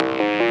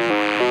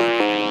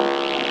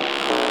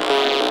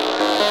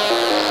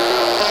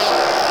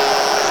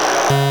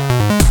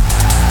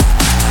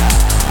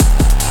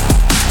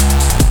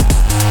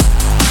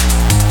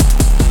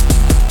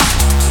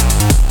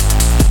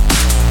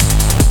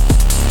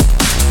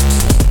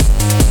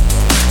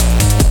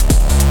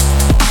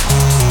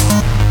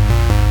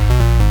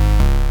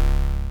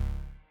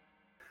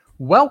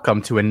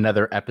Welcome to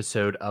another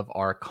episode of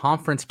our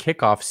conference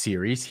kickoff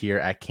series here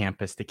at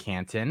Campus to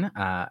Canton.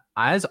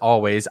 As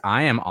always,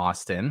 I am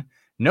Austin.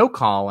 No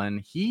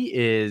Colin. He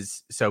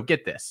is, so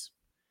get this.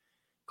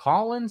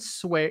 Colin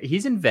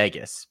he's in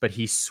Vegas, but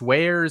he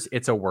swears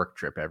it's a work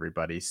trip,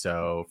 everybody.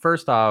 So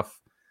first off,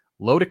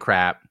 load of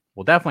crap.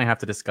 We'll definitely have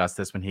to discuss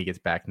this when he gets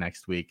back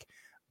next week.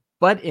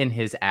 But in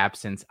his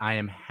absence, I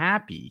am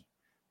happy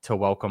to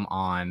welcome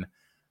on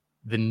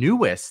the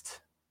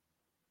newest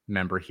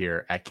member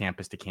here at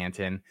Campus to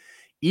Canton,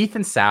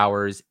 Ethan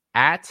Sowers,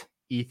 at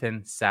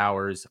Ethan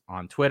Sowers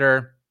on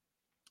Twitter.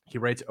 He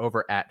writes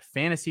over at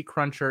Fantasy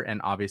Cruncher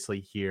and obviously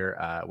here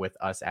with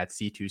us at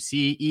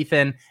C2C.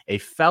 Ethan, a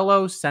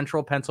fellow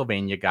Central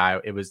Pennsylvania guy.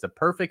 It was the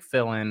perfect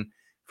fill-in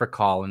for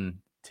Colin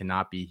to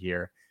not be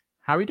here.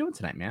 How are you doing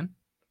tonight, man?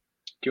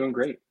 Doing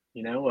great.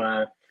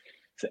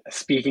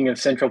 Speaking of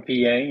Central PA,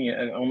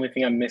 the only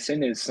thing I'm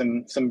missing is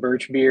some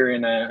birch beer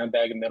and a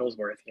bag of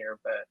Middlesworth here.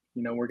 But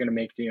we're gonna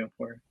make do.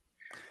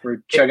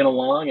 We're chugging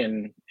along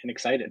and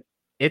excited.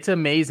 It's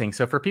amazing.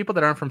 So for people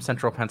that aren't from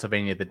Central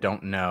Pennsylvania that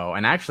don't know,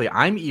 and actually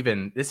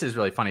this is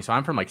really funny. So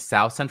I'm from like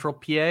South Central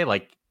PA,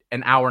 like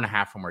an hour and a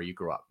half from where you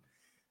grew up.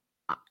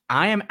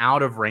 I am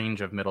out of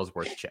range of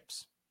Middlesworth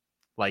chips.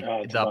 Like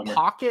the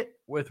pocket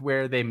with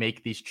where they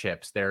make these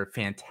chips, they're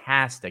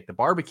fantastic. The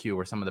barbecue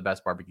were some of the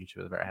best barbecue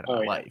chips I've ever had in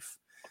my life.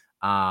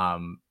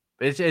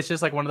 It's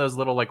just like one of those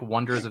little like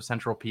wonders of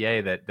Central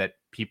PA that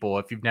people,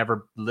 if you've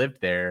never lived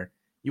there,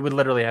 you would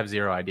literally have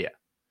zero idea.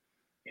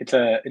 It's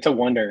a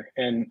wonder.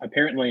 And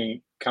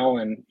apparently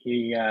Colin,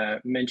 he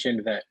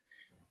mentioned that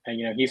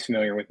he's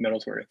familiar with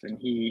Middlesworth, and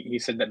he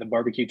said that the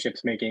barbecue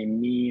chips make a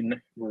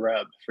mean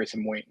rub for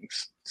some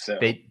wings. So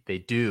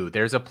they do.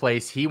 There's a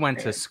place he went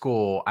to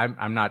school.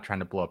 I'm not trying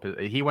to blow up.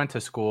 He went to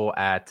school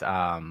at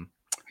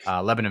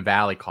Lebanon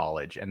Valley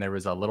College, and there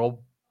was a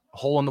little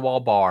hole in the wall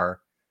bar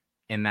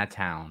in that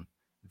town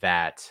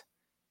that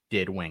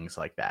did wings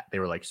like that. They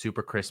were like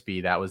super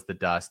crispy. That was the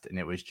dust, and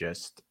it was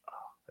just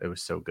it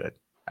was so good.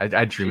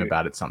 I dream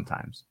about it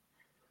sometimes.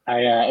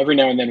 Every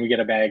now and then we get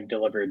a bag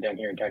delivered down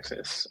here in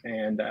Texas,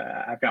 and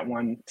I've got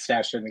one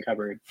stashed in the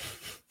cupboard.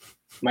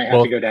 Might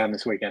have to go down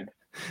this weekend.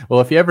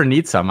 Well, if you ever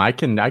need some, I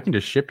can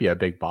just ship you a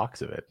big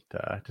box of it.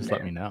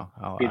 Let me know.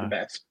 I'll be the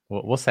best.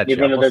 We'll set you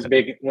up.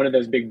 One of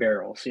those big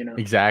barrels,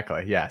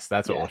 Exactly. Yes,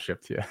 that's what we'll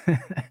ship to you.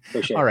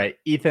 For sure. All right,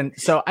 Ethan.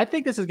 So I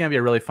think this is going to be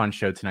a really fun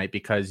show tonight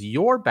because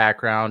your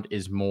background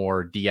is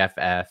more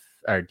DFF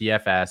or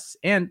DFS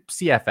and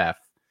CFF.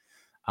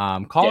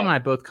 Colin and I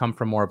both come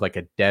from more of like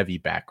a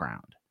Devy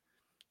background.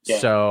 Yeah.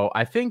 So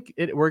I think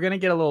we're going to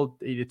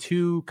get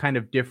two kind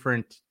of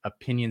different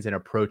opinions and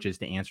approaches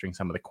to answering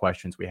some of the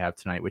questions we have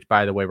tonight, which,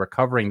 by the way, we're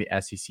covering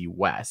the SEC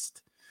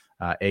West,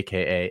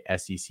 aka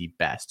SEC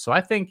Best. So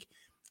I think,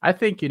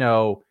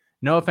 no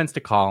offense to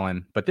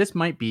Colin, but this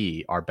might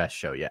be our best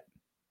show yet.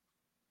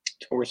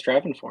 That's what we're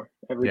striving for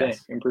every day,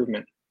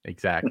 improvement.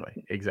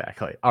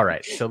 Exactly. All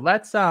right. So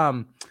let's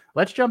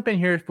jump in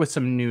here with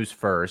some news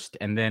first,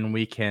 and then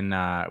we can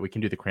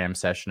do the cram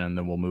session, and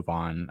then we'll move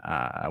on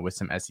with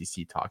some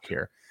SEC talk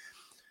here.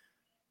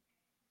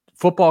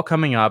 Football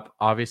coming up.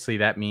 Obviously,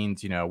 that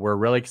means we're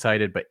really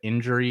excited, but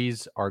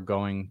injuries are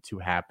going to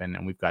happen,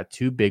 and we've got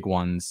two big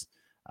ones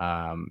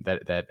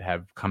that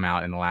have come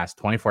out in the last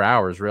 24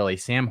 hours. Really,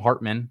 Sam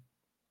Hartman,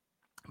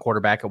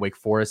 quarterback at Wake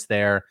Forest,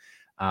 there.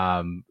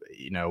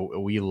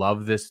 We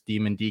love this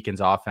Demon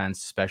Deacons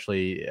offense,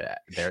 especially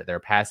their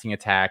passing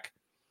attack.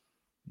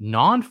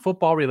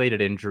 Non-football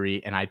related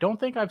injury, and I don't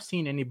think I've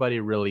seen anybody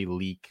really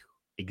leak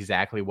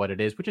exactly what it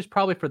is, which is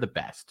probably for the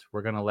best.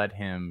 We're going to let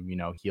him,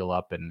 heal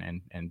up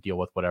and deal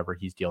with whatever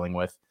he's dealing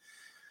with.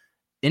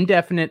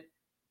 Indefinite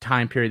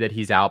time period that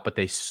he's out, but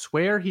they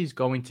swear he's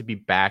going to be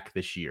back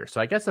this year.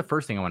 So I guess the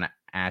first thing I want to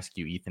ask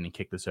you, Ethan, and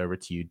kick this over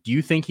to you. Do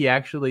you think he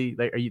actually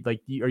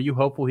are you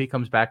hopeful he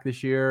comes back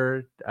this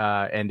year?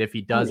 And if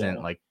he doesn't,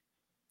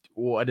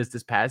 what does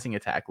this passing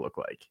attack look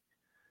like?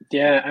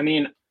 Yeah, I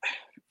mean,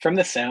 from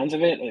the sounds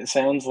of it, it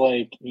sounds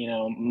like,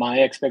 my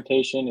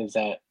expectation is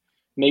that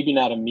maybe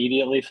not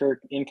immediately for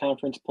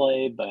in-conference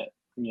play, but,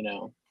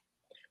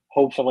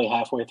 hopefully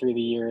halfway through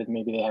the year,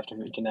 maybe they have to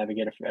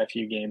navigate a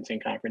few games in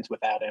conference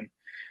without him.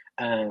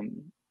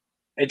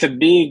 It's a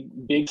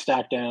big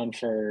stock down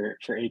for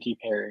A.T.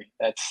 Perry.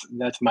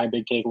 That's my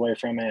big takeaway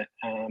from it.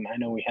 I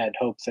know we had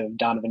hopes of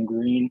Donovan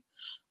Green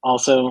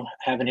also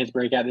having his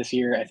breakout this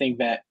year. I think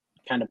that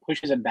kind of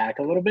pushes it back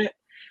a little bit.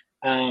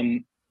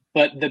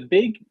 But the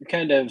big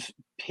kind of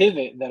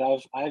pivot that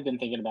I've been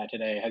thinking about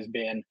today has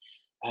been,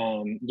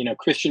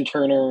 Christian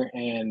Turner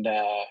and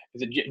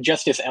is it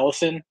Justice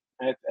Ellison?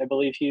 I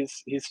believe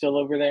he's still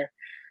over there.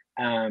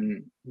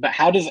 But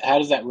how does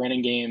that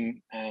running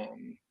game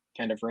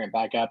kind of ramp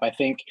back up? I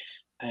think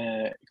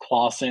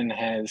Clausen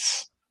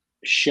has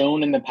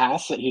shown in the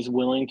past that he's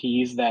willing to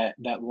use that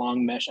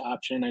long mesh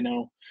option. I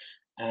know,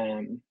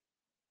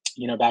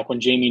 back when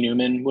Jamie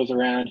Newman was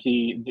around,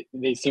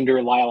 they seem to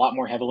rely a lot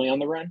more heavily on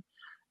the run.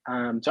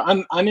 So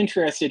I'm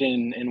interested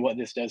in what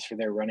this does for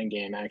their running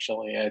game.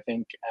 Actually, I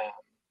think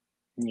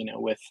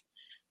with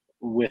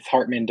with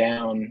Hartman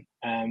down,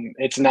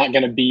 it's not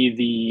going to be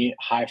the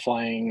high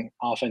flying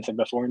offensive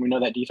before, and we know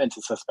that defense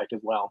is suspect as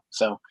well.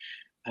 So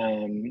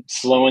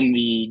slowing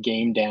the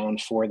game down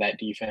for that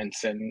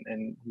defense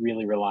and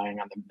really relying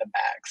on the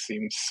back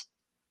seems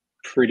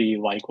pretty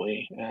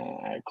likely.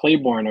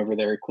 Claiborne over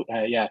there,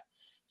 yeah,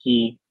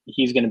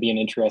 he's going to be an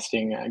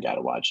interesting guy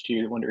to watch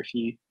too. I wonder if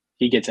he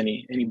gets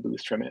any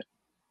boost from it.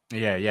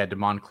 Yeah,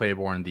 Damon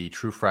Claiborne, the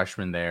true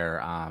freshman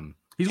there.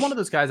 He's one of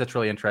those guys that's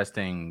really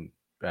interesting.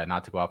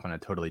 Not to go off on a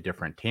totally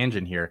different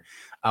tangent here.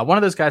 One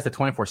of those guys that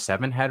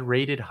 24/7 had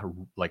rated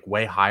like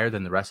way higher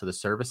than the rest of the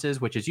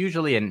services, which is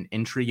usually an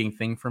intriguing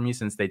thing for me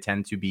since they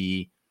tend to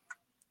be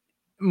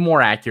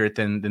more accurate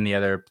than the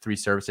other three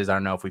services. I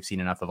don't know if we've seen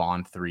enough of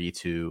On3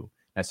 to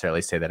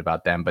necessarily say that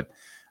about them, but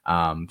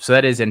so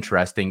that is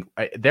interesting.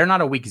 They're not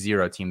a week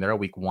 0 team. They're a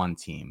week 1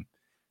 team.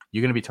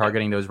 You're going to be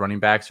targeting those running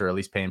backs or at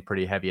least paying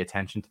pretty heavy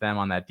attention to them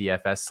on that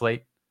DFS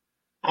slate?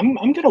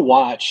 I'm gonna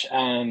watch.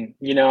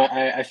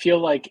 I feel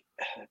like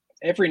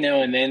every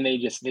now and then they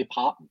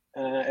pop.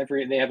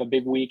 They have a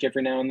big week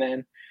every now and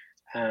then,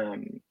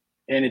 and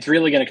it's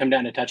really going to come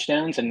down to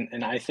touchdowns.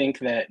 And I think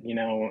that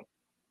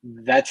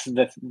that's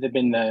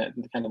been the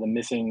kind of the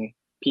missing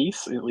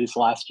piece, at least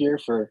last year,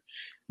 for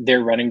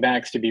their running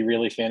backs to be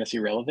really fantasy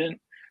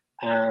relevant.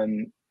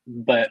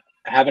 But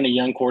having a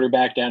young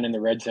quarterback down in the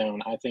red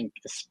zone, I think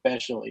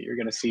especially you're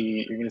going to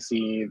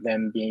see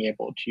them being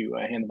able to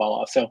hand the ball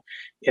off. So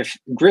if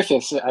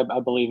Griffiths, I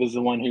believe, is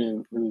the one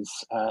who's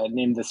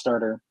named the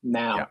starter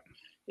now, yeah.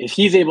 If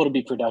he's able to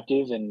be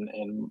productive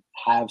and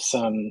have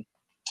some,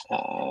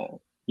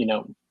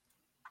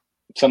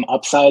 some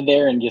upside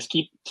there, and just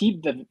keep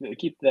the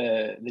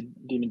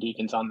Demon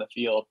Deacons on the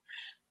field,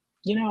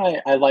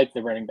 I like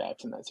the running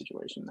backs in that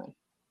situation then.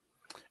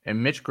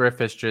 And Mitch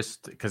Griffiths,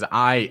 just because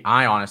I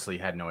honestly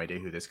had no idea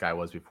who this guy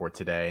was before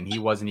today, and he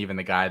wasn't even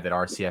the guy that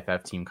our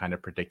CFF team kind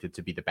of predicted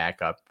to be the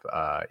backup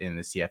in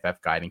the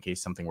CFF guide in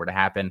case something were to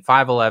happen.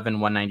 5'11",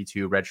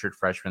 192, redshirt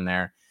freshman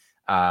there.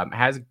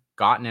 Has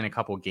gotten in a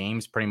couple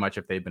games pretty much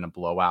if they've been a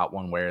blowout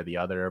one way or the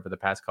other over the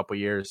past couple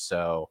years.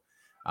 So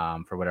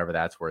for whatever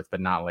that's worth, but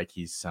not like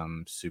he's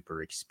some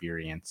super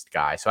experienced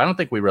guy. So I don't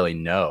think we really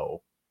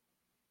know.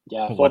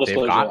 Yeah, full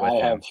disclosure,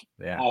 I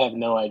have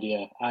no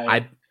idea.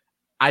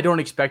 I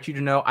don't expect you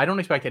to know. I don't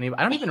expect I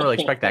don't even really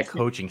expect that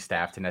coaching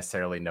staff to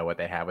necessarily know what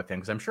they have with him,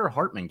 because I'm sure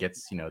Hartman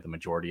gets, the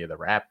majority of the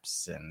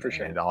reps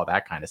and all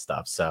that kind of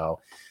stuff. So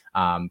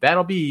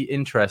that'll be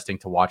interesting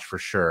to watch for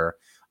sure.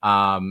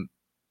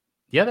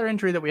 The other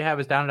injury that we have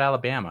is down at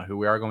Alabama, who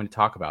we are going to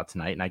talk about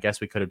tonight. And I guess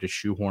we could have just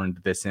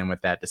shoehorned this in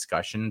with that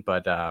discussion,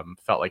 but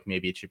felt like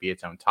maybe it should be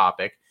its own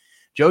topic.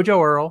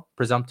 JoJo Earle,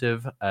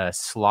 presumptive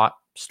slot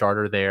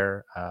starter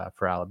there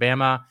for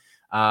Alabama.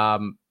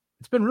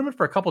 It's been rumored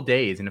for a couple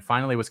days, and it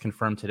finally was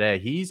confirmed today.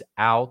 He's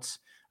out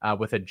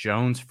with a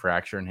Jones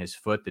fracture in his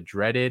foot, the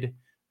dreaded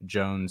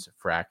Jones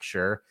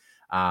fracture.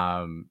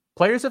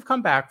 Players have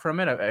come back from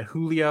it.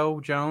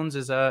 Julio Jones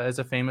is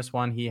a famous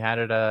one. He had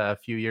it a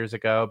few years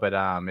ago, but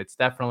it's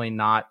definitely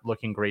not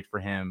looking great for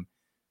him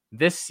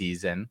this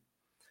season.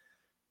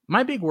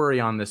 My big worry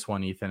on this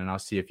one, Ethan, and I'll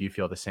see if you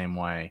feel the same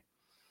way.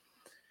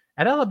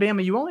 At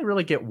Alabama, you only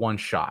really get one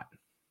shot.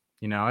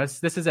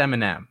 This is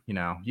Eminem.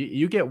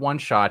 You get one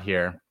shot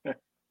here.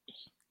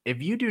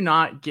 If you do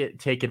not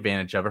take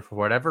advantage of it for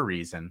whatever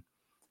reason,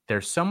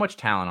 there's so much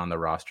talent on the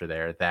roster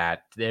there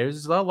that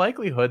there's a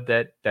likelihood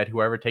that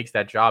whoever takes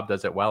that job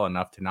does it well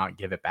enough to not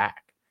give it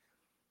back.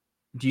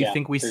 Do you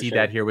think we see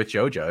that here with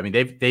JoJo? I mean,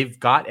 they've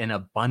got an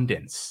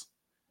abundance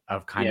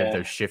of kind of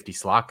those shifty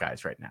slot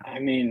guys right now. I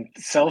mean,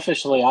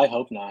 selfishly, I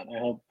hope not.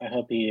 I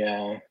hope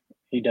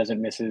he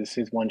doesn't miss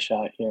his one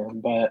shot here.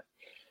 But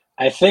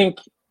I think,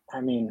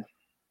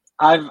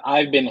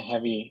 I've been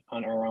heavy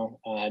on Earl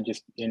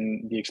just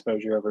in the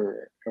exposure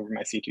over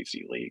my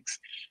C2C leagues.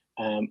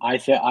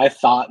 I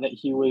thought that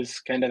he was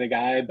kind of the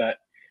guy, but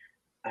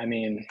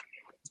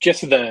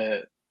just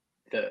the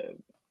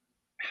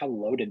how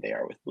loaded they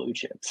are with blue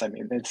chips.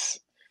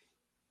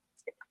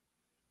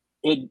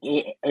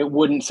 It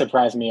wouldn't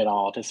surprise me at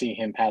all to see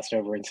him passed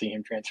over and see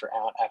him transfer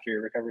out after he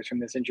recovers from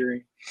this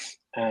injury.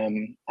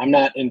 I'm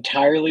not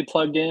entirely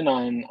plugged in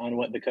on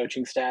what the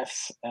coaching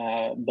staff's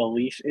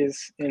belief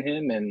is in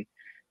him, and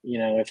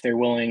if they're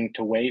willing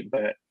to wait.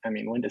 But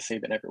when does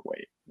Saban ever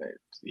wait?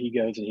 He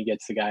goes and he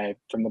gets the guy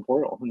from the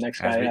portal, the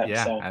next guy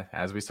up.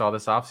 As we saw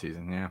this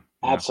offseason, yeah.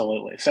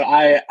 Absolutely. So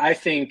I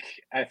think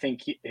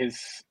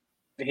his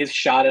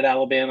shot at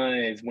Alabama,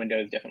 his window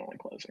is definitely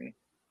closing.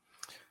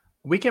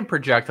 We can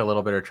project a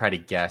little bit or try to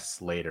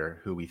guess later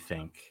who we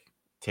think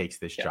takes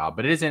this job,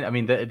 but it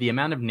isn't. The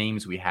amount of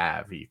names we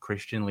have: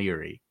 Christian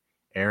Leary,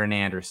 Aaron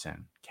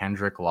Anderson,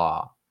 Kendrick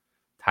Law,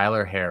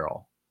 Tyler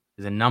Harrell.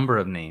 There's a number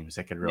of names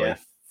that could really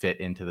fit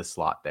into the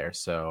slot there.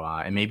 So,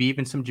 and maybe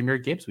even some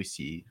Jahmyr Gibbs we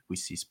see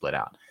split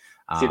out.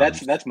 See,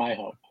 that's my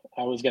hope.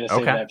 I was going to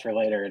save that for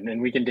later, and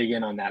then we can dig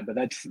in on that. But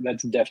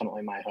that's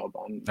definitely my hope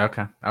on.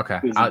 Okay.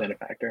 Who's the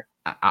benefactor?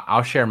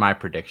 I'll share my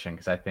prediction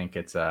because I think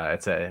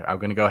I'm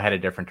going to go ahead a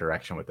different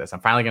direction with this. I'm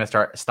finally going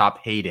to stop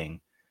hating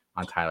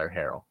on Tyler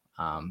Harrell.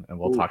 And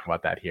we'll talk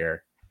about that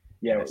here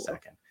in a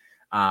second.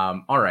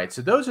 All right,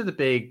 so those are the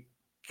big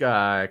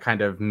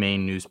kind of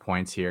main news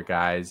points here,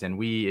 guys.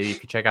 And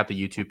if you check out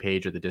the YouTube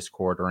page or the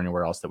Discord or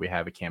anywhere else that we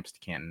have at Campus to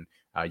Canton,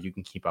 you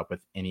can keep up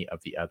with any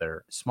of the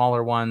other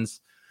smaller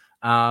ones.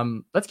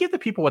 Let's give the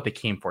people what they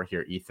came for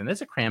here, Ethan.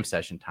 There's a cram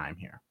session time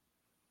here.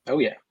 Oh,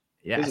 yeah.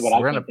 Yes, this is what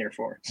I'm here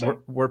for.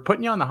 So. We're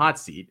putting you on the hot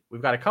seat.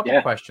 We've got a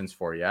couple questions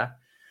for you.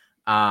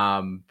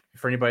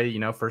 For anybody,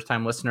 first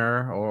time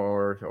listener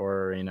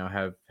or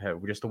have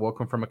just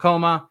awoken from a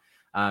coma,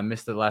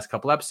 missed the last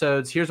couple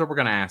episodes. Here's what we're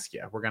going to ask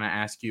you. We're going to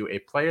ask you a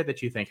player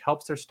that you think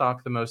helps their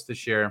stock the most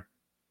this year,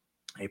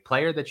 a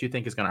player that you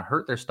think is going to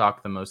hurt their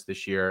stock the most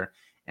this year,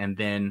 and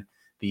then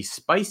the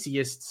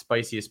spiciest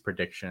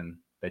prediction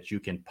that you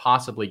can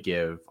possibly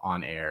give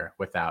on air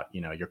without,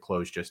 your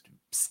clothes just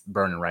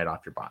burning right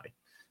off your body.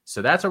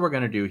 So that's what we're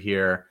going to do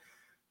here.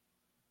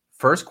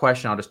 First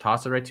question, I'll just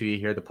toss it right to you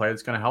here. The player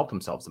that's going to help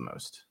themselves the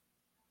most.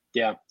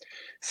 Yeah.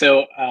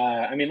 So,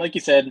 like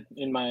you said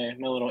in my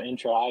little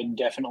intro, I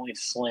definitely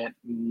slant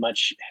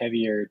much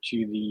heavier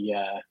to the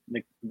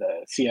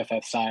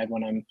CFF side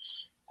when I'm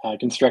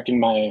constructing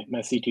my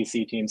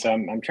CTC team. So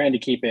I'm trying to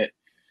keep it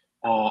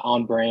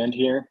on brand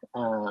here.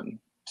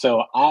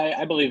 So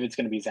I believe it's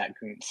going to be Zach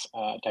Kuntz,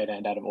 tight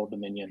end out of Old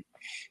Dominion.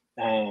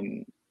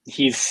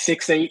 He's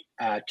 6'8",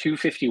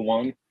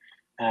 251.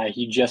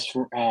 He just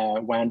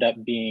wound up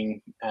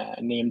being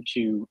named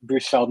to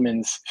Bruce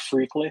Feldman's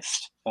freak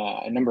list,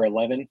 number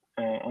 11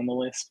 on the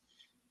list.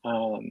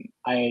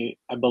 I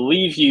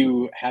believe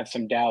you have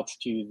some doubts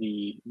to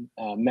the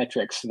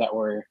metrics that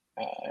were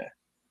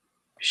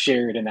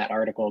shared in that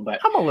article, but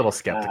I'm a little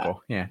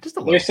skeptical. Just a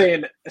little.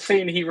 They're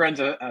saying he runs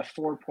a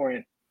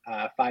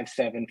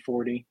 4.57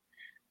 40,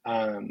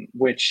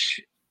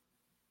 which,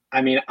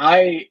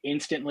 I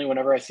instantly,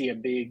 whenever I see a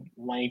big,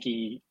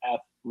 lanky,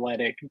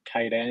 athletic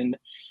tight end,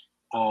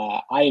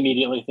 I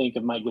immediately think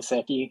of Mike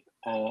Gesicki.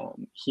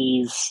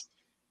 He's,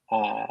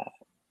 a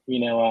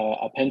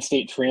Penn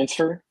State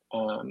transfer.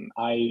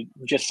 I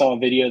just saw a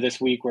video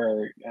this week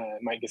where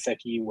Mike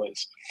Gesicki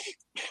was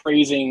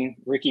praising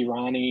Ricky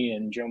Ronnie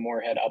and Joe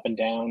Moorhead up and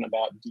down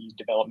about the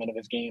development of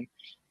his game.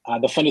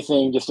 The funny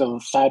thing, just a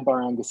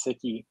sidebar on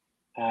Gesicki,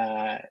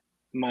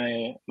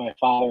 my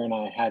father and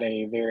I had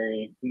a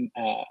very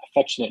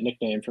affectionate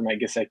nickname for Mike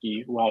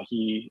Gesicki while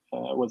he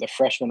was a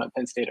freshman at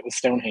Penn State. It was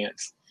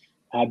Stonehands,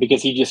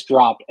 because he just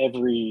dropped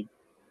every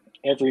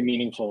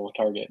meaningful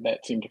target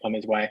that seemed to come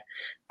his way.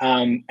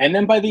 And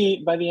then by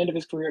the end of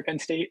his career at Penn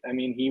State,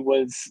 he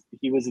was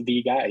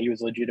the guy. He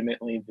was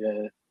legitimately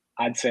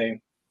I'd say,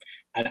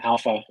 an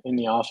alpha in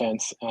the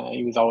offense.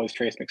 He was always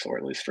Trace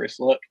McSorley's first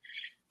look.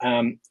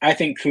 I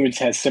think Kuntz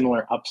has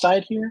similar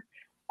upside here.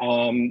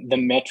 The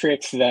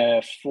metrics,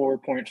 the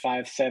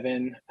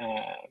 4.57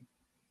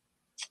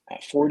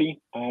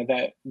 40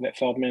 that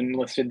Feldman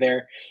listed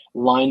there,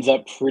 lines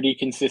up pretty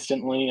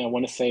consistently. I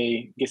want to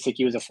say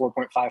Gesicki was a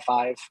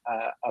 4.55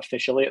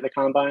 officially at the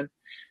combine.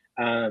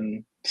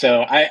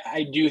 So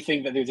I do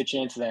think that there's a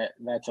chance that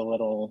that's a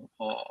little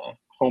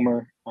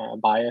homer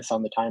bias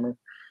on the timer.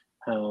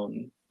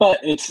 But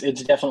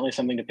it's definitely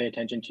something to pay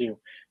attention to.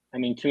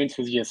 Kuntz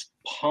was just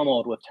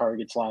pummeled with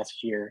targets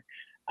last year.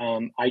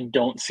 I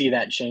don't see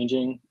that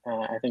changing.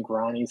 I think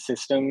Ronnie's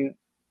system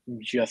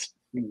just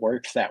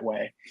works that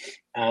way.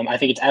 I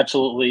think it's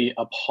absolutely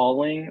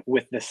appalling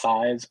with the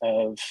size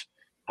of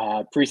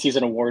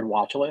preseason award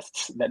watch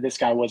lists that this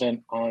guy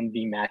wasn't on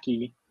the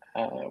Mackey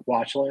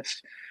watch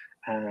list.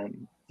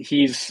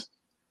 He's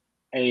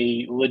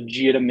a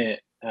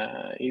legitimate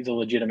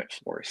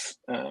force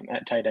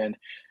at tight end.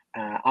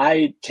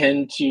 I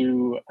tend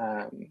to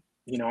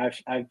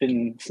I've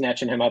been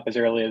snatching him up as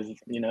early as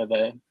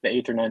the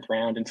 8th or 9th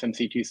round in some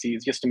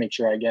C2Cs just to make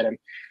sure I get him.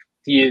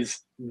 He is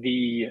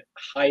the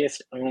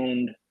highest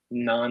owned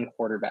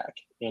non-quarterback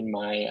in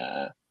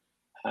my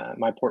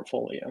my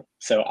portfolio.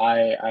 So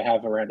I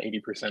have around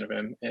 80% of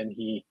him, and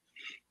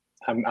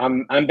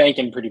I'm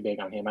banking pretty big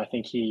on him. I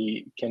think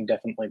he can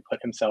definitely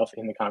put himself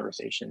in the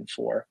conversation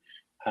for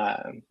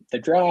the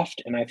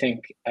draft, and I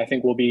think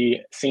we'll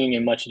be singing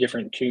a much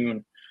different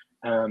tune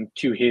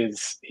to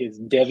his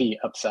Devi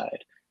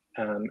upside,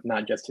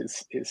 not just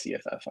his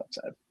CFF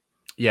upside.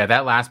 Yeah,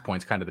 that last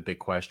point's kind of the big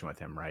question with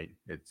him, right?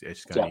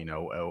 It's going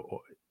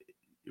to,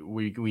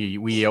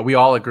 we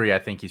all agree. I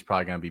think he's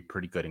probably going to be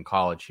pretty good in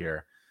college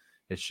here.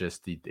 It's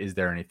just, is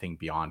there anything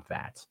beyond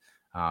that?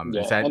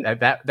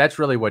 That's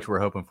really what we're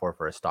hoping for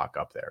a stock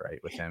up there, right?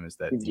 With him, is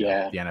that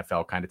the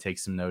NFL kind of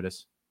takes some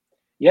notice.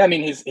 Yeah,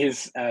 his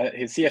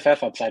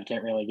CFF upside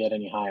can't really get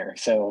any higher.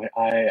 So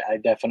I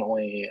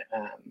definitely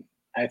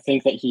I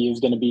think that he is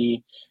going to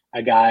be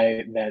a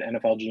guy that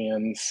NFL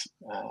GMs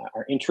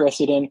are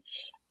interested in.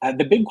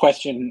 The big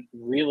question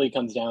really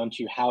comes down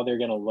to how they're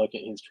going to look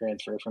at his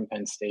transfer from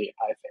Penn State,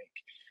 I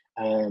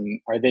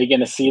think. Are they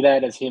going to see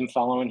that as him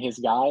following his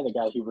guy, the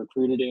guy who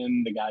recruited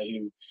him, the guy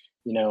who,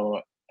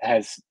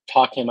 has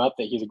talked him up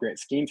that he's a great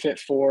scheme fit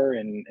for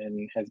and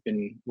has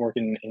been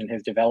working in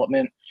his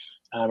development?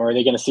 Or are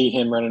they going to see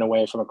him running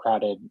away from a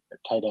crowded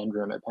tight end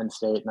room at Penn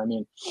State? And I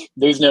mean,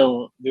 there's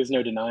no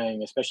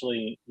denying,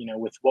 especially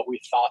with what we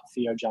thought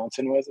Theo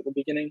Johnson was at the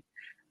beginning.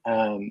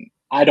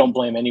 I don't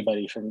blame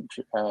anybody from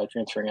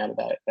transferring out of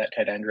that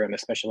tight end room,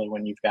 especially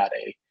when you've got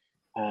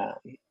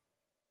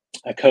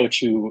a coach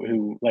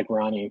who like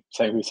Ronnie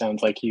say, who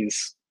sounds like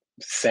he's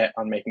set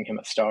on making him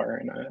a star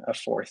and a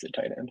fourth at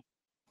tight end.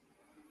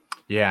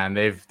 Yeah, and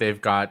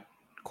they've got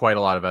quite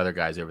a lot of other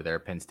guys over there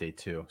at Penn State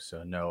too.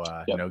 So no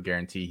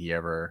guarantee he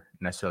ever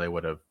necessarily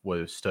would have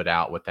stood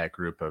out with that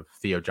group of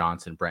Theo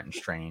Johnson, Brenton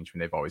Strange. I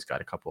mean, they've always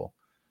got a couple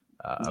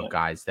of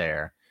guys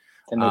there.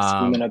 And they're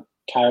scheming up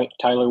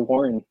Tyler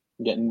Warren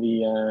getting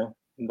the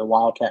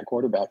Wildcat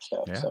quarterback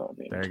stuff. Yeah, so I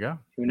mean, there you go.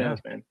 Who knows,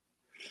 man?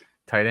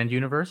 Tight end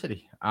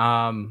university.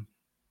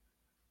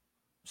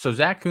 So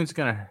Zach Kuhn's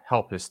going to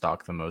help his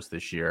stock the most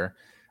this year.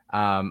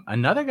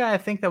 Another guy I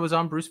think that was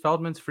on Bruce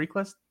Feldman's freak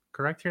list,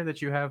 correct here,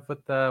 that you have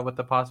with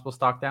the possible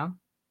stock down?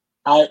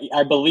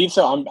 I believe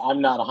so.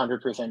 I'm not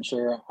 100%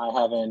 sure. I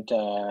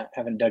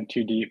haven't dug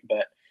too deep,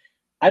 but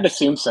I'd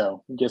assume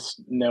so,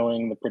 just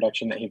knowing the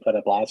production that he put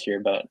up last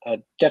year. But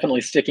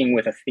definitely sticking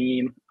with a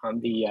theme on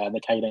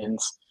the tight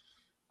ends.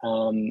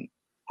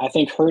 I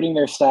think hurting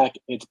their stack,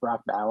 it's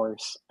Brock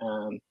Bowers.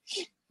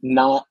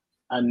 Not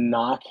a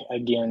knock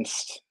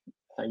against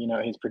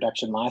his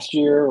production last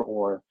year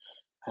or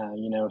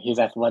his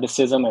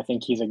athleticism. I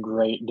think he's a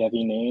great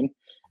Devy name.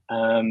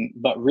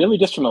 But really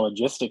just from a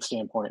logistics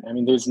standpoint, I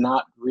mean, there's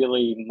not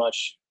really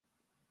much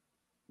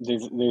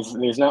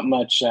there's not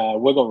much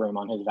wiggle room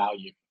on his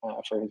value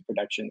for his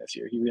production this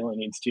year. He really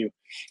needs to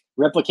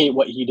replicate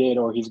what he did,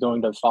 or he's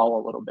going to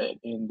fall a little bit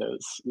in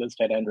those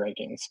tight end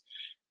rankings.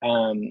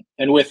 And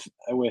with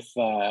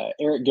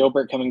Eric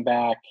Gilbert coming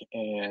back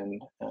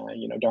and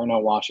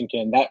Darnell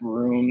Washington, that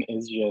room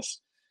is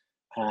just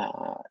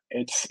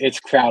it's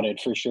crowded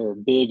for sure.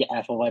 Big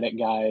athletic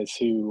guys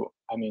who,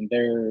 I mean,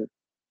 they're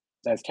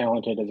as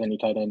talented as any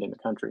tight end in the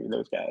country,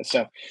 those guys.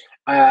 So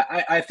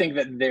I think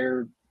that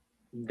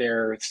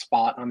their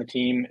spot on the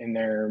team and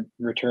their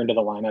return to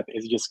the lineup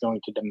is just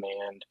going to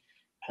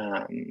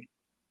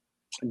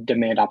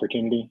demand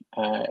opportunity.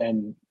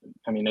 And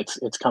I mean,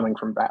 it's coming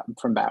from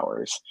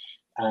Bowers.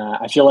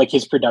 I feel like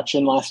his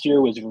production last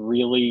year was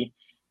really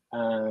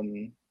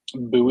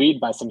buoyed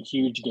by some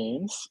huge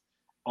games.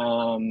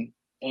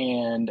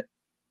 And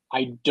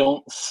I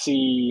don't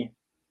see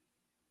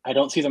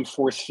them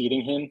force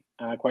feeding him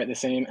quite the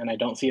same. And I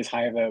don't see as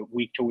high of a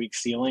week to week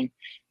ceiling.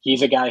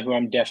 He's a guy who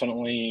I'm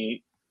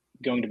definitely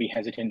going to be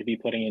hesitant to be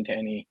putting into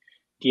any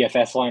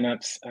DFS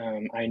lineups.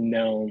 I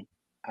know,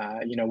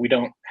 we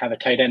don't have a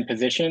tight end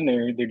position.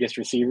 They're just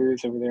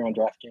receivers over there on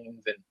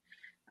DraftKings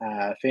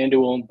and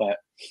FanDuel, but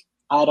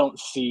I don't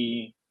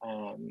see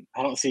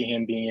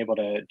him being able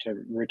to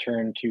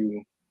return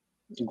to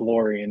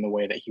glory in the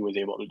way that he was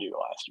able to do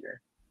last year.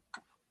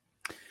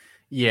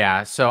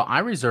 Yeah, so I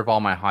reserve all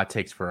my hot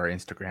takes for our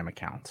Instagram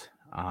account.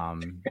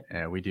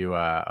 We do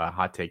a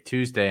hot take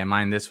Tuesday, and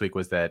mine this week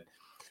was that.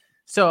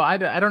 So I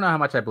don't know how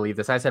much I believe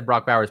this. I said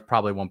Brock Bowers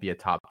probably won't be a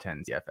top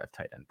 10 CFF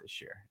tight end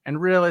this year. And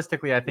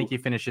realistically, I think he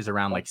finishes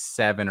around like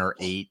 7 or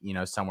 8,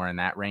 somewhere in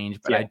that range.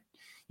 But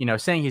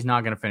saying he's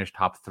not going to finish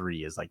top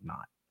 3 is like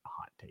not a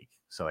hot take.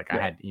 So like I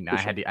had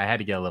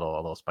to get a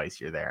little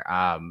spicier there.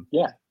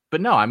 But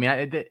no, I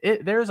mean,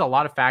 there's a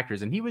lot of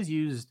factors, and he was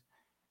used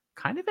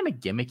kind of in a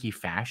gimmicky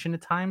fashion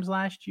at times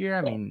last year.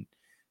 I mean,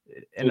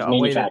 in a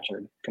way that,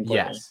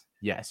 completely.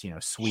 Yes,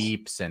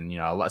 sweeps and,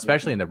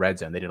 especially in the red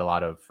zone, they did a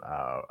lot of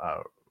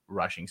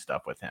rushing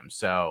stuff with him.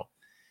 So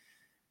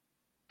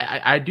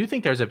I do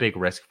think there's a big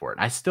risk for it.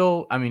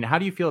 I mean, how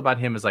do you feel about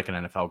him as like an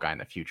NFL guy in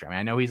the future? I mean,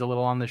 I know he's a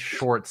little on the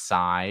short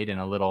side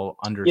and a little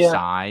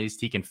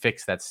undersized. He can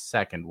fix that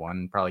second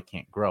one. Probably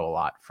can't grow a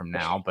lot from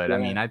now, but I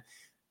mean,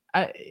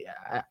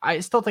 I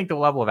still think the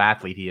level of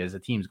athlete he is, the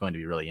team's going to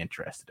be really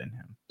interested in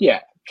him. Yeah,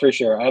 for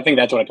sure. I think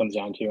that's what it comes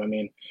down to. I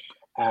mean,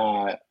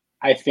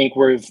 I think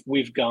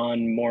we've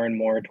gone more and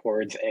more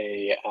towards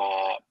a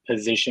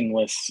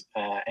positionless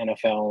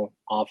NFL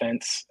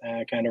offense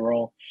kind of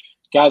role.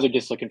 Guys are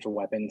just looking for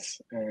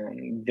weapons.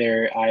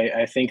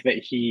 I think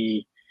that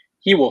he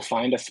will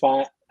find a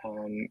spot.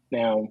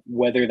 Now,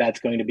 whether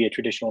that's going to be a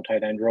traditional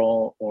tight end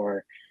role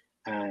or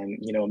a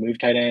move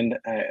tight end,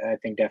 I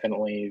think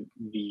definitely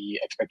the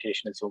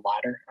expectation is the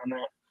latter on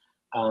that.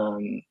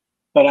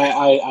 But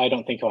I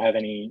don't think he'll have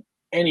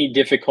any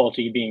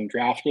difficulty being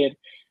drafted.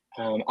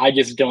 I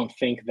just don't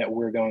think that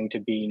we're going to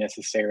be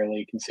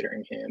necessarily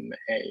considering him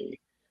a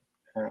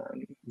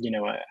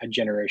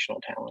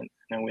generational talent.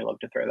 And we love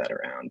to throw that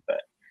around,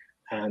 but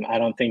I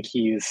don't think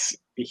he's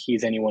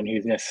anyone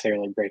who's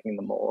necessarily breaking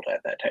the mold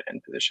at that tight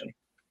end position.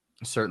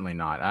 Certainly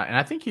not. And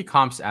I think he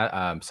comps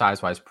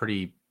size-wise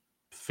pretty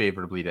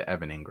favorably to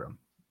Evan Ingram.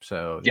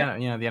 So, the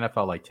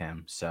NFL liked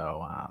him.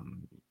 So,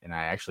 and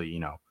I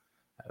actually,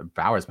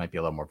 Bowers might be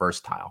a little more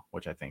versatile,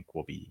 which I think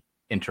will be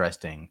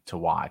interesting to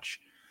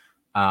watch.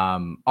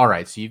 All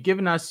right. So you've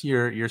given us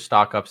your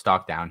stock up,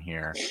 stock down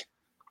here.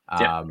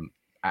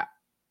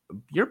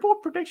 your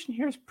bold prediction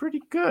here is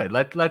pretty good.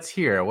 Let's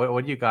hear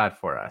what do you got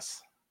for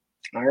us?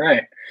 All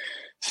right.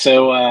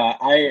 So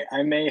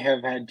I may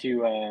have had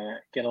to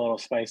get a little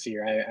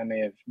spicier. I may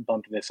have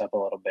bumped this up a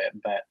little bit,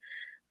 but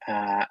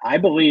I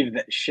believe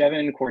that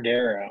Chevan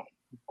Cordero,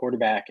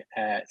 quarterback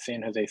at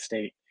San Jose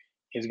State,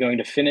 is going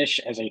to finish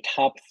as a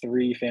top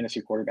 3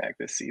 fantasy quarterback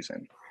this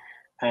season.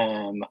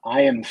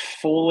 I am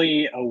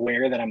fully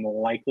aware that I'm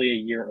likely a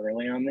year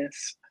early on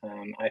this.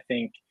 I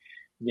think,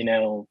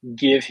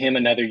 give him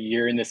another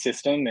year in the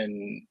system,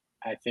 and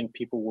I think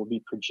people will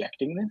be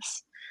projecting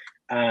this.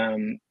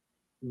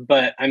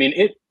 But I mean,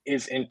 it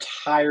is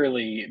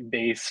entirely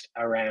based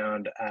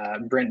around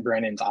Brent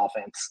Brennan's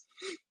offense.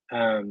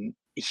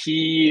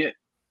 He,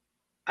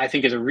 I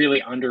think, is a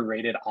really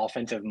underrated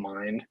offensive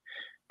mind.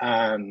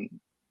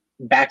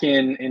 Back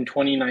in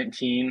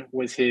 2019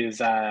 was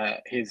his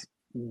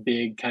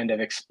big kind of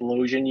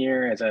explosion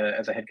year as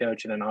a head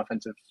coach and an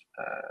offensive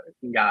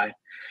guy,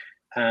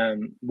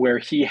 where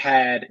he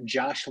had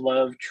Josh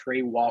Love,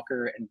 Trey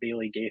Walker, and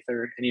Bailey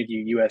Gaither. Any of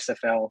you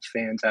USFL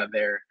fans out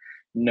there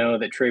know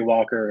that Trey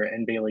Walker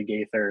and Bailey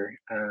Gaither,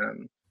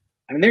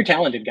 I mean, they're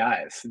talented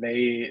guys.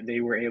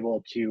 They were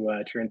able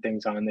to turn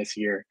things on this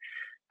year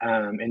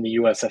in the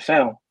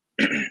USFL.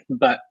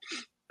 But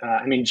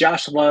I mean,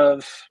 Josh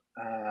Love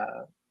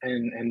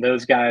and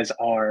those guys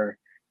are,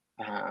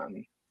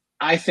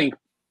 I think,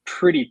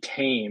 pretty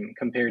tame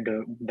compared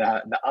to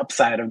the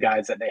upside of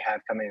guys that they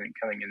have coming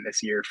in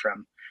this year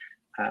from,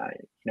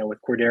 with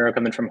Cordero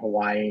coming from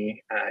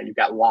Hawaii. You've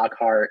got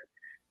Lockhart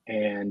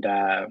and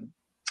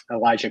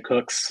Elijah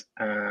Cooks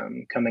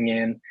coming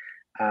in.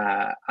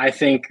 I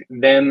think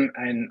them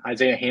and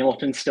Isaiah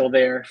Hamilton still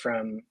there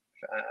from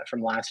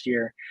last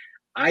year.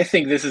 I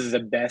think this is the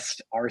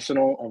best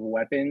arsenal of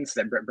weapons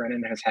that Brent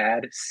Brennan has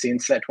had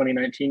since that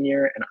 2019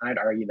 year, and I'd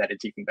argue that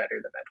it's even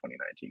better than that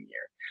 2019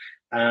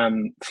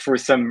 year. For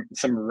some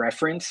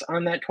reference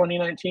on that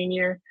 2019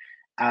 year,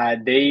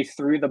 they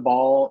threw the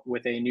ball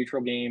with a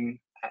neutral game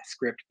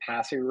script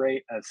passer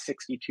rate of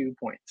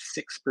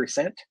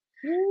 62.6%,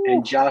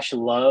 and Josh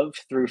Love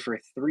threw for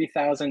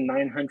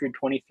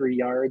 3,923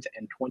 yards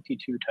and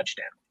 22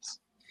 touchdowns.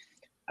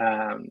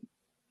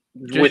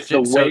 Just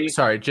to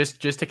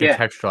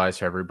contextualize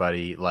for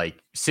everybody,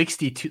 like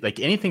 62, like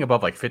anything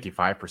above like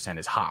 55%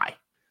 is high.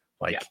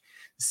 Like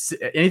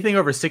anything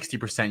over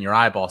 60%, your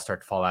eyeballs start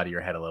to fall out of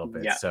your head a little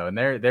bit. Yeah. So, and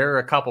there are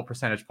a couple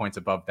percentage points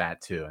above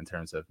that too, in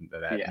terms of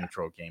that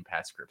neutral game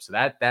pass script. So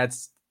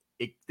that's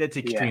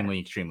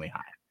extremely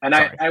high. And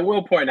I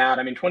will point out,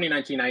 I mean,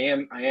 2019, I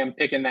am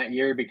picking that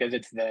year because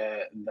it's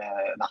the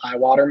high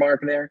water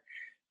mark there.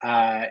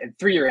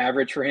 3-year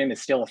average for him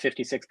is still a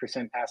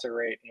 56% passer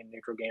rate in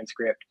neutral game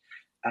script.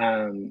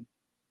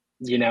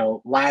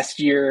 Last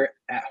year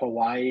at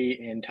Hawaii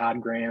in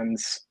Todd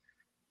Graham's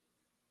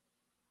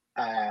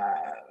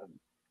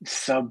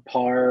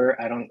subpar,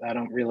 I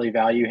don't really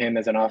value him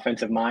as an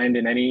offensive mind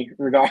in any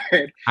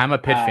regard. I'm a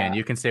Pitt fan.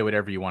 You can say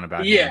whatever you want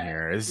about him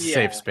here. This is a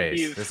safe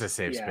space. This is a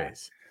safe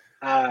space.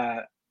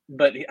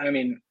 But I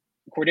mean,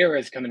 Cordero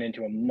is coming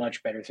into a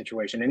much better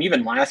situation. And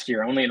even last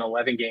year, only in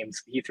 11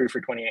 games, he threw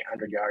for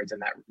 2,800 yards in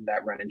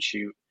that run and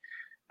shoot.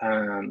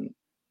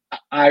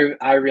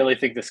 I really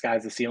think the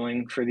sky's the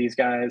ceiling for these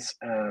guys.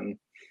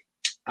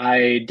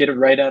 I did a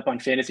write-up on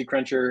Fantasy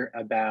Cruncher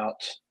about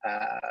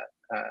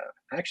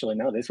actually,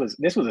 no, this was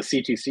a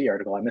C2C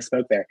article. I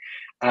misspoke there.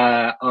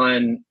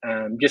 On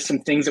just some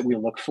things that we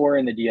look for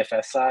in the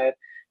DFS side.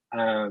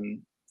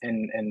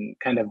 And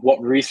kind of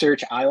what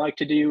research I like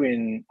to do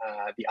in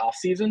the off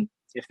season,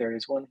 if there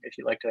is one, if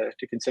you'd like to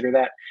consider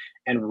that.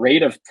 And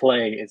rate of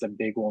play is a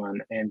big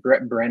one. And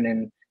Brent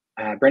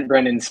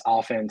Brennan's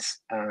offense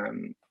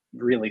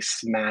really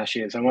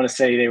smashes. I want to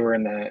say they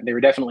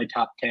were definitely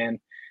top 10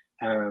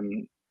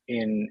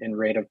 in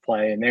rate of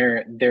play. And they're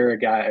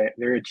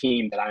a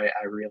team that I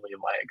really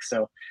like.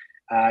 So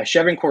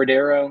Chevan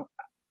Cordero,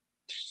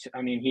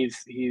 I mean,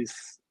 he's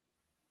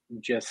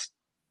just,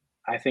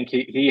 I think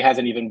he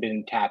hasn't even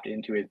been tapped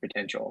into his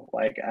potential.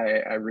 Like,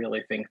 I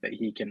really think that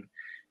he can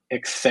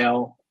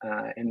excel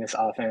in this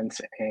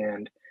offense.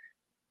 And,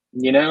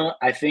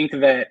 I think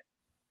that,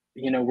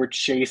 we're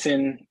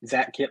chasing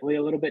Zach Kitley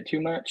a little bit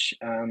too much.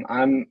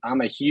 I'm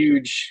a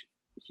huge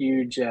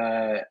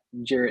Jarrett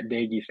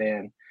Doege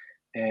fan.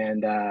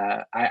 And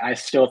I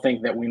still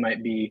think that we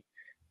might be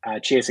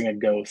chasing a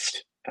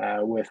ghost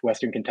with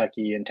Western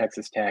Kentucky and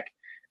Texas Tech.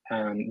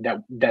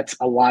 That's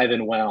alive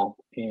and well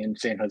in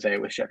San Jose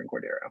with Chevan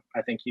Cordero.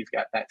 I think he's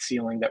got that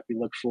ceiling that we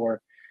look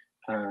for.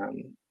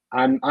 I'm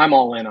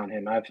all in on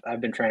him.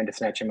 I've been trying to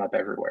snatch him up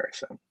everywhere.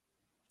 So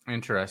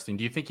interesting.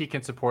 Do you think he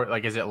can support,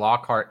 like, is it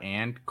Lockhart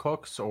and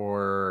Cooks,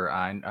 or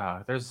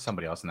there's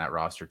somebody else in that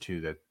roster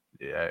too that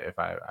if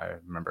I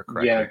remember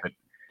correctly? Yeah. But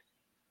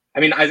I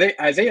mean,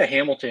 Isaiah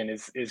Hamilton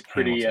is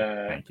pretty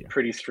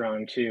pretty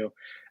strong too.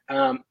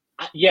 I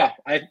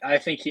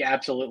think he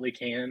absolutely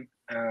can.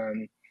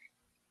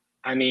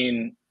 I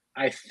mean,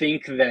 I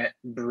think that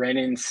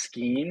Brennan's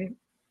scheme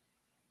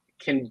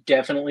can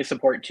definitely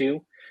support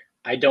 2.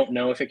 I don't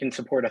know if it can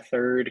support a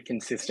third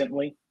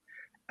consistently.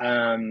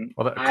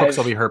 Well, the Cooks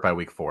will be hurt by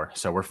week 4,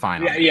 so we're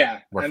fine. Yeah.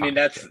 We're I mean,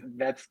 fine.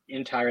 that's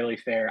entirely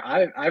fair.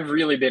 I've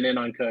really been in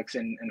on Cooks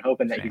and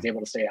hoping that he's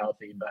able to stay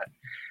healthy, but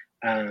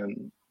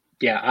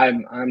yeah,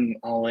 I'm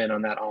all in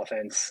on that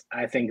offense.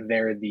 I think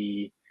they're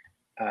the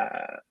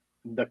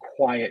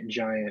quiet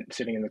giant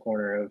sitting in the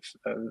corner of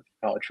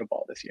college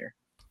football this year.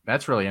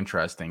 That's really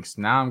interesting.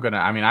 So now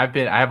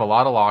I have a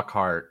lot of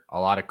Lockhart, a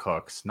lot of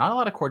Cooks, not a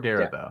lot of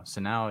Cordero though. So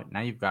now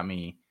you've got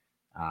me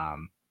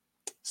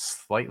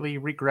slightly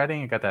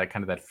regretting. I got that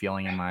kind of that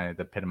feeling in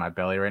the pit of my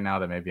belly right now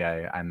that maybe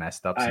I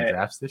messed up some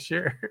drafts this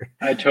year.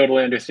 I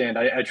totally understand.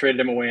 I traded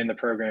him away in the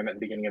program at the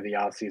beginning of the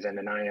offseason,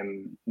 and I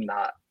am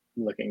not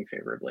looking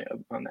favorably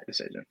on that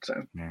decision.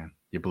 So man,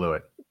 you blew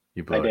it.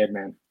 I did,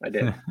 man. I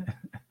did.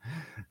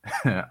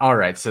 All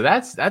right. So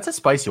that's a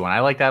spicy one. I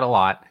like that a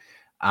lot.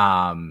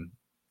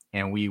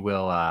 And we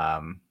will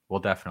we'll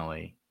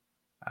definitely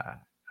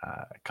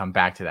come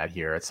back to that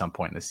here at some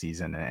point in the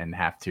season and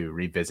have to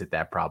revisit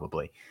that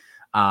probably.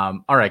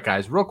 All right,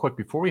 guys, real quick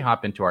before we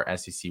hop into our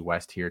SEC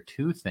West here,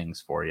 2 things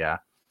for you.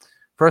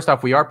 First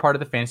off, we are part of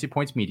the Fantasy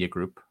Points Media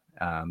Group.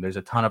 There's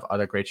a ton of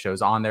other great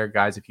shows on there,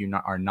 guys. If you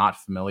are not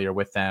familiar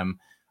with them,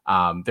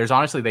 there's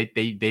honestly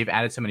they've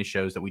added so many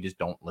shows that we just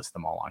don't list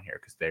them all on here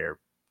because they're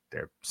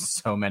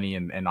so many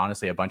and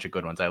honestly a bunch of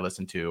good ones I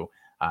listen to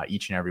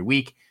each and every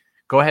week.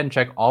 Go ahead and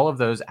check all of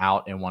those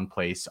out in one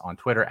place on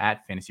Twitter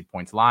at Fantasy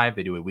Points Live.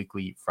 They do a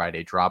weekly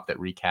Friday drop that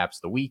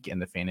recaps the week in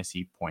the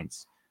Fantasy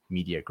Points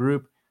Media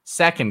Group.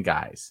 Second,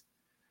 guys,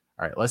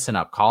 all right, listen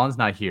up. Colin's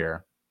not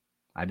here.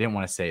 I didn't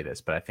want to say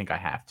this, but I think I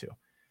have to.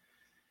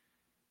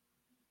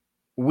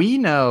 We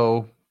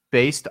know,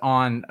 based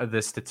on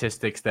the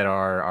statistics that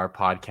our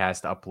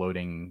podcast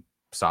uploading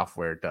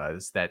software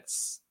does,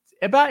 that's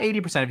about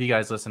 80% of you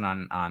guys listen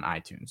on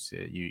iTunes.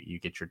 You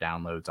get your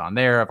downloads on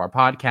there of our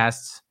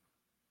podcasts.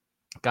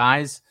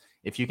 Guys,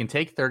 if you can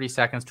take 30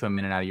 seconds to a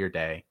minute out of your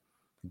day,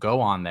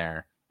 go on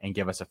there and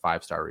give us a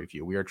 5-star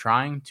review. We are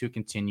trying to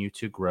continue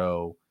to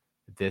grow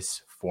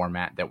this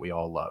format that we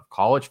all love.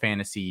 College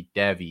fantasy,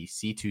 Devy,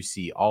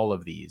 C2C, all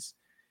of these.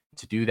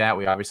 To do that,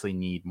 we obviously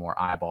need more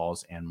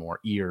eyeballs and more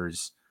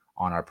ears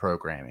on our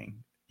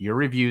programming. Your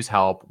reviews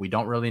help. We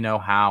don't really know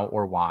how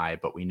or why,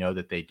 but we know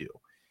that they do.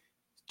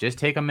 Just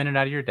take a minute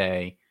out of your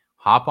day,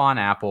 hop on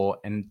Apple,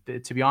 and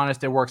to be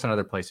honest, it works on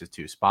other places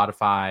too.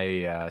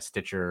 Spotify,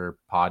 Stitcher,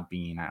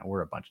 Podbean,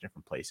 we're a bunch of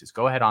different places.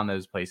 Go ahead on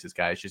those places,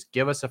 guys. Just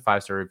give us a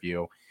 5-star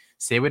review.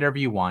 Say whatever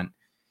you want.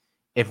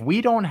 If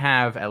we don't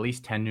have at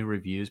least 10 new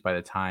reviews by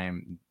the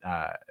time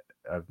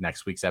of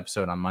next week's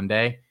episode on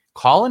Monday,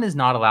 Colin is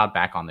not allowed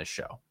back on this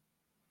show.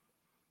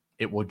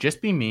 It will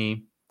just be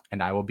me,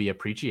 and I will be a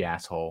preachy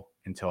asshole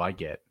until I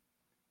get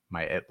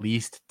my at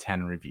least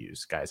 10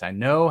 reviews. Guys, I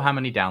know how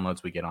many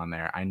downloads we get on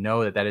there. I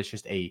know that is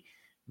just a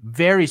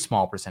very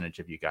small percentage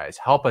of you guys.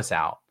 Help us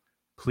out.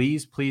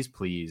 Please, please,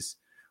 please.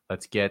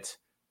 Let's get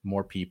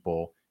more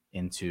people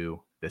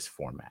into this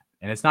format.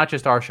 And it's not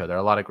just our show. There are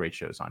a lot of great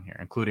shows on here,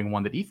 including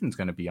one that Ethan's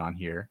going to be on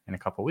here in a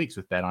couple of weeks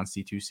with Bet on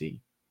C2C.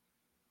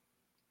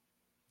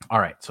 All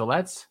right, so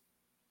let's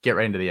get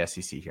right into the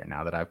SEC here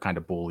now that I've kind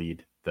of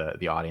bullied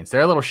the audience.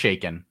 They're a little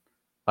shaken.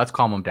 Let's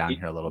calm them down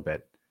here a little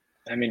bit.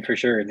 I mean, for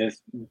sure.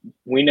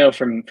 We know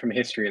from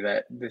history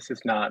that this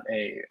is not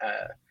a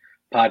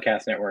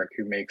podcast network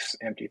who makes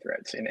empty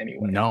threats in any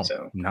way.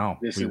 No.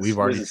 This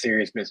is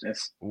serious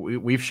business.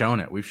 We've shown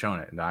it.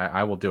 And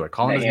I will do it.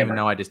 Colin doesn't even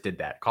know I just did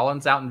that.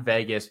 Colin's out in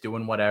Vegas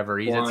doing whatever.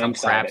 He's at some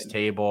craps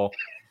table.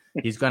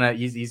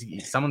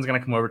 Someone's gonna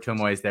come over to him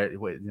while he's there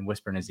and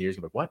whisper in his ears.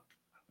 Like, what?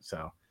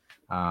 So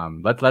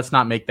let's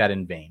not make that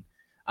in vain.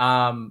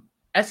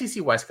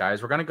 SEC West,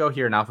 guys. We're gonna go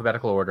here in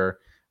alphabetical order.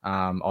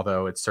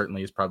 Although it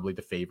certainly is probably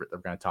the favorite that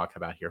we're going to talk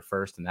about here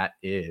first, and that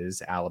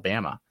is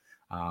Alabama.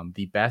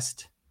 The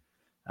best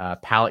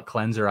palate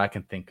cleanser I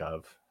can think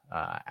of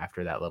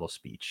after that little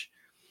speech.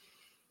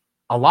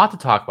 A lot to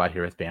talk about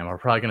here with Bama. We're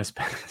probably going to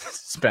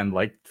spend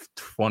like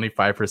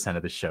 25%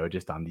 of the show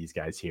just on these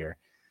guys here.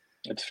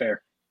 That's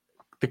fair.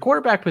 The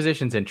quarterback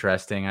position's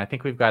interesting. I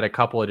think we've got a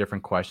couple of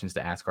different questions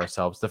to ask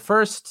ourselves. The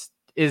first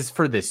is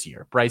for this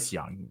year. Bryce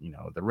Young,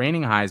 the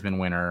reigning Heisman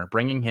winner,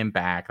 bringing him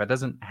back. That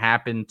doesn't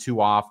happen too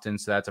often,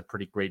 so that's a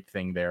pretty great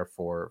thing there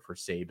for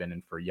Saban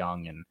and for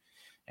Young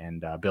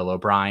and Bill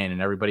O'Brien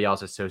and everybody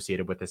else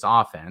associated with this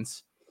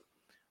offense.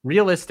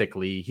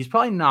 Realistically, he's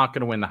probably not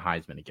going to win the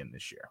Heisman again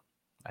this year.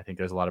 I think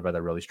there's a lot of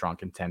other really strong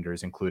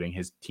contenders, including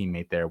his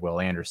teammate there, Will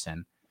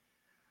Anderson.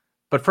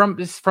 But from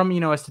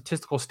a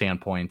statistical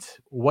standpoint,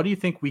 what do you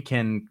think we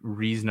can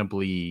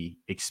reasonably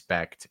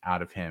expect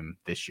out of him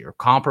this year?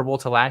 Comparable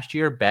to last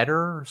year,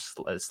 better,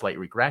 a slight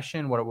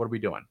regression? What are we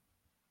doing?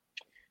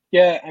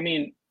 Yeah, I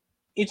mean,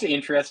 it's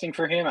interesting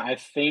for him. I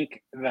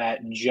think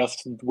that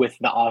just with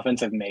the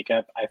offensive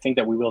makeup, I think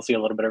that we will see a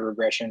little bit of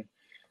regression.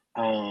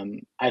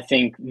 I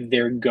think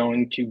they're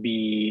going to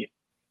be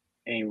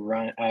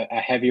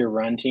a heavier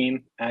run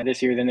team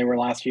this year than they were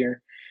last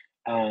year.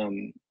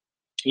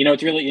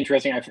 It's really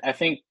interesting. I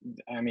think,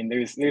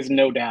 there's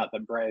no doubt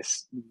that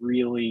Bryce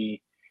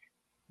really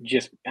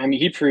I mean,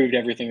 he proved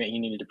everything that he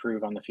needed to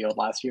prove on the field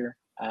last year.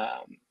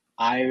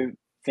 I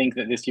think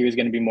that this year is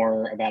going to be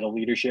more about a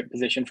leadership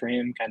position for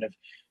him, kind of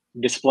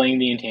displaying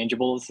the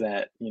intangibles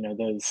that,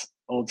 those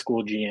old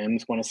school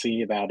GMs want to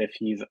see about if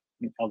he's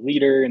a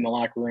leader in the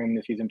locker room,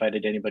 if he's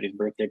invited to anybody's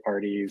birthday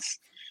parties,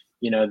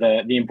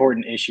 the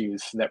important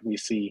issues that we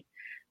see.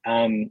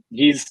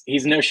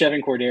 He's no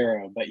Chevin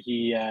Cordero, but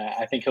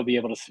I think he'll be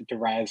able to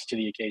rise to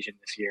the occasion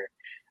this year.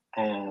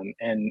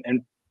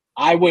 And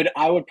I would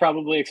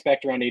probably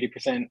expect around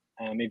 80%,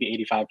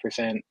 maybe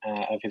 85%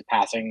 of his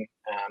passing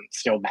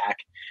still back.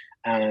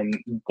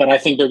 But I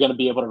think they're going to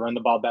be able to run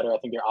the ball better. I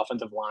think their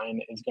offensive line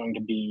is going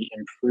to be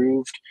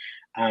improved.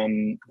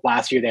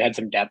 Last year they had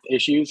some depth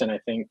issues, and I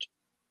think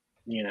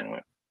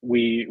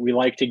we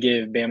like to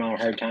give Bama a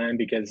hard time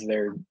because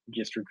they're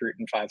just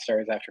recruiting 5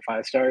 stars after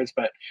 5 stars,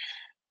 but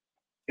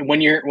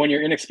when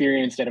you're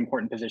inexperienced at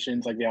important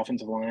positions like the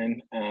offensive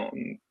line,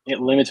 it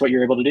limits what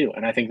you're able to do.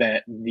 And I think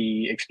that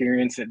the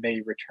experience that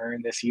they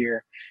return this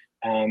year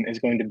is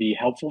going to be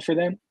helpful for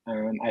them.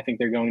 I think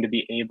they're going to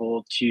be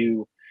able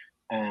to,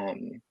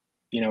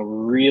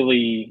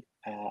 really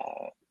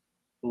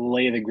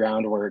lay the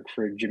groundwork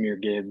for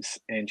Jahmyr Gibbs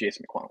and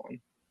Jason McClellan.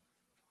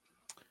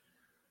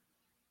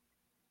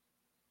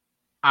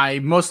 I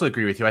mostly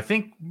agree with you. I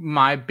think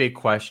my big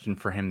question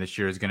for him this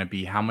year is going to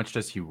be how much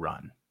does he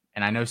run?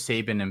 And I know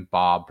Saban and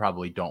Bob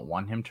probably don't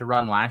want him to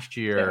run. Last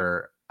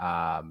year,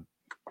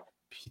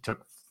 he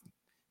took,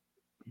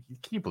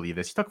 can you believe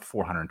this? He took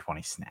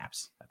 420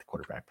 snaps at the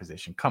quarterback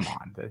position. Come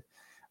on.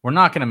 We're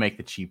not going to make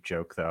the cheap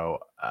joke, though.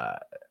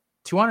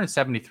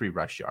 273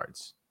 rush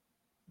yards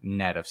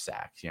net of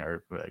sacks,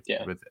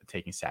 with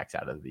taking sacks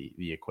out of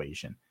the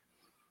equation.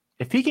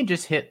 If he can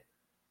just hit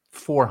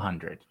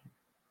 400,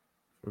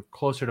 or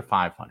closer to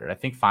 500. I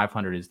think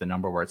 500 is the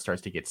number where it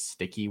starts to get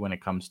sticky when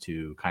it comes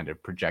to kind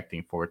of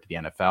projecting forward to the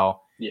NFL.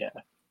 Yeah.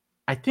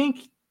 I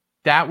think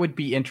that would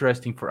be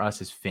interesting for us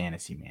as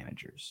fantasy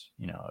managers.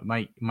 It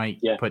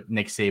might put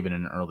Nick Saban in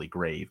an early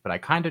grave, but I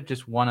kind of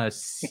just want to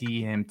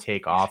see him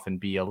take off and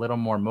be a little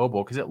more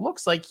mobile because it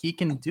looks like he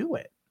can do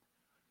it.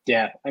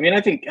 Yeah. I mean,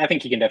 I think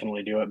he can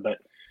definitely do it, but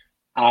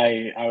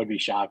I would be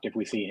shocked if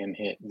we see him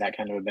hit that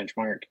kind of a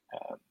benchmark.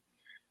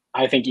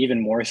 I think even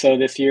more so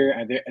this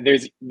year,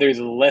 there's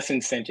less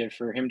incentive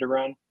for him to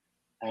run,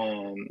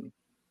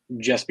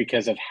 just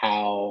because of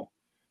how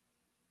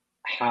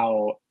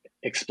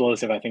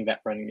explosive I think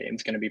that running game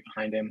is going to be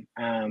behind him.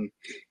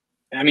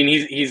 I mean,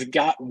 he's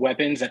got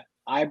weapons that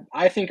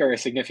I think are a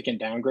significant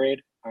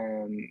downgrade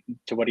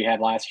to what he had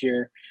last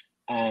year.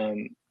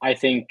 I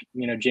think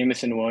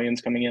Jameson Williams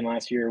coming in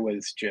last year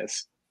was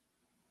just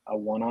a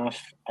one-off.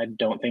 I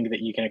don't think that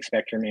you can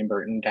expect Jermaine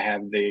Burton to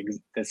have the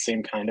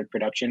same kind of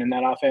production in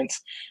that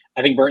offense.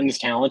 I think Burton's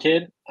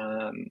talented,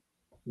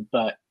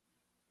 but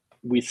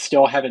we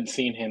still haven't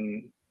seen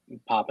him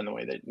pop in the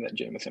way that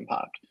Jameson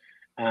popped.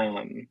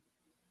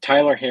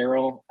 Tyler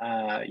Harrell,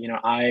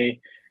 I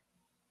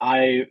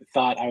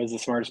thought I was the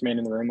smartest man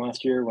in the room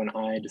last year when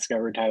I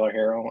discovered Tyler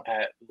Harrell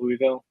at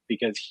Louisville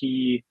because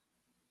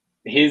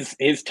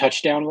his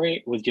touchdown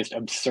rate was just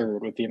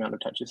absurd with the amount of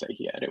touches that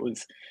he had.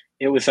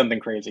 It was something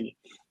crazy.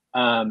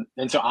 And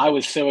so I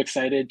was so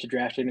excited to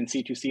draft him in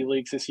C2C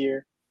leagues this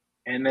year.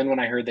 And then when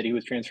I heard that he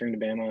was transferring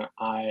to Bama,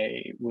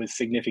 I was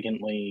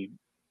significantly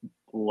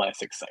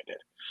less excited.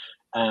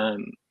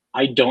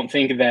 I don't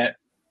think that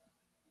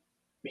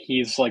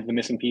he's like the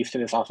missing piece to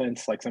this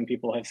offense, like some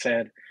people have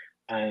said.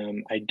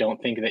 I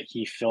don't think that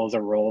he fills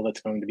a role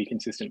that's going to be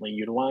consistently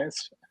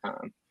utilized.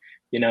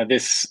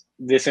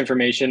 This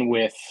information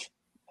with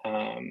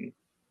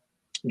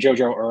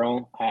JoJo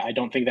Earl, I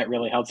don't think that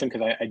really helps him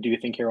because I do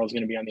think Harrell's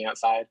going to be on the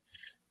outside.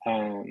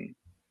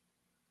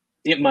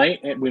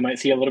 We might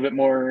see a little bit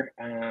more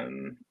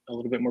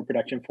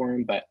production for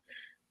him, but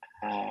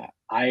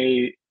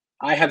I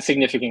have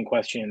significant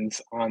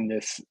questions on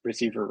this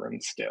receiver room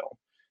still,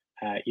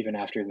 even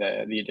after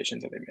the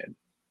additions that they made.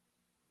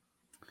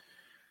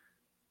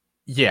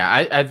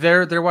 Yeah,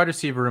 their wide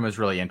receiver room is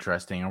really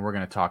interesting, and we're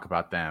going to talk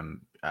about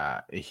them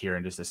here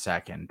in just a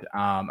second.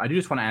 I do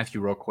just want to ask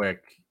you real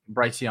quick,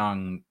 Bryce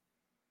Young.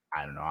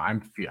 I don't know.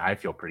 I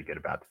feel pretty good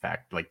about the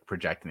fact, like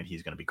projecting that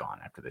he's going to be gone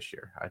after this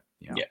year.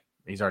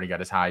 He's already got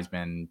his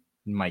Heisman.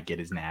 Might get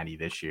his Natty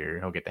this year.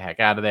 He'll get the heck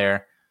out of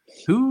there.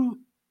 Who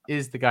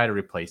is the guy to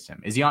replace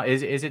him? Is he on?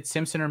 Is it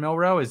Simpson or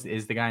Milroe? Is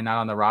the guy not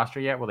on the roster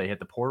yet? Will they hit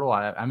the portal?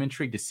 I'm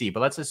intrigued to see.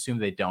 But let's assume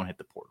they don't hit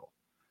the portal.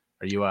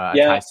 Are you a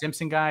Ty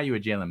Simpson guy? Are you a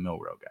Jalen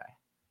Milroe guy?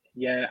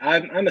 Yeah,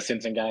 I'm a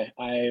Simpson guy.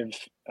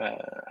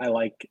 I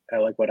like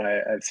what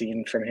I've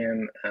seen from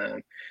him.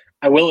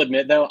 I will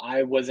admit though,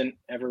 I wasn't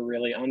ever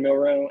really on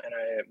Milroe, and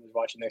I was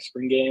watching their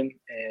spring game,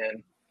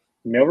 and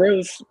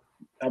Milroe's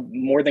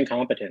more than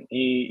competent.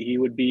 He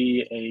would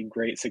be a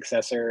great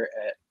successor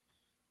at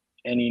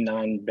any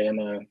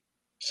non-Bama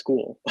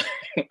school.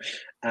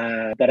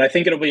 But I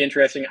think it'll be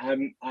interesting.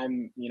 I'm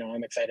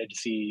excited to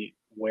see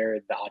where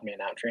the odd man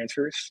out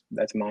transfers.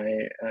 That's my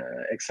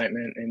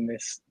excitement in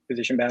this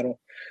position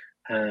battle.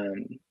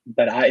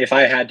 But if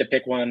I had to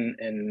pick one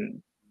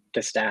and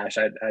to stash,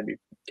 I'd be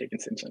taking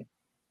Simpson.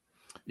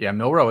 Yeah,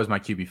 Milroe was my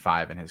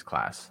QB5 in his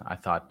class. I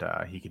thought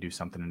he could do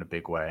something in a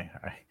big way.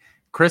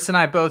 Chris and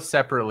I both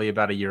separately,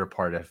 about a year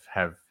apart,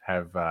 have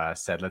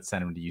said let's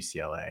send him to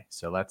UCLA.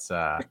 So let's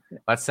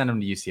send him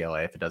to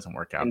UCLA. If it doesn't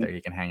work out there,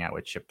 he can hang out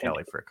with Chip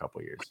Kelly for a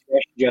couple years.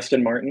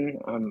 Justin Martin,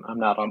 I'm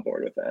not on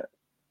board with that.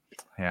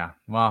 Yeah,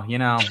 well,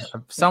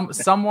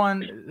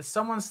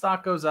 someone's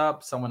stock goes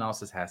up, someone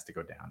else's has to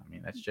go down. I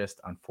mean, that's just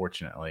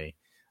unfortunately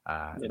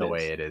the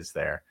way it is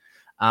there.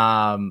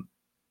 The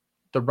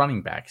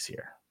running backs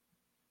here.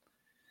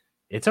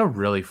 It's a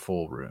really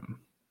full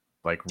room,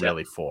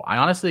 really full. I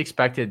honestly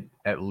expected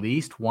at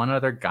least one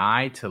other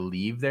guy to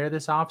leave there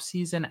this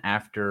offseason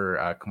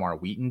after Kamar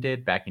Wheaton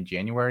did back in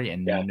January,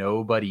 and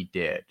nobody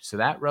did. So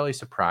that really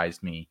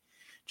surprised me.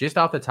 Just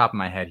off the top of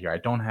my head here, I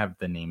don't have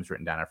the names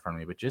written down in front of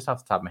me, but just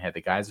off the top of my head, the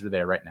guys that are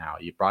there right now,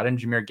 you brought in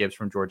Jahmyr Gibbs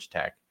from Georgia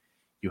Tech.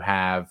 You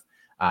have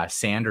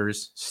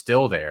Sanders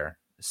still there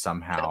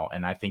somehow,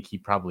 and I think he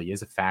probably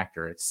is a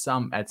factor at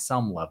some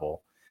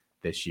level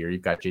this year.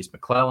 You've got Jace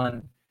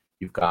McClellan.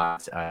 You've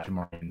got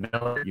Jamarian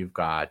Miller. You've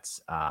got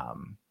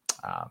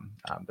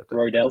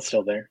Roydell's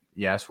still there.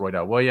 Yes,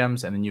 Roydell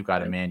Williams, and then you've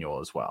got Emmanuel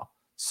as well.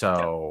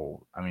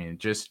 So I mean,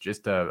 just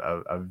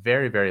a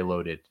very, very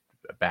loaded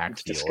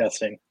backfield. It's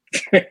disgusting.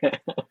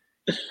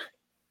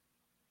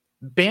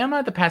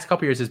 Bama the past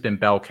couple years has been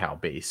bell cow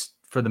based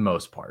for the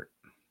most part.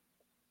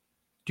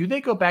 Do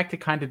they go back to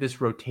kind of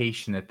this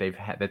rotation that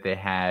they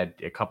had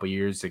a couple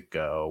years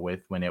ago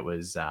with when it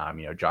was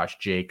Josh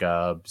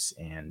Jacobs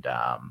and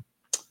I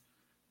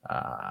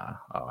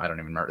don't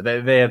even remember.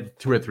 They had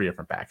 2 or 3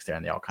 different backs there,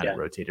 and they all kind of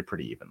rotated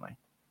pretty evenly.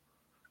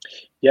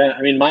 Yeah,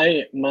 I mean,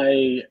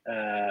 my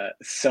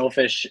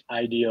selfish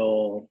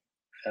ideal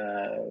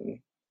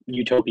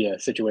utopia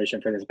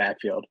situation for this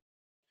backfield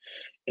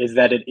is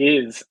that it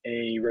is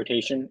a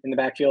rotation in the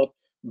backfield,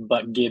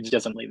 but Gibbs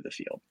doesn't leave the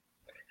field.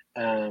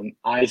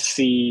 I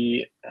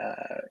see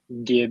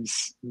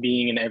Gibbs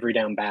being an every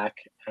down back.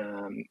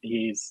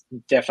 He's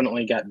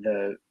definitely got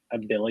the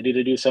ability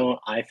to do so,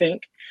 I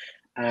think.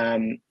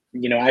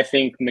 I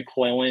think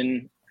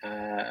McClellan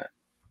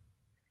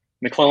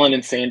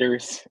and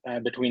Sanders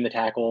between the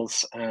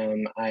tackles.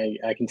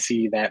 I can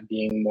see that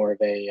being more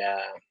of a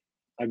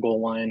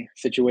goal line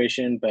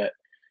situation, but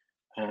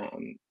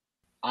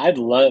I'd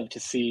love to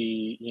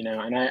see,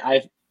 and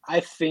I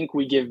think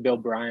we give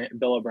Bill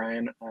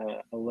O'Brien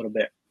a little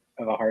bit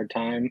of a hard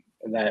time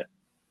that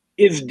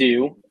is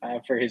due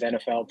for his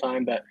NFL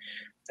time. But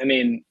I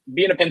mean,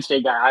 being a Penn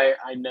State guy,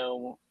 I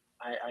know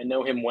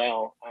him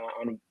well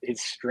on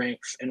his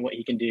strengths and what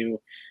he can do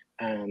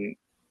in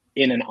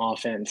an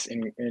offense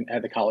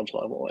at the college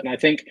level. And I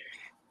think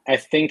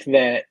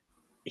that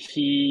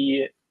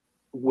he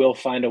will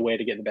find a way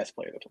to get the best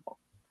player of the football.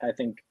 I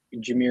think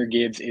Jahmyr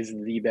Gibbs is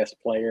the best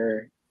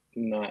player,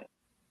 not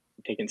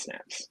taking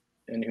snaps,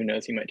 and who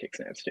knows, he might take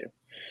snaps too.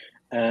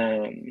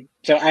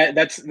 So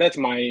that's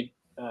my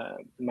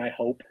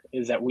hope,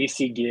 is that we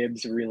see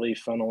Gibbs really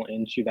funnel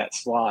into that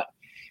slot.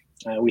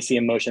 We see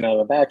him motion out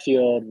of the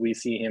backfield. We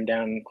see him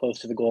down close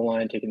to the goal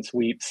line, taking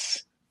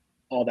sweeps,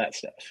 all that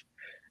stuff.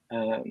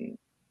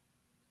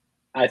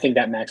 I think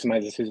that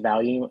maximizes his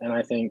value. And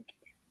I think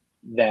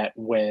that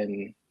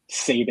when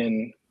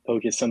Saban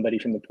poaches somebody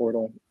from the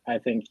portal, I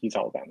think he's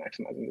all about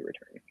maximizing the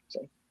return.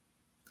 So,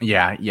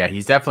 yeah,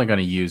 he's definitely going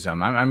to use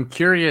them. I'm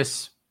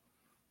curious.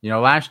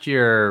 Last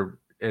year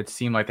it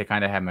seemed like they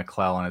kind of had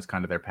McClellan as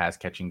kind of their pass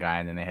catching guy,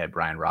 and then they had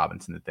Brian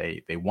Robinson that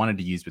they wanted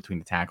to use between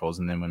the tackles.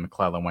 And then when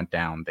McClellan went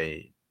down,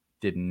 they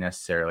didn't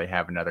necessarily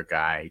have another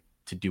guy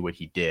to do what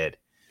he did.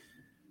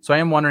 So I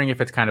am wondering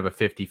if it's kind of a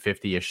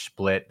 50-50-ish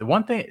split. The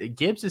one thing,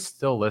 Gibbs is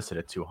still listed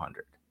at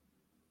 200,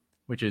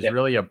 which is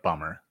really a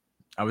bummer.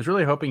 I was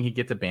really hoping he'd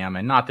get to Bama,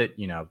 and not that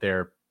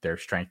their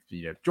strength.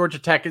 Georgia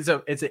Tech is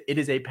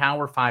a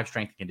Power 5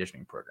 strength and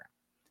conditioning program.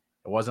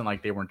 It wasn't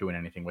like they weren't doing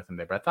anything with him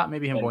there, but I thought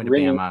maybe him going to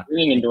Bama.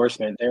 Ringing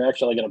endorsement. They're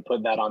actually going to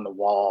put that on the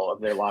wall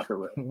of their locker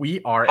room.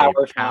 We are a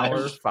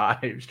Power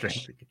 5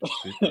 strength and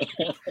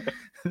conditioning.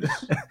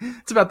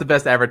 It's about the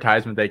best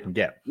advertisement they can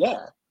get.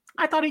 Yeah.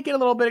 I thought he'd get a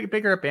little bit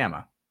bigger at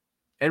Bama.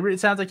 It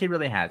sounds like he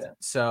really has it.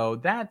 So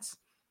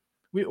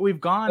we've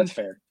gone that's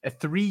fair.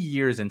 3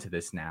 years into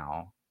this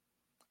now.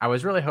 I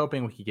was really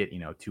hoping we could get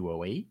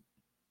 208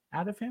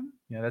 out of him.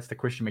 That's the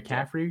Christian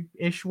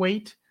McCaffrey-ish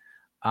weight.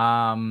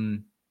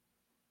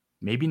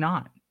 Maybe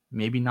not,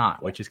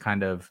 which is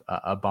kind of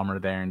a bummer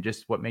there. And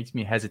just what makes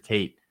me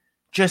hesitate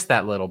just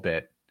that little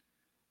bit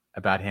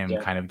about him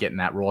kind of getting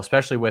that role,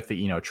 especially with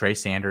the, Trey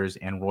Sanders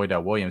and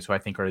Roydell Williams, who I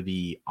think are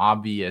the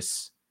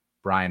obvious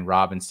Brian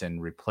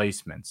Robinson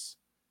replacements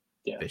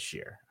this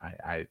year.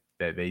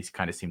 They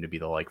kind of seem to be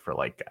the like for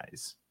like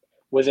guys.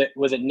 Was it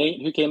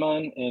Nate who came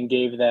on and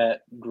gave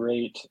that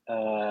great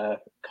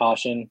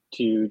caution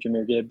to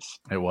Jahmyr Gibbs?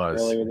 It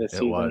was earlier this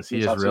season. It was.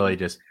 He just really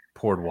just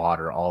poured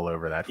water all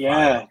over that.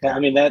 Yeah, I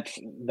mean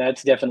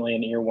that's definitely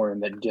an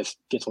earworm that just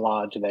gets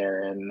lodged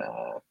there, and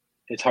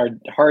it's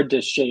hard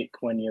to shake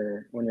when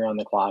you're on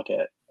the clock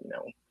at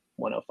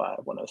 105,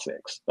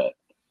 106. But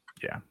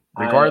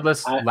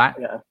regardless,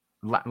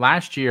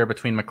 last year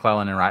between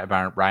McClellan and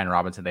Ryan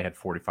Robinson, they had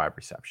 45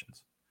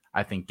 receptions.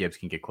 I think Gibbs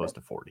can get close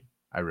to 40.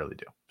 I really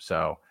do.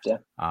 So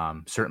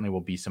certainly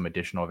will be some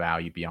additional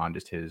value beyond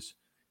just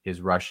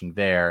his rushing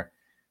there.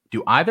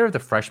 Do either of the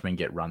freshmen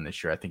get run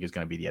this year? I think is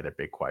going to be the other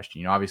big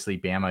question. Obviously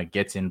Bama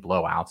gets in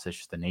blowouts. It's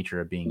just the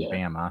nature of being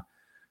Bama.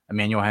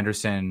 Emmanuel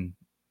Henderson,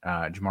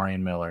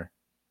 Jamarian Miller,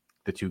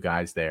 the two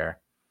guys there.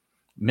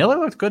 Miller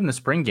looked good in the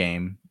spring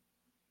game.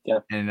 Yeah.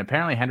 And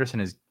apparently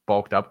Henderson has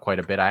bulked up quite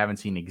a bit. I haven't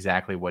seen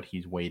exactly what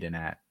he's weighed in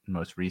at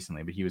most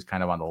recently, but he was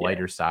kind of on the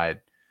lighter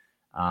side.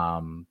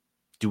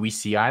 Do we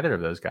see either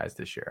of those guys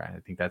this year? I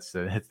think that's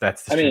the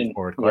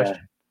straightforward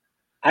question.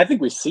 I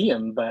think we see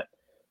him, but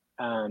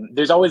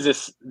there's always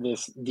this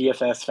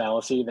DFS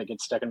fallacy that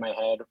gets stuck in my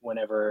head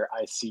whenever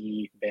I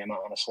see Bama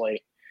on a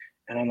slate.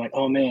 And I'm like,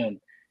 oh man,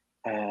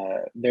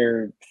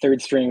 their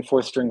third string,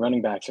 fourth string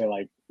running backs are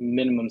like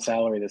minimum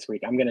salary this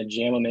week. I'm going to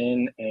jam them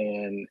in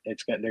and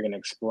they're going to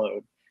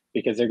explode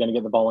because they're going to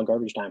get the ball in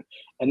garbage time.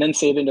 And then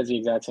Saban does the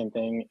exact same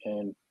thing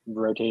and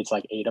rotates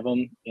like 8 of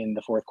them in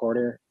the fourth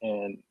quarter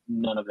and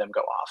none of them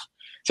go off.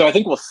 So I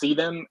think we'll see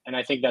them. And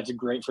I think that's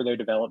great for their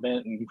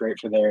development and great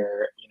for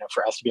their,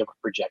 for us to be able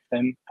to project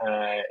them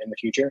in the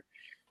future.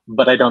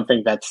 But I don't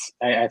think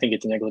I think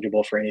it's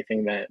negligible for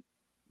anything that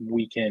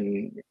we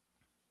can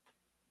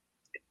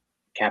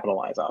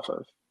capitalize off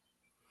of.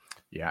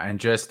 Yeah, and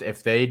just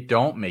if they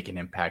don't make an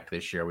impact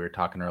this year, we were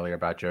talking earlier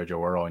about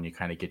JoJo Earl, and you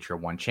kind of get your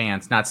one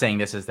chance. Not saying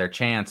this is their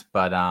chance,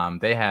 but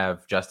they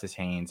have Justice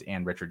Haynes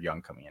and Richard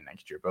Young coming in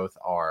next year. Both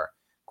are,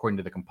 according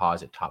to the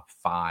composite, top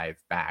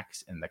 5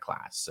 backs in the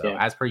class. So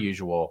as per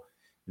usual,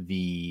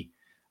 the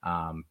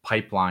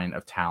pipeline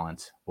of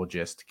talent will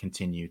just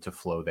continue to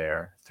flow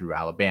there through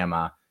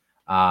Alabama.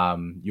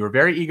 You were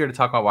very eager to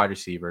talk about wide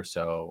receiver,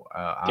 so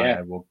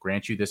I will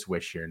grant you this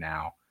wish here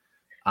now.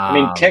 I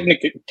mean,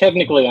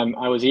 technically,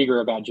 I was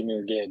eager about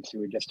Jahmyr Gibbs, who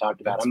we just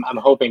talked about. I'm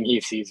hoping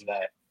he sees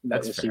that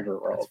receiver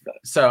role. But.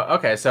 So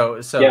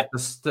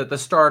the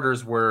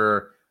starters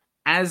were,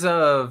 as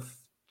of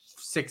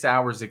 6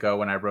 hours ago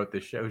when I wrote the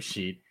show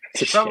sheet,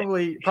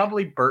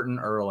 probably Burton,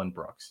 Earl, and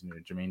Brooks.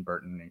 Jermaine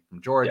Burton from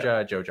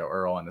Georgia, JoJo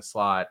Earl in the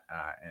slot,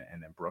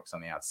 and then Brooks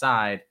on the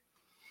outside.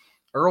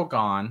 Earl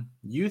gone.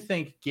 You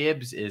think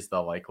Gibbs is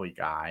the likely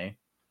guy?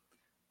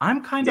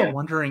 I'm kind of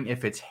wondering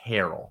if it's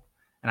Harrell.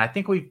 And I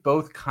think we've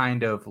both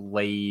kind of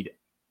we've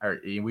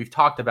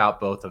talked about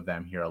both of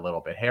them here a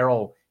little bit.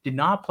 Harrell did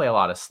not play a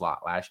lot of slot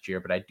last year,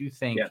 but I do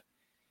think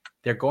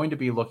they're going to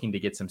be looking to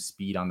get some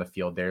speed on the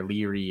field there.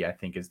 Leary, I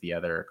think, is the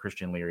other.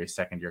 Christian Leary,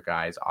 second-year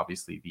guy, is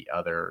obviously the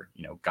other,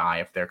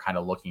 guy if they're kind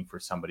of looking for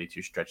somebody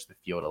to stretch the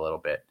field a little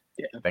bit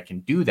that can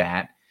do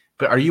that.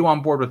 But are you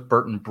on board with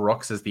Burton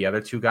Brooks as the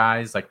other two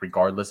guys, like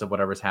regardless of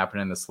whatever's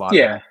happening in the slot?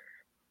 Yeah.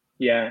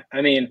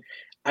 I mean,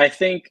 I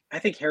think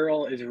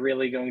Harrell is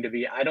really going to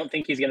be. I don't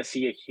think he's going to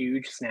see a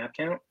huge snap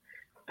count.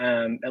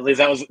 At least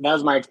that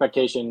was my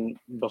expectation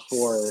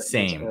before.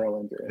 Same.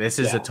 This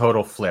is a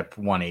total flip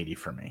 180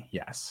 for me.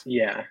 Yes.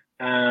 Yeah.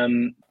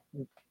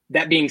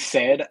 That being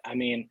said, I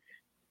mean,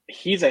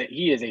 he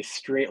is a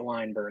straight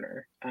line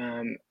burner.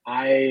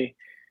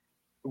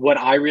 What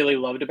I really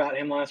loved about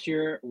him last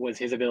year was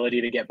his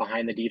ability to get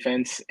behind the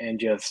defense and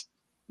just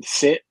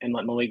sit and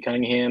let Malik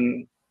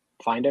Cunningham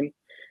find him.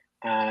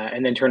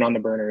 And then turn on the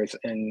burners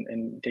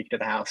and take it to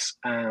the house.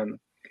 I'm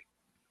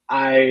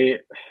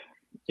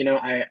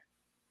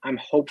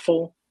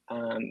hopeful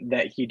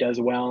that he does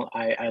well.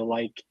 I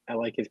like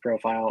his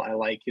profile. I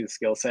like his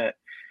skill set.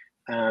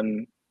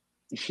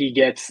 He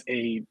gets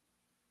a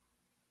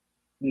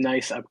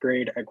nice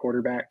upgrade at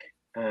quarterback.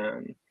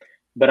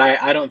 But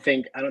I don't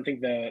think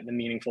the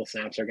meaningful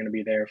snaps are going to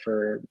be there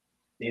for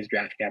his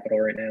draft capital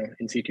right now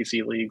in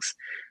C2C leagues.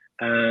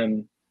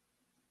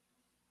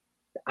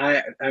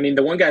 I mean,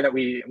 the one guy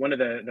one of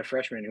the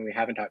freshmen who we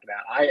haven't talked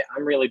about,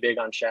 I'm really big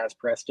on Shaz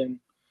Preston.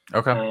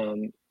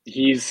 Okay.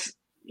 He's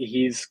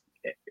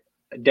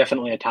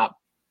definitely a top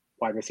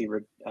wide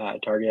receiver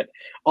target.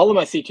 All of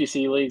my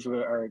C2C leagues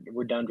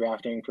we're done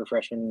drafting for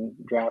freshman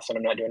drafts, and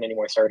I'm not doing any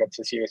more startups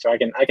this year, so I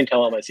can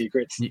tell all my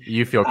secrets.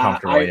 You feel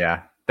comfortable,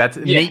 yeah. That's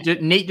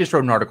Nate just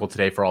wrote an article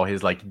today for all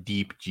his like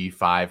deep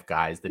G5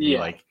 guys that he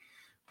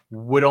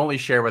would only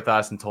share with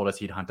us and told us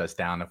he'd hunt us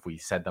down if we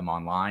said them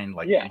online.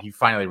 He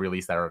finally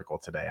released that article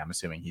today. I'm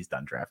assuming he's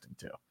done drafting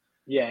too.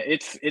 Yeah,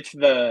 it's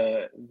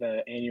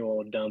the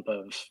annual dump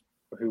of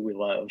who we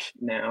love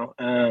now.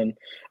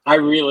 I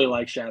really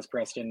like Shaz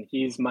Preston.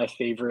 He's my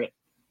favorite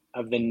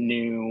of the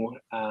new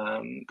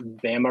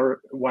Bama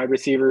wide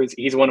receivers.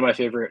 He's one of my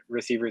favorite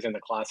receivers in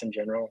the class in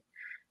general.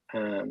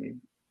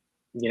 I'm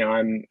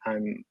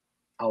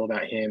all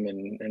about him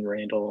and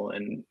Randall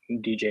and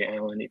DJ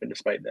Allen, even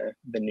despite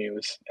the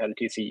news out of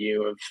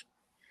TCU of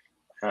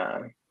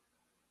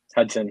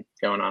Hudson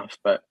going off.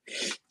 But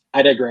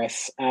I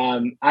digress.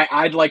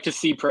 I'd like to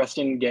see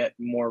Preston get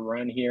more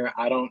run here.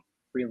 I don't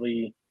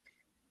really,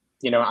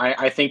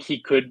 I think he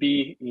could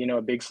be,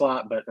 a big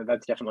slot, but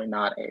that's definitely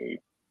not a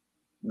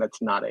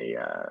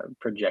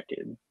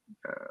projected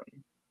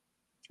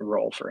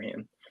role for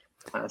him.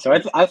 So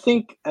I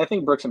think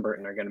Brooks and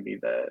Burton are going to be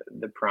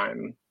the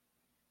prime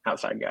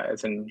outside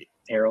guys, and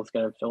Harold's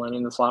going to fill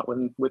in the slot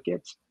with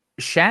Gibbs.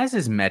 Shaz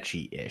is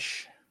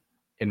Mechie-ish,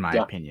 in my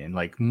Yeah. opinion,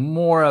 like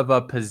more of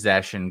a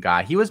possession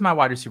guy. He was my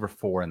wide receiver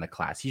 4 in the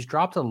class. He's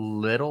dropped a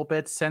little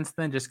bit since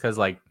then, just because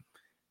like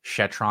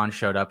Shetron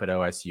showed up at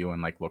OSU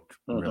and like looked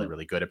really,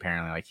 really good.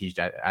 Apparently, like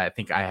I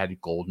think I had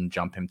Golden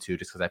jump him too,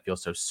 just because I feel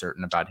so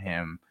certain about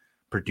him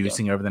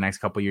producing over the next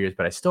couple of years.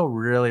 But I still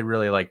really,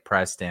 really like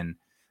Preston.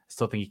 I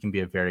still think he can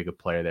be a very good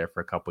player there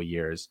for a couple of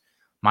years.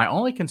 My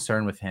only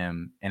concern with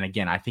him, and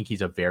again, I think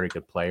he's a very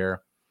good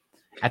player.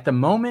 At the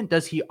moment,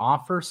 does he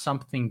offer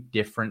something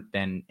different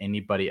than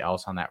anybody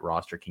else on that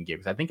roster can give?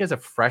 Because I think as a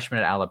freshman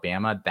at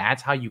Alabama,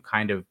 that's how you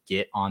kind of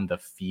get on the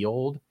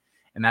field.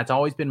 And that's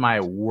always been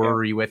my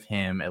worry with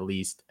him, at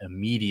least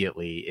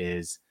immediately,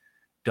 is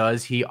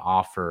does he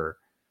offer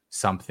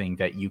something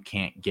that you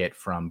can't get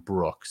from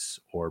Brooks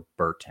or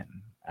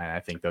Burton? And I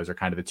think those are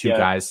kind of the two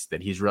guys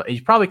that he's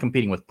probably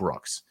competing with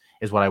Brooks,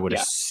 is what I would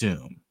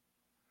assume.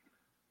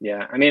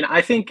 Yeah. I mean,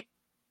 I think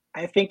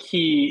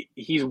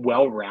he's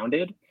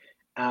well-rounded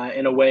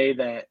in a way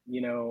that,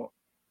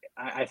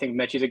 I think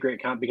Mechie's a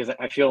great comp, because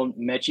I feel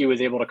Mechie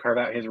was able to carve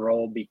out his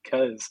role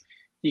because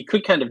he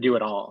could kind of do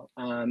it all.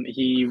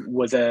 He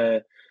was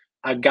a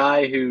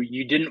guy who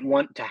you didn't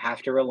want to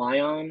have to rely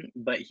on,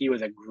 but he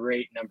was a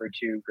great number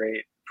 2,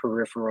 great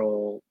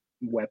peripheral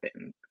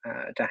weapon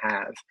to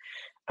have.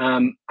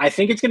 I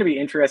think it's going to be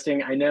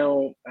interesting. I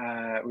know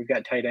we've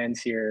got tight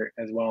ends here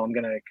as well. I'm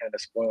going to kind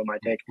of spoil my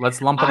take.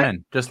 Let's lump them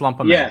in. Just lump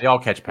them in. They all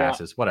catch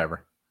passes,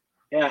 whatever.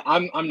 Yeah,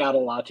 I'm not a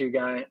Latu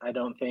guy. I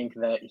don't think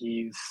that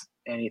he's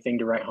anything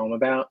to write home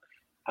about.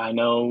 I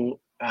know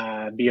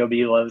Bob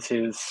loves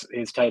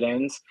his tight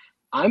ends.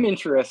 I'm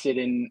interested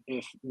in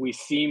if we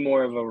see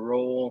more of a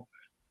role.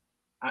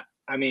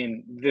 I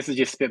mean, this is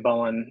just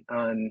spitballing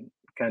on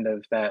kind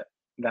of that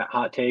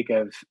hot take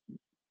of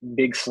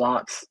big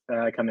slots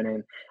coming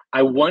in.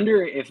 I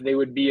wonder if they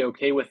would be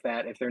okay with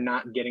that if they're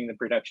not getting the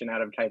production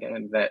out of tight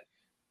end that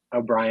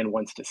O'Brien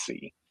wants to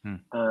see.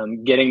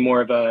 Getting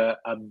more of a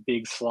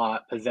big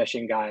slot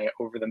possession guy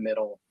over the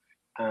middle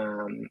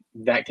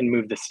that can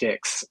move the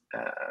sticks.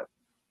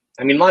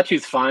 I mean,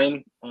 Latu's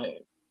fine.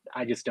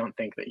 I just don't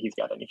think that he's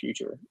got any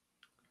future.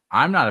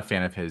 I'm not a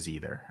fan of his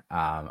either.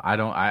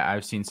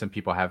 I've seen some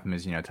people have him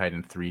as, tight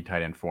end 3,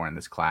 tight end 4 in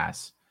this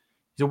class.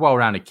 He's a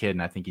well-rounded kid,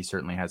 and I think he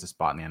certainly has a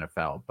spot in the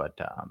NFL, but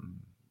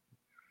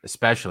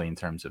especially in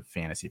terms of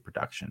fantasy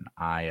production,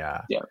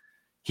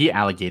 he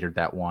alligatored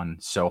that one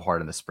so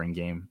hard in the spring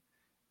game.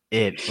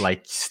 It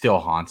like still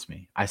haunts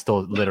me. I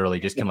still literally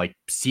just can like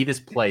see this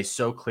play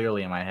so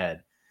clearly in my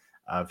head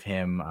of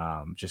him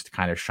just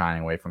kind of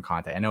shining away from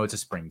contact. I know it's a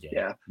spring game.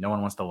 Yeah. No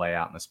one wants to lay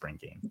out in the spring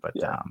game, but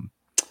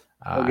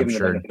I'm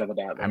sure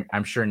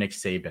Nick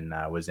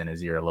Saban was in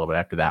his ear a little bit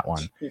after that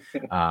one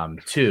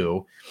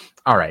too.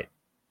 All right,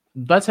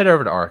 let's head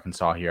over to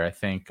Arkansas here. I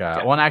think,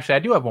 well, and actually I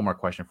do have one more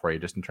question for you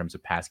just in terms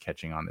of pass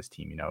catching on this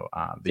team.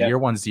 The year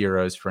 1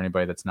 zeros, for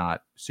anybody that's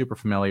not super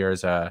familiar,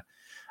 is a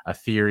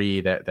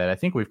theory that I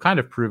think we've kind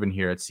of proven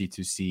here at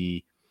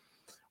C2C,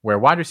 where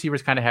wide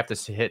receivers kind of have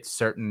to hit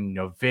certain,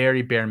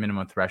 very bare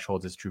minimum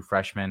thresholds as true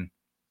freshmen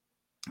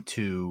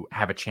to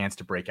have a chance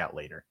to break out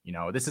later.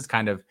 This is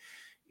kind of,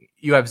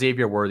 you have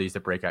Xavier Worthy's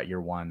that break out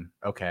year 1.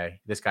 Okay,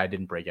 this guy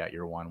didn't break out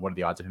year 1. What are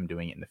the odds of him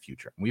doing it in the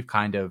future? And we've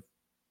kind of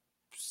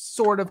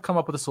sort of come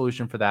up with a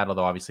solution for that,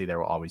 although obviously there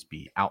will always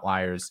be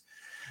outliers.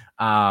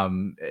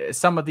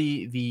 Some of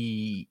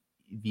the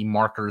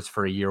markers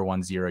for a year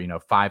 1 0,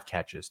 5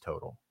 catches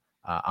total,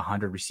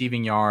 100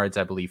 receiving yards,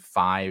 I believe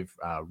 5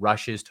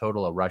 rushes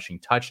total, a rushing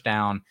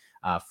touchdown,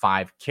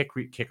 5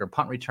 kick or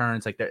punt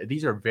returns. Like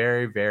these are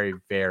very, very,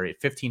 very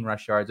 15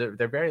 rush yards.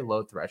 They're very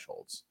low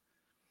thresholds.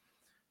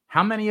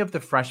 How many of the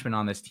freshmen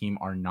on this team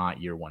are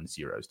not year 1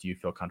 zeros? Do you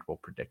feel comfortable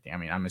predicting? I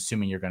mean, I'm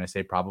assuming you're going to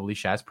say probably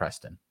Shaz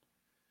Preston.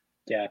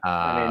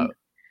 Yeah.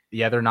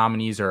 The other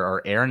nominees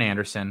are Aaron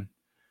Anderson,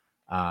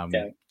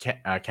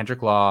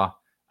 Kendrick Law,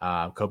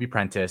 Kobe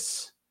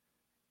Prentice,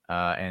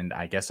 and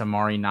I guess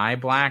Amari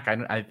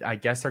Nyblack. I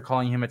guess they're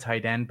calling him a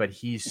tight end, but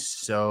he's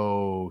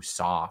so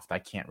soft. I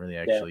can't really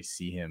actually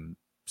see him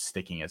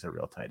sticking as a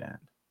real tight end.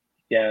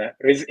 Yeah.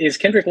 Is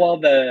Kendrick Law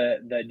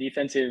the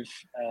defensive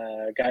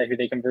guy who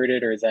they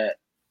converted, or is that?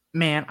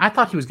 Man, I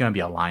thought he was going to be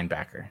a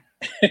linebacker.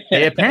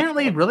 They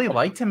apparently really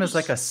liked him as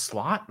like a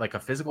slot, like a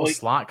physical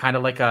slot, kind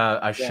of like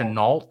a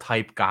Chenault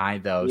type guy,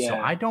 though. Yeah. So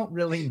I don't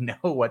really know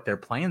what their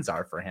plans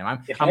are for him.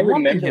 I'm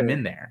lumping him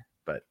in there,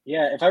 but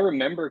if I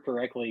remember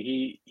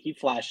correctly, he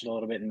flashed a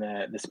little bit in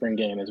the spring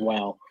game as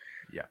well.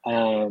 Yeah.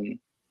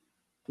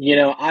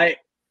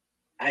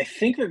 I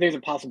think that there's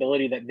a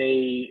possibility that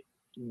they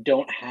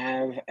don't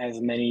have as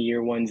many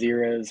year 1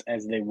 zeros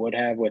as they would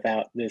have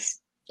without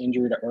this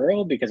injury to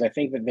Earl, because I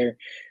think that they're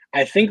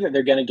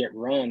going to get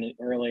run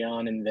early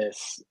on in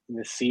this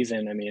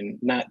season. I mean,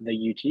 not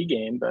the UT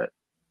game, but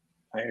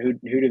who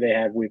do they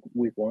have week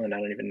 1? I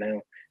don't even know.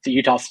 Is it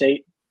Utah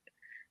State?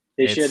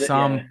 They It's should,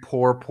 some yeah.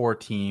 poor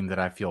team that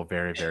I feel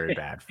very, very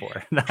bad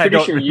for. I Pretty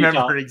don't sure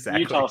remember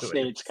exactly Utah who it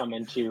State's is.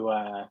 coming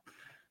to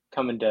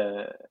coming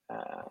to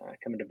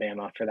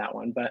Bama for that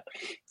one. But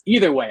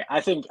either way,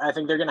 I think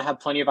they're going to have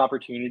plenty of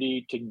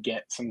opportunity to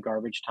get some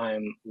garbage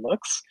time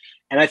looks,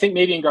 and I think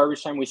maybe in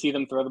garbage time we see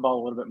them throw the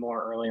ball a little bit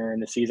more earlier in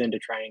the season to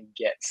try and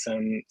get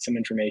some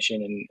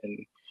information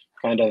and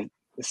kind of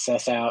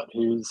suss out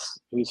who's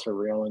for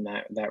real in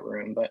that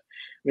room. But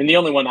I mean, the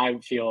only one I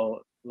feel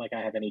like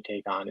I have any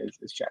take on is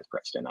Chaz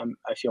Preston.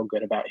 I feel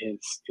good about his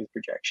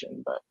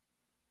projection, but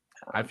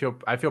I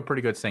feel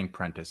pretty good saying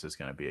Prentice is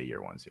going to be a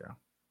year 1-0.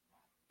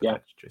 But yeah.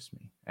 that's just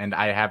me. And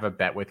I have a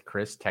bet with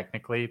Chris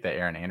technically that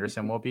Aaron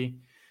Anderson will be.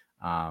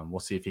 We'll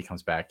see if he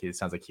comes back. It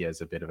sounds like he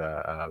has a bit of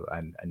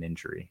an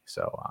injury.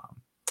 So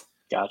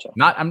Gotcha.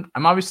 I'm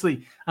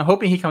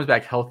hoping he comes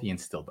back healthy and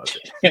still does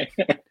it.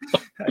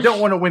 I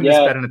don't want to win this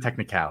bet on a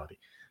technicality.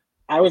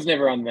 I was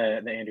never on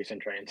the Anderson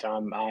train, so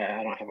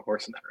I don't have a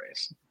horse in that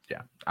race.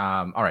 Yeah.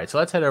 All right. So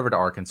let's head over to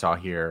Arkansas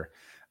here.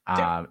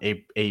 A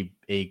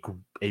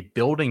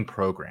building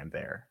program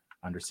there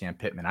under Sam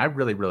Pittman. I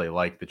really, really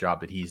like the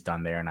job that he's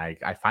done there, and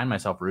I find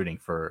myself rooting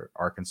for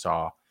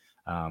Arkansas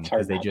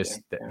because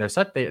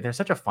they're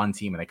such a fun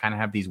team, and they kind of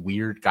have these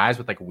weird guys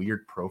with like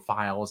weird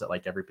profiles at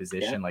like every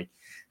position. Yeah. Like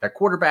their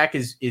quarterback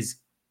is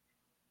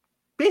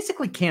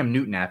basically Cam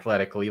Newton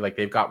athletically. Like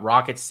they've got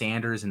Rocket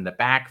Sanders in the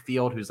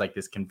backfield, who's like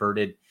this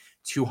converted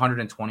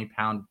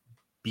 220-pound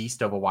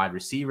beast of a wide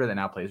receiver that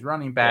now plays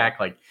running back.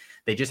 Yeah. Like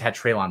they just had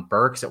Treylon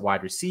Burks at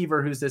wide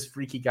receiver, who's this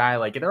freaky guy.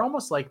 Like they're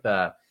almost like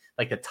the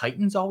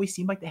Titans always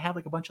seem like they have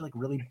like a bunch of like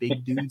really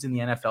big dudes in the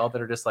NFL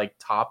that are just like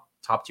top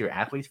tier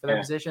athletes for their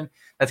position.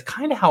 That's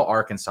kind of how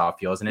Arkansas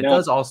feels. And it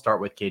does all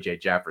start with KJ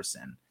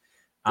Jefferson.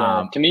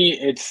 To me,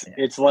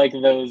 it's like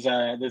those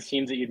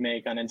teams that you'd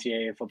make on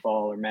NCAA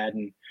football or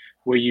Madden,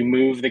 where you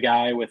move the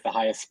guy with the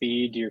highest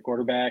speed to your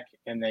quarterback,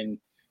 and then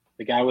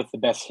the guy with the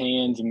best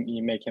hands,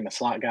 you make him a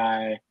slot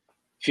guy.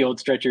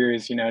 Field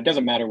stretchers, it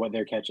doesn't matter what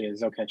their catch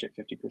is; they'll catch it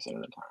 50% of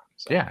the time.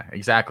 So. Yeah,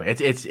 exactly.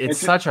 It's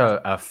such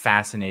a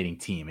fascinating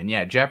team, and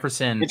yeah,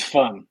 Jefferson. It's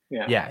fun.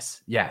 Yeah.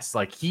 Yes.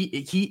 Like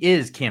he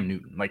is Cam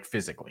Newton, like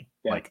physically.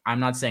 Yeah. Like I'm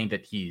not saying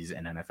that he's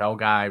an NFL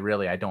guy.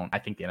 Really, I don't. I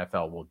think the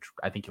NFL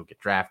I think he'll get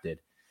drafted.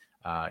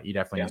 He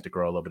definitely needs to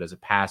grow a little bit as a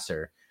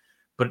passer.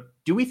 But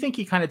do we think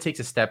he kind of takes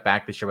a step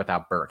back this year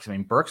without Burks? I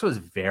mean, Burks was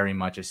very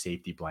much a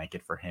safety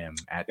blanket for him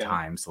at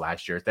times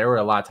last year. There were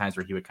a lot of times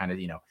where he would kind of,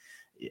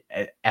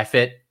 F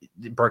it,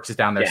 Burks is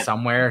down there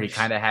somewhere. He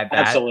kind of had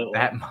that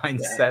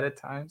mindset at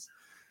times.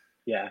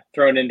 Yeah,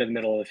 thrown into the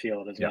middle of the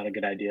field is not a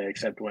good idea,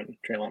 except when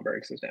Treylon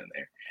Burks is down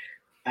there.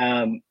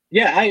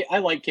 I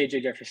like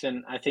KJ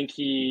Jefferson. I think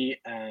he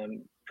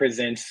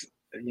presents,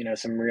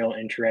 some real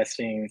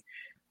interesting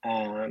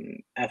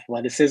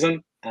athleticism.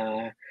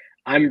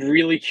 I'm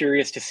really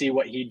curious to see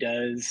what he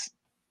does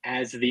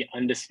as the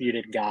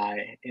undisputed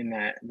guy in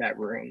that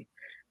room.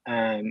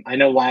 I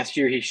know last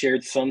year he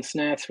shared some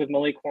snaps with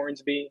Malik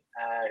Hornsby,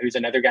 who's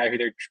another guy who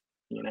they're,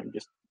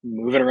 just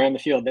moving around the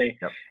field.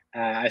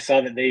 I saw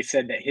that they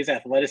said that his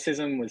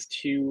athleticism was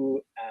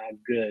too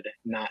good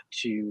not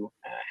to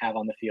have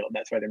on the field.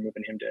 That's why they're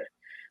moving him to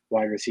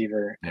wide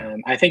receiver. Yeah.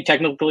 I think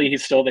technically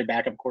he's still their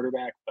backup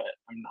quarterback, but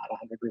I'm not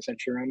 100%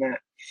 sure on that.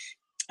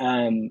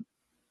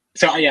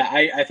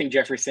 I think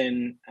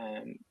Jefferson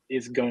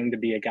is going to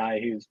be a guy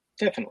who's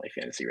definitely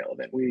fantasy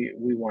relevant. We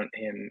want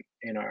him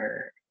in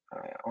our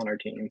on our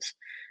teams.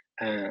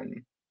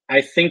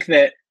 I think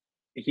that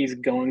he's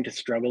going to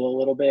struggle a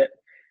little bit,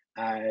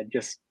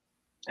 just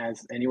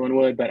as anyone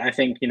would. But I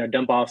think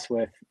dump offs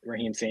with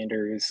Raheem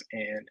Sanders,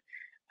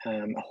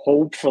 and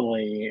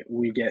hopefully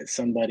we get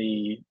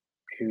somebody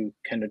who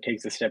kind of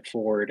takes a step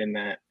forward in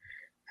that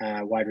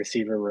wide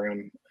receiver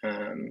room.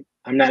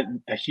 I'm not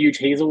a huge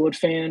Hazelwood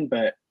fan,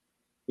 but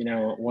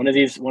one of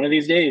these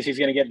days he's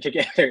going to get it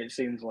together. It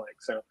seems like.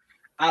 So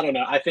I don't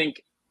know. I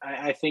think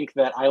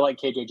that I like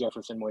KJ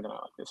Jefferson more than I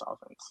like this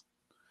offense.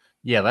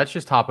 Yeah, let's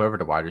just hop over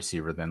to wide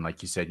receiver then.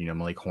 Like you said,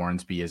 Malik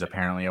Hornsby is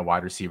apparently a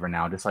wide receiver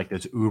now, just like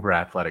this uber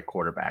athletic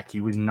quarterback. He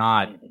was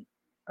not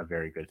a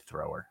very good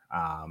thrower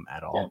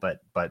at all,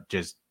 but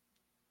just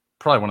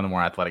probably one of the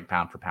more athletic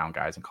pound for pound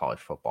guys in college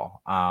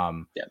football.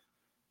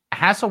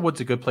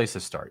 Hasselwood's a good place to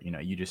start.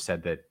 You just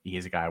said that he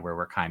is a guy where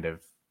we're kind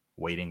of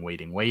waiting.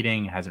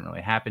 It hasn't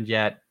really happened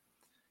yet.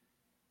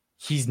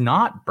 He's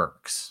not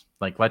Burks.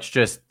 Like, let's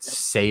just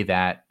say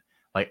that.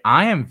 Like,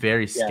 I am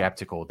very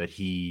skeptical that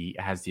he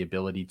has the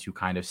ability to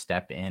kind of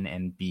step in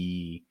and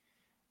be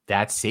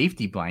that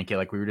safety blanket,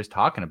 like we were just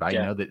talking about.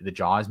 The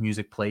Jaws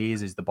music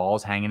plays as the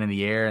ball's hanging in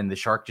the air and the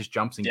shark just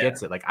jumps and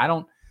gets it. Like, I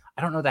don't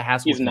know that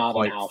Hasselwood can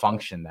quite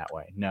function that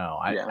way. No,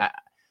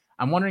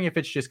 I'm wondering if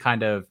it's just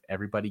kind of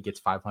everybody gets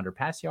 500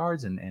 pass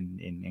yards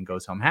and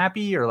goes home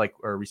happy, or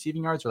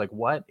receiving yards, or like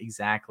what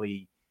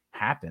exactly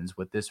happens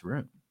with this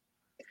room.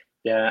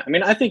 Yeah, I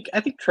mean, I think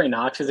Trey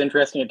Knox is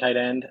interesting at tight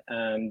end,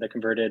 the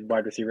converted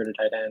wide receiver to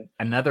tight end.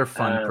 Another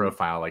fun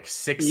profile, like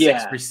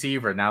 6'6"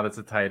 receiver. Now that's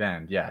a tight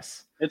end.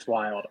 Yes, it's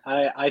wild.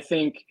 I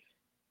think,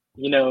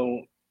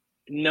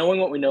 knowing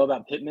what we know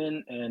about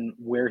Pittman and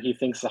where he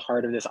thinks the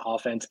heart of this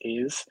offense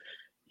is,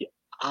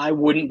 I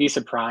wouldn't be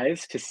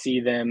surprised to see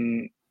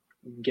them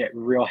get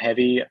real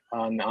heavy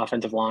on the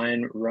offensive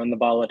line, run the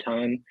ball a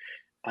ton,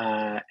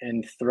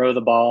 and throw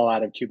the ball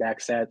out of two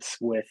back sets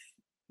with,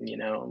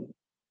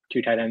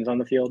 two tight ends on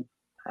the field.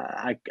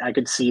 I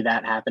could see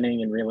that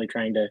happening and really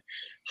trying to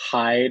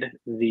hide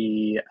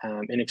the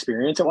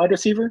inexperience at wide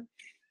receiver.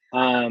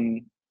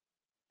 I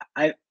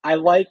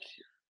like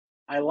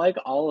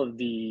all of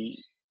the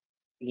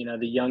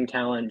the young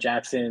talent,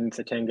 Jackson,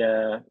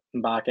 Satenga,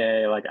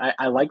 Mbake. Like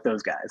I like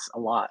those guys a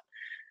lot.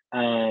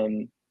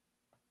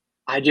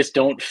 I just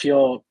don't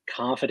feel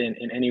confident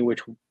in any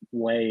which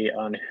way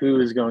on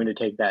who's going to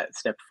take that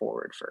step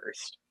forward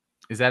first.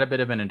 Is that a bit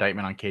of an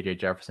indictment on KJ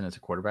Jefferson as a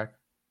quarterback?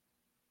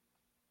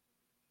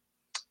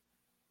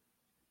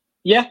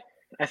 Yeah,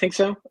 I think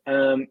so.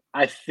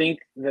 I think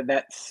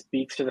that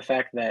speaks to the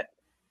fact that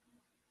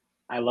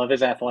I love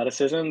his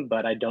athleticism,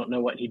 but I don't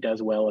know what he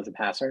does well as a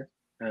passer,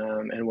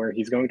 and where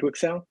he's going to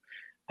excel.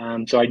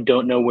 So I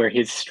don't know where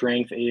his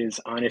strength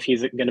is on if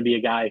he's going to be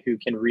a guy who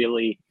can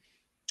really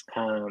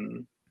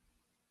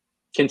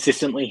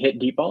consistently hit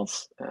deep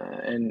balls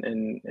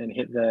and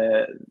hit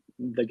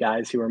the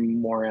guys who are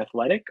more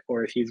athletic,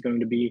 or if he's going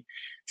to be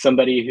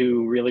somebody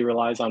who really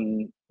relies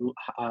on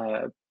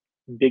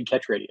big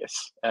catch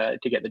radius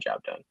to get the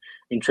job done. I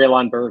mean,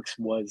 Treylon Burks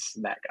was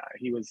that guy.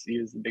 He was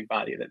the big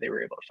body that they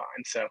were able to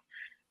find. So,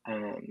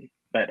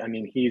 but I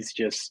mean, he's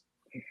just,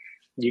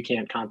 you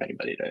can't comp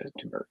anybody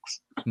to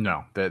Burks.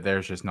 No,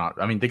 there's just not.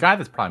 I mean, the guy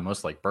that's probably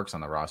most like Burks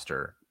on the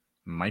roster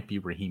might be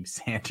Raheem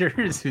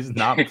Sanders, who's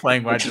not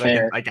playing much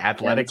like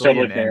athletically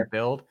and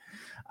build.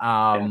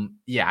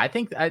 Yeah, I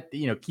think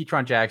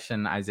Ketron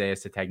Jackson, Isaiah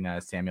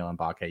Sategna, Samuel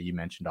Mbake, you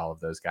mentioned all of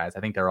those guys. I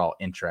think they're all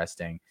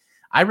interesting.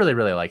 I really,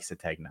 really like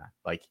Sategna.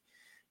 Like,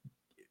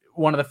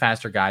 one of the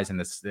faster guys in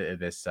this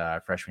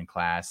freshman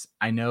class.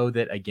 I know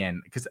that,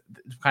 again, because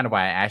kind of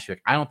why I asked you,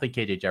 like, I don't think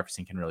KJ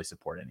Jefferson can really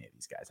support any of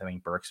these guys. I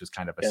think Burks was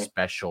kind of a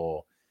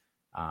special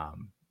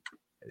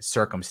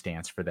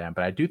circumstance for them,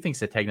 but I do think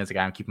Sategna is a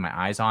guy I'm keeping my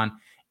eyes on.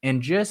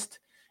 And just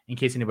in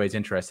case anybody's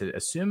interested,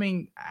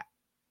 assuming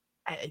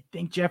I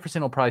think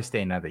Jefferson will probably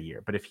stay another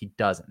year, but if he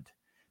doesn't,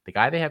 the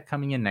guy they have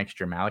coming in next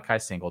year, Malachi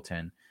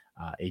Singleton,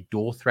 a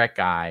dual threat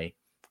guy,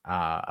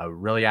 a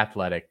really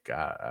athletic,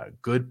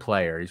 good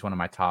player. He's one of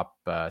my top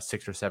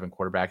 6 or 7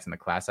 quarterbacks in the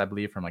class, I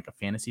believe, from like a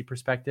fantasy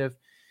perspective,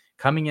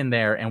 coming in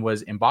there and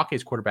was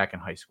Mbake's quarterback in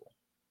high school.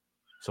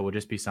 So will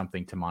just be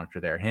something to monitor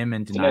there. Him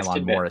and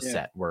Denylon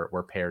Morissette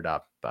were paired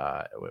up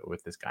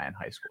with this guy in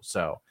high school.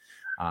 So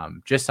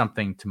just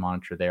something to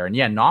monitor there. And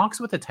yeah, Knox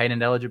with the tight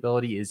end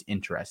eligibility is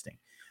interesting.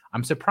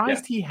 I'm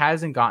surprised he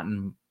hasn't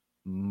gotten,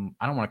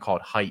 I don't want to call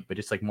it hype, but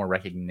just like more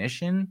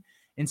recognition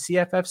in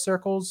CFF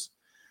circles.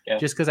 Yeah.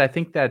 Just because I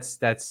think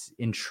that's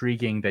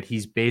intriguing that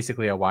he's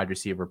basically a wide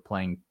receiver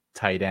playing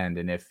tight end.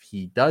 And if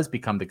he does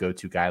become the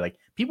go-to guy, like,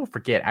 people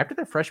forget after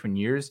their freshman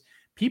years,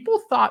 people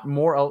thought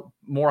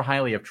more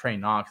highly of Trey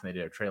Knox than they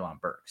did of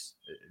Treylon Burks.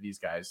 These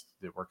guys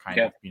that were kind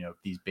of,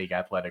 these big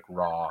athletic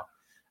raw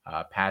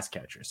pass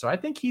catchers. So I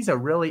think he's a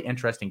really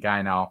interesting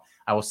guy. Now,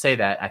 I will say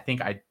that I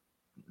think I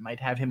might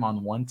have him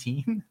on one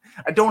team.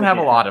 I don't have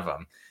a lot of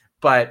them.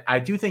 But I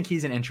do think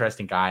he's an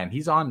interesting guy, and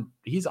he's on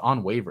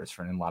waivers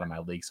for a lot of my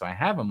leagues. So I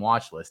have him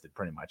watch listed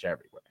pretty much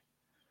everywhere.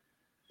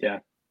 Yeah.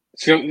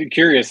 So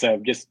curious, though,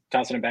 just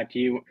tossing it back to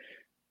you.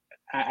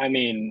 I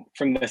mean,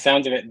 from the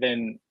sounds of it,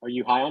 then are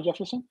you high on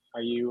Jefferson?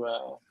 Are you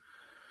a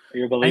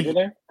believer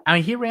there? I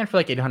mean, he ran for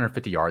like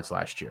 850 yards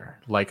last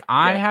year. Like,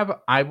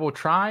 I will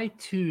try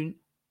to,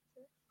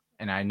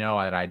 and I know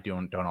that I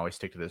don't always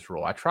stick to this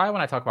rule. I try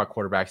when I talk about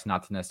quarterbacks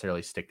not to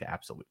necessarily stick to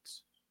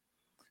absolutes.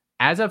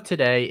 As of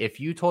today, if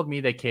you told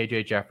me that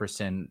KJ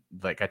Jefferson,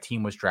 like, a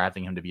team was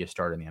drafting him to be a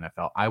starter in the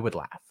NFL, I would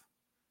laugh.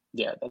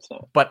 Yeah, that's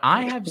not. But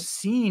I have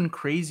seen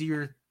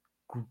crazier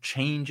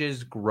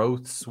changes,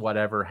 growths,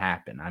 whatever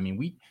happen. I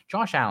mean,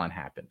 Josh Allen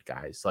happened,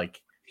 guys.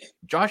 Like,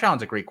 Josh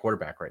Allen's a great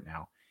quarterback right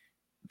now.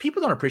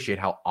 People don't appreciate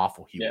how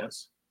awful he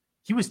was.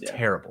 He was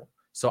terrible.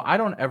 So I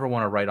don't ever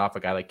want to write off a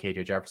guy like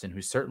KJ Jefferson,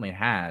 who certainly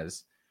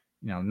has,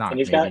 not. And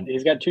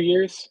he's got 2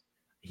 years.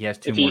 He has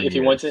 2 more years. If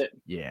he wants it.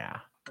 Yeah.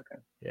 Okay.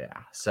 Yeah.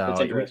 So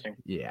that's interesting.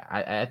 Yeah.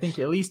 I think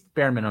at least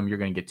bare minimum, you're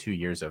going to get 2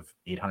 years of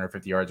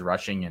 850 yards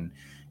rushing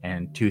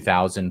and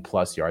 2,000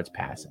 plus yards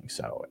passing.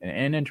 So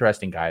an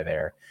interesting guy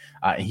there.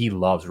 He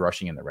loves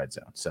rushing in the red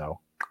zone.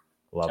 So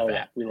love that.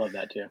 Yeah. We love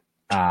that too.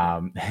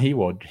 He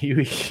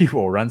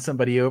will run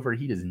somebody over.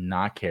 He does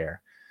not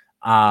care.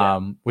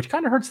 Which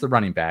kind of hurts the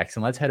running backs.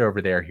 And let's head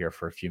over there here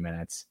for a few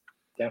minutes.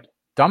 Yeah.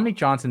 Dominique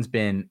Johnson's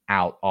been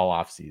out all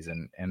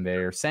offseason, and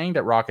they're saying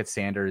that Rocket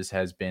Sanders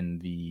has been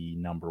the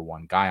number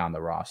one guy on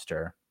the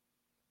roster.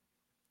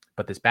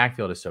 But this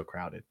backfield is so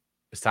crowded.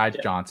 Besides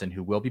Johnson,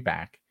 who will be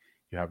back,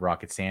 you have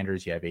Rocket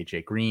Sanders, you have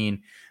AJ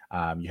Green,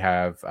 you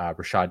have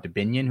Rashad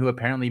Dubinion, who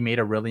apparently made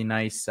a really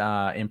nice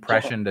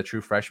impression, the true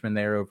freshman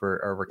there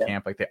over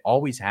camp. Like, they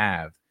always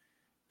have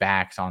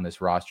backs on this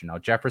roster. Now,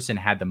 Jefferson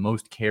had the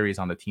most carries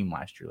on the team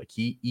last year. Like,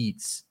 he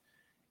eats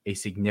a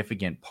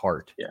significant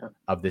part Yeah.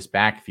 of this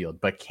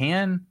backfield. But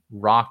can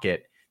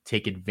Rocket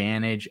take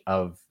advantage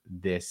of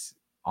this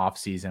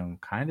offseason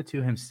kind of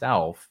to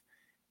himself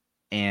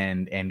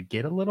and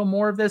get a little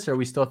more of this? Or are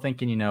we still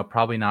thinking, you know,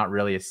 probably not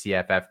really a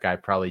CFF guy,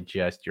 probably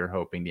just you're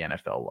hoping the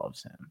NFL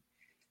loves him?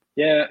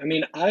 Yeah, I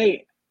mean,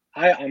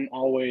 I'm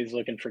always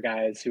looking for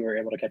guys who are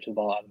able to catch the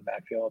ball out of the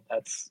backfield.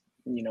 That's,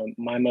 you know,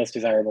 my most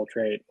desirable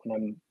trait when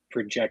I'm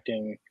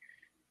projecting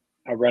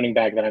a running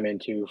back that I'm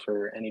into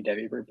for any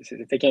Devy purposes.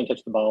 If they can't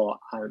catch the ball,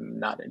 I'm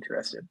not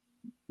interested.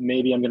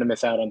 Maybe I'm going to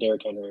miss out on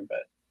Derrick Henry,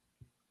 but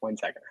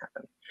when's that going to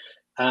happen?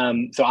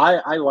 So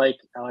I like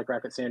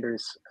Rocket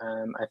Sanders.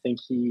 I think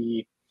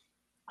he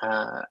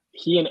and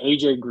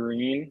AJ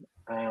Green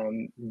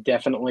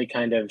definitely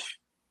kind of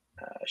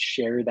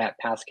share that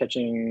pass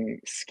catching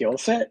skill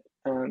set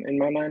in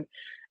my mind.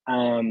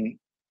 And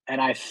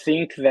I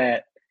think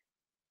that,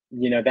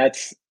 you know,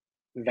 that's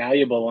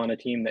valuable on a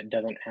team that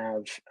doesn't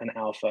have an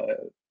alpha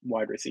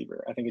wide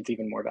receiver. I think it's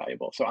even more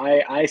valuable. So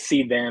I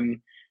see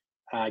them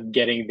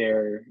getting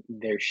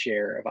their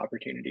share of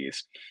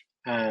opportunities.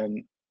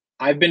 Um,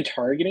 I've been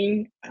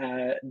targeting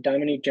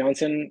Dominique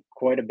Johnson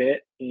quite a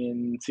bit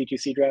in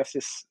C2C drafts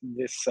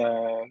this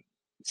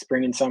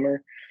spring and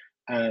summer.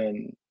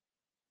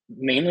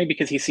 Mainly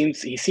because he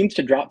seems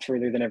to drop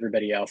further than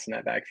everybody else in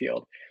that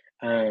backfield.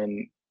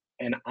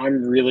 And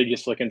I'm really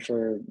just looking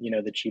for, you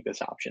know, the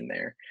cheapest option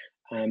there,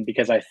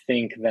 because I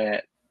think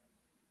that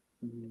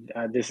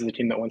this is a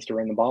team that wants to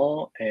run the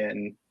ball,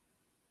 and,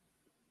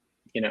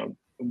 you know,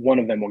 one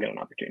of them will get an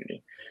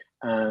opportunity.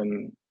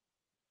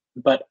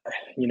 But,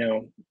 you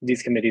know,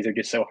 these committees are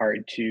just so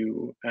hard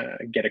to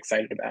get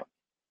excited about.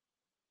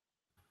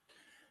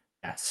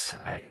 Yes,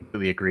 I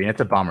completely agree. And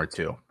it's a bummer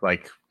too.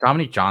 Like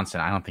Dominique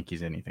Johnson, I don't think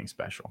he's anything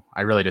special.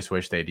 I really just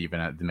wish they'd even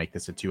to make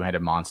this a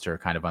two-headed monster,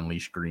 kind of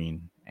unleash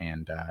Green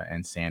and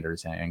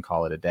Sanders and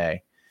call it a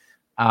day.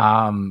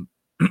 AJ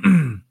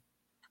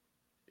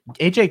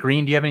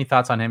Green, do you have any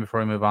thoughts on him before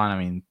we move on? I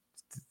mean,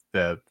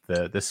 the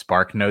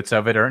spark notes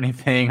of it or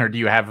anything, or do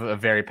you have a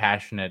very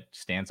passionate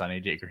stance on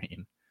AJ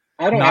Green?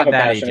 I don't have a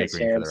passionate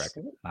stance. For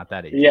the record. Not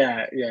that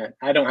AJ. Yeah.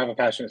 I don't have a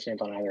passionate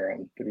stance on either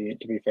end, to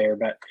be fair,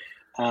 but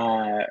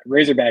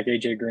Razorback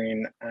AJ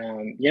Green,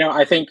 you know,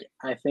 I think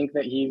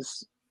that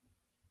he's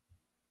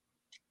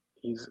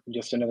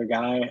just another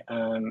guy.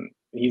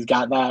 He's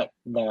got that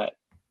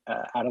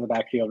out of the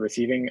backfield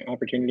receiving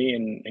opportunity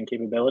and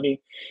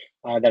capability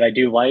that I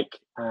do like.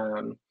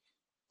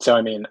 So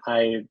I mean,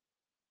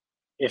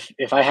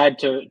 if I had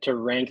to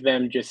rank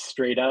them just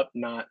straight up,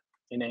 not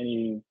in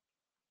any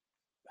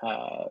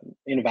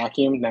in a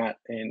vacuum, not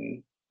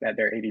in that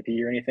they're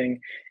ADP or anything,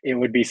 it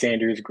would be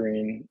Sanders,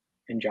 Green,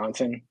 and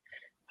Johnson.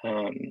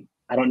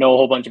 I don't know a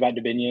whole bunch about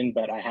Dominion,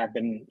 but I have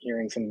been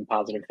hearing some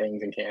positive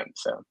things in camp,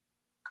 so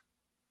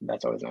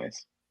that's always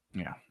nice.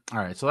 Yeah. All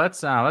right. So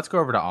let's go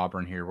over to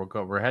Auburn here.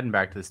 We're heading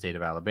back to the state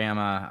of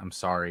Alabama. I'm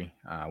sorry.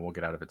 We'll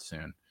get out of it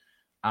soon.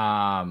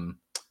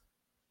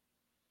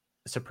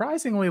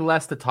 Surprisingly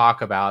less to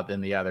talk about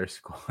than the other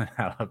school in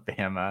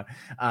Alabama.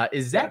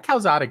 Is Zach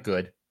Calzada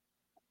good?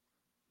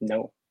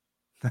 No,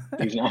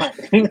 he's not.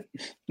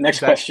 Next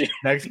question.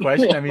 Next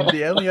question. I mean,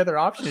 the only other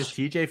option is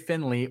TJ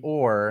Finley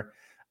or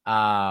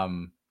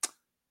Robbie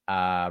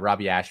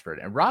Ashford.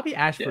 And Robbie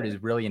Ashford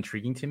is really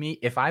intriguing to me.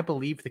 If I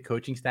believe the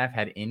coaching staff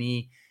had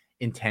any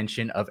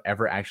intention of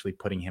ever actually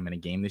putting him in a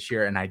game this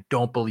year, and I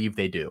don't believe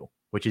they do,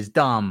 which is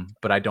dumb,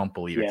 but I don't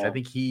believe it. I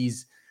think he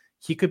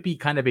could be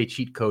kind of a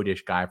cheat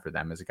code-ish guy for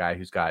them, as a guy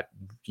who's got,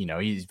 you know,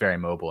 he's very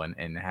mobile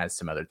and has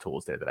some other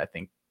tools there that I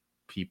think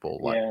people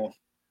like. Yeah.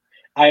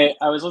 I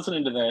was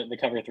listening to the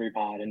Cover 3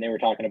 pod, and they were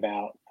talking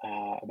about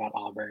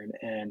Auburn,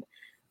 and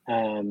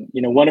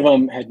you know, one of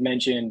them had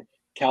mentioned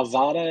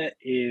Calzada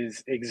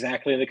is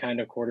exactly the kind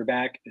of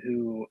quarterback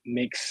who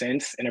makes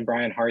sense in a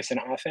Brian Harsin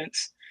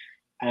offense,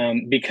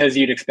 because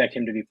you'd expect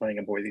him to be playing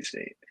at Boise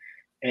State,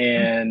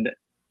 and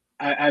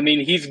I mean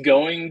he's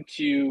going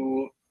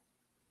to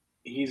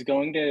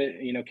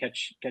you know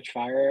catch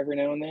fire every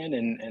now and then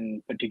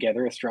and put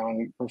together a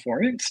strong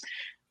performance.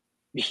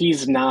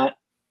 He's not.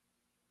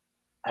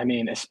 I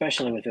mean,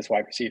 especially with this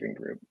wide receiving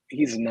group,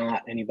 he's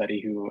not anybody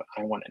who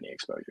I want any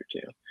exposure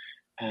to.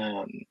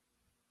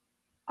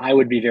 I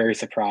would be very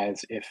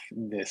surprised if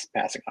this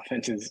passing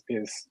offense is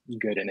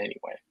good in any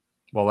way.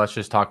 Well, let's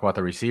just talk about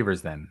the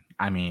receivers then.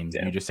 I mean,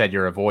 you just said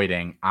you're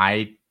avoiding.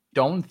 I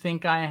don't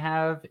think I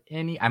have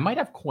any. I might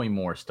have Coy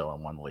Moore still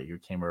in one league who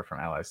came over from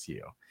LSU.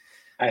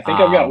 I think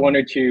I've got one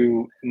or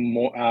two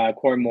more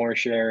Coy Moore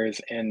shares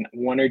and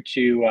one or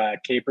two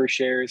Caper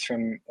shares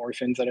from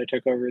Orphans that I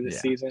took over this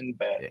season.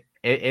 But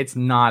it's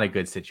not a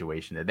good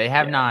situation. They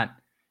have not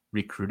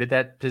recruited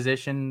that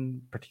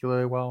position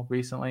particularly well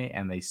recently,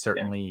 and they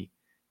certainly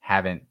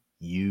haven't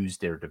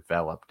used or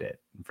developed it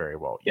very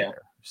well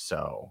either.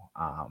 So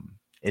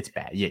it's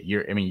bad.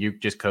 You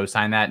just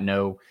co-sign that.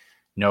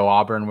 No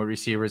Auburn with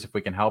receivers if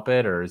we can help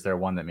it, or is there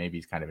one that maybe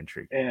is kind of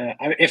intriguing?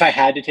 If I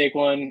had to take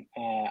one,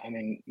 I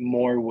mean,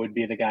 Moore would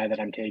be the guy that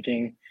I'm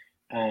taking.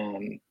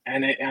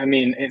 I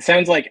mean, it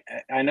sounds like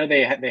I know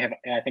they have.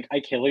 I think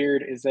Ike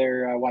Hilliard is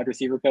their wide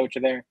receiver coach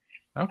there.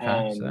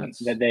 Okay, so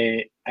that's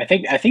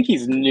I think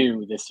he's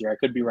new this year. I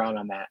could be wrong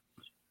on that.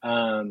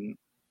 Um,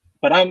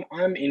 but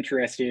I'm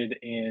interested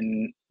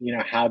in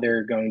how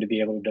they're going to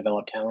be able to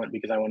develop talent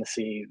because I want to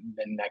see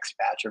the next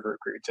batch of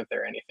recruits if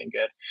they're anything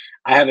good.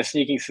 I have a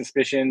sneaking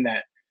suspicion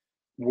that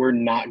we're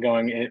not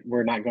going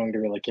to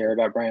really care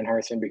about Brian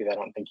Harsin because I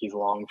don't think he's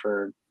long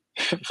for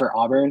for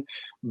Auburn.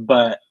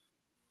 But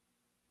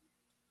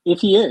if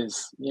he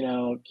is,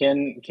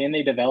 can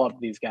they develop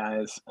these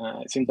guys?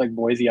 It seems like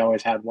Boise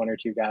always had one or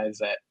two guys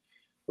that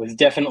was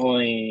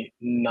definitely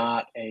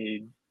not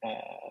a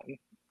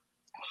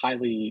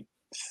highly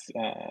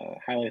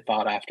highly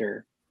thought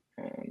after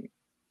um,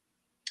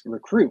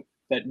 recruit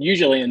that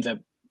usually ends up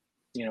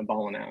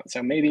balling out.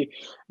 So maybe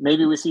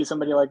we see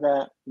somebody like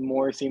that.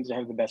 Moore seems to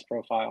have the best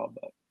profile,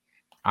 but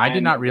I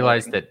did not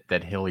realize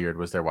that Hilliard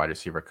was their wide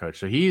receiver coach.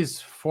 So he's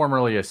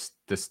formerly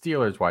the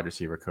Steelers wide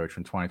receiver coach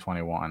from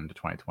 2021 to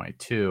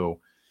 2022,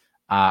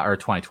 or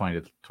 2020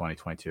 to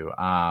 2022.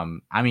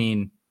 I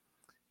mean,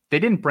 they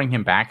didn't bring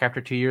him back after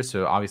 2 years,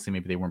 so obviously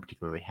maybe they weren't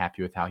particularly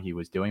happy with how he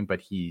was doing.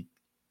 But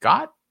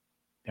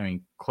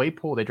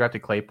Claypool. They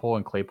drafted Claypool,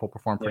 and Claypool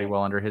performed pretty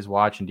well under his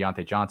watch, and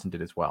Deontay Johnson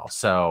did as well.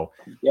 So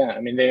yeah,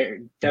 I mean they're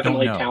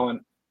definitely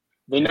talent.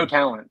 They know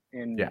talent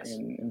in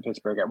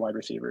Pittsburgh at wide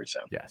receiver. So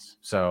yes,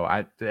 so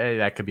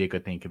that could be a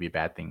good thing, could be a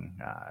bad thing.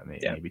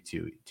 Maybe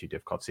too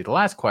difficult to see. The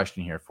last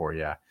question here for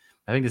you,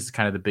 I think this is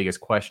kind of the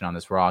biggest question on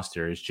this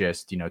roster is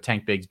just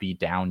Tank Bigsby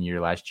down year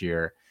last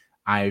year.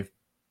 I've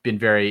been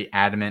very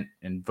adamant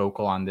and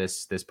vocal on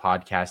this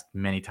podcast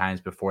many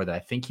times before that I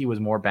think he was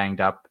more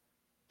banged up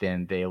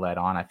than they let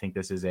on. I think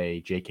this is a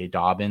J.K.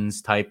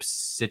 Dobbins type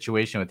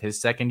situation with his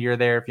second year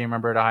there, if you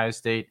remember, at Ohio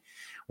State,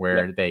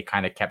 where they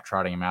kind of kept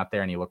trotting him out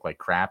there and he looked like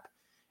crap.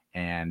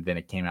 And then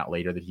it came out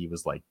later that he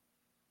was like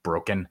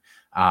broken.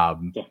 I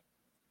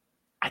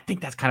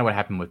think that's kind of what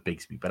happened with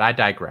Bigsby, but I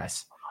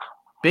digress.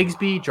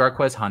 Bigsby,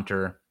 Jarquez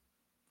Hunter.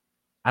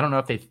 I don't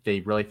know if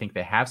they really think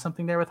they have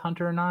something there with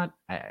Hunter or not.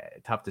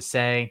 Tough to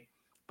say.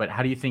 But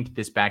how do you think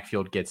this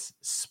backfield gets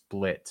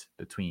split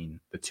between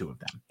the two of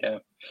them? Yeah,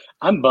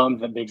 I'm bummed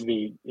that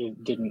Bigsby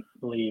didn't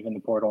leave in the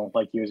portal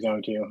like he was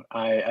going to.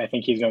 I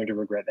think he's going to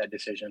regret that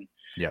decision.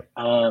 Yep.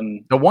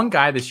 The one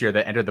guy this year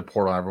that entered the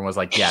portal, everyone was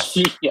like, yes,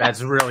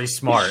 that's really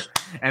smart.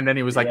 And then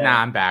he was like,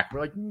 nah, I'm back. We're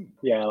like,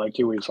 yeah, like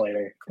 2 weeks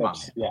later.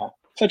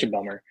 Such a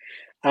bummer.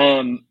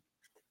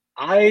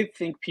 I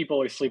think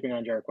people are sleeping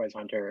on Jarquez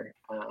Hunter.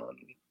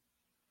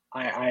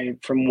 I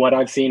from what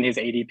I've seen, his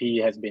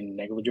ADP has been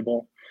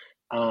negligible.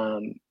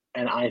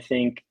 And I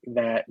think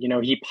that,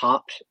 he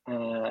popped,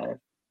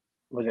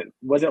 was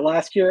it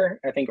last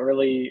year? I think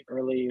early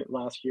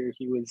last year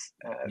he was,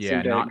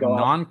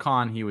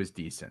 non-con, he was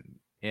decent.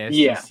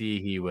 SEC,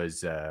 he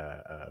was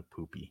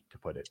poopy, to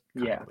put it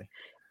kindly.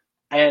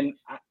 And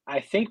I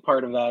think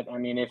part of that, I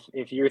mean,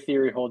 if your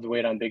theory holds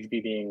weight on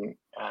Bigsby being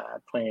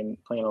playing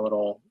a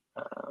little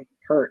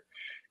hurt,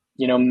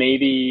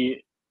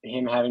 maybe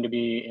him having to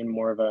be in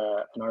more of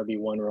an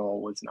RB1 role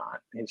was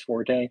not his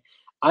forte.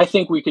 I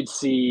think we could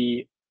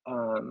see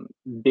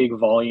big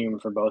volume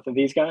for both of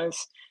these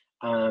guys.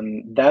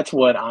 That's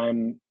what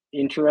I'm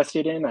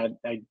interested in.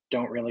 I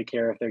don't really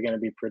care if they're going to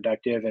be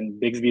productive,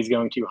 and Bigsby's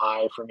going too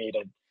high for me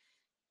to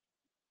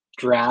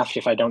draft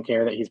if I don't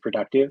care that he's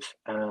productive.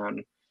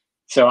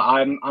 So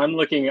I'm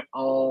looking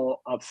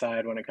all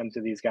upside when it comes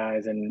to these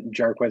guys, and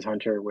Jarquez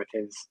Hunter with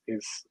his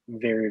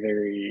very,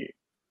 very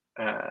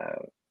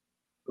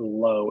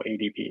low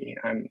ADP.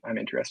 I'm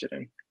interested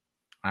in.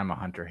 I'm a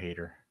Hunter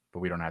hater, but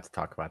we don't have to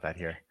talk about that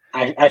here.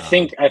 I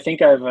think I've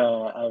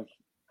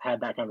had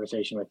that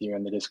conversation with you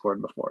in the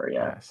Discord before.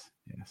 Yeah.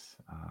 Yes.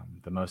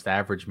 The most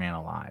average man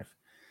alive.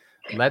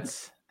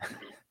 Let's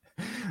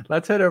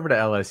head over to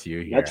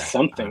LSU here. That's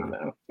something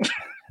though.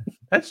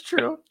 That's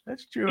true.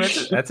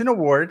 That's an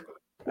award.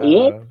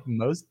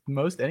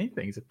 Most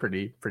anything's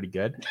pretty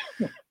good.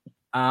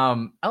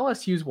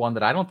 LSU's one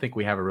that I don't think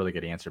we have a really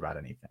good answer about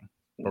anything,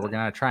 but we're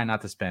gonna try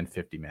not to spend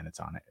 50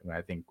 minutes on it.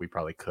 I think we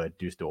probably could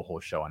just do a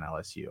whole show on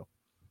LSU.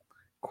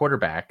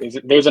 Quarterback.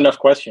 There's enough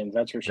questions,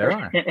 that's for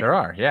sure. There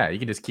are. Yeah, you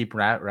can just keep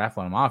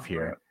raffling them off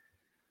here.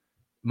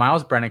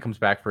 Miles Brennan comes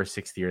back for a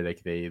 6th year.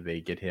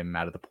 They get him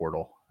out of the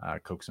portal,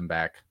 coax him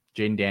back.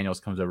 Jaden Daniels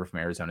comes over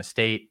from Arizona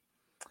State.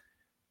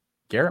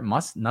 Garrett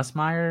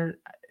Nussmeier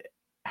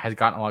has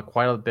gotten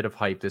quite a bit of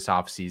hype this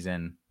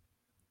offseason.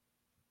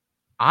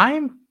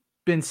 I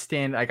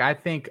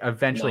think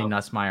eventually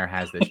Nussmeier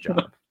has this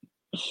job,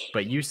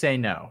 but you say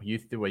no. You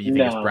think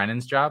it's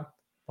Brennan's job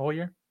the whole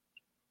year?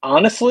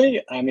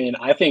 Honestly, I mean,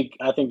 I think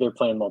they're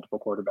playing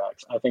multiple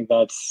quarterbacks. I think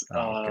that's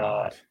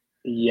I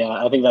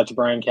think that's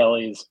Brian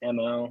Kelly's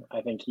MO. I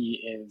think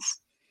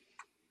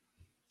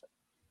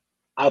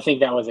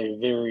that was a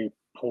very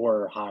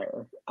poor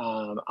hire.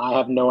 I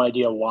have no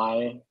idea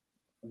why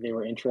they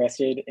were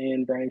interested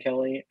in Brian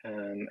Kelly.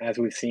 As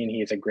we've seen,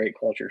 he is a great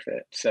culture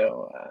fit.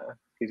 So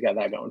he's got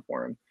that going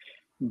for him.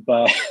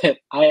 But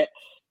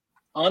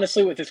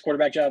honestly, with this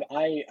quarterback job,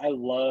 I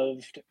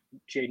loved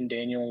Jaden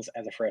Daniels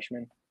as a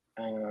freshman.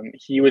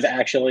 He was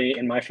actually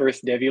in my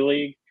first Devy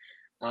league.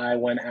 I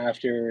went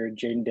after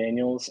Jaden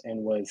Daniels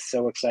and was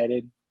so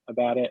excited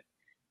about it.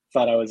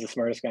 Thought I was the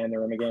smartest guy in the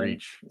room again.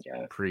 Preach.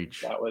 Yeah,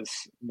 Preach. that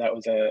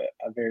was a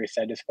very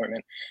sad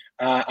disappointment.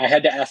 I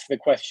had to ask the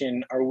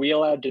question: are we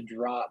allowed to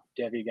drop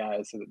Devy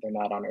guys so that they're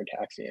not on our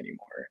taxi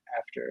anymore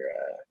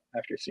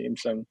after seeing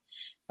some,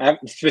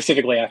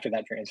 specifically after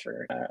that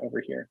transfer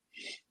over here?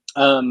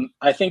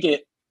 I think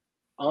it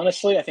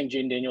honestly, I think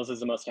Jaden Daniels is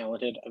the most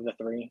talented of the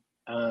three.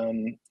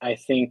 I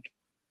think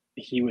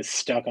he was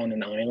stuck on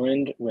an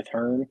island with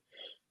Herm.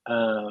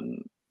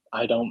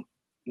 I don't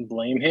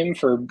blame him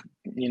for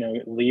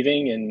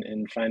leaving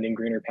and finding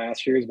greener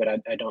pastures, but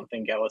I don't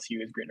think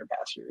LSU is greener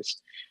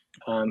pastures.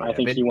 I Yeah,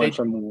 think he went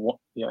from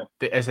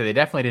I said they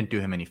definitely didn't do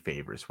him any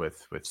favors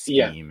with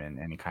yeah scheme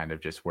and kind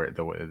of just where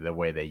the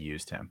way they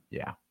used him.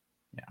 yeah,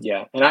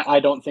 and I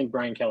don't think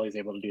Brian Kelly's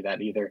able to do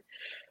that either.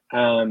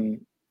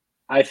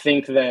 I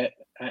think that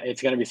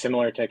it's going to be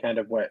similar to kind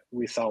of what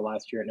we saw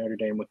last year at Notre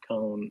Dame with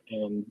Cone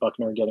and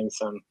Buckner getting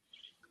some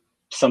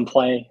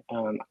play.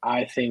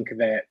 I think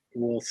that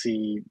we'll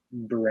see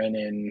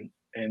Brennan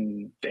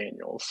and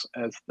Daniels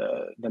as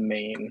the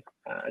main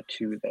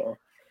two there.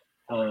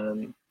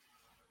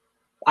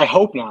 I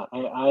hope not.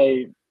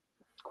 I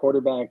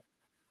quarterback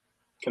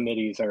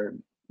committees are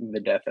the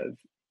death of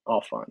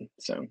all fun.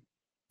 So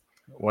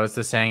what is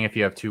the saying? If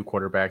you have two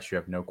quarterbacks, you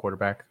have no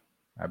quarterback,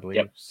 I believe.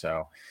 Yep.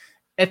 So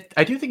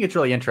I do think it's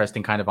really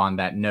interesting, kind of on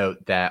that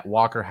note, that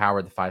Walker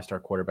Howard, the 5-star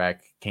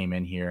quarterback, came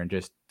in here, and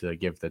just to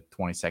give the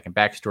 20-second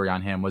backstory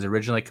on him, was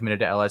originally committed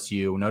to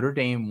LSU. Notre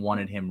Dame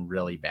wanted him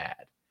really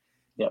bad.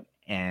 Yep.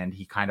 And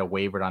he kind of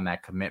wavered on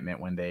that commitment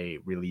when they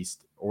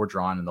released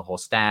Orgeron and the whole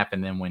staff.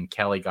 And then when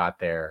Kelly got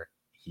there,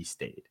 he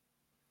stayed.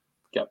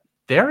 Yep.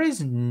 There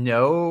is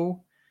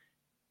no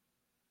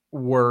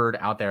word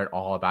out there at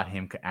all about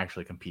him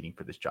actually competing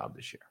for this job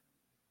this year,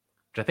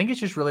 which I think is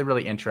just really,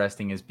 really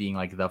interesting, as being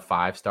like the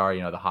 5-star,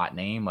 the hot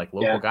name. Like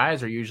local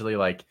guys are usually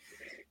like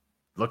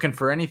looking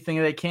for anything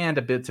they can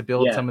to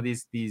build some of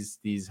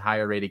these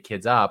higher rated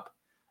kids up.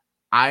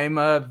 I'm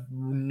a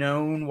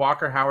known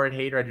Walker Howard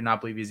hater. I do not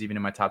believe he's even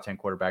in my top 10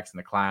 quarterbacks in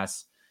the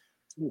class.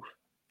 Oof.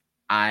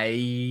 I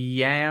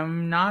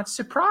am not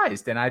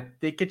surprised. And I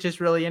think it's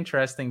just really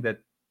interesting that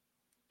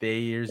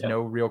there's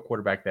no real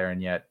quarterback there,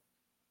 and yet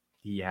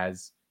he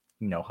has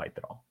no hype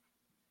at all.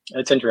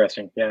 It's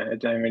interesting. Yeah.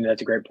 I mean,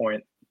 that's a great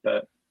point,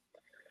 but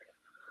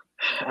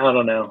I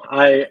don't know.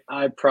 I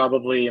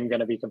probably am going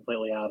to be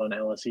completely out on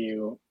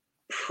LSU,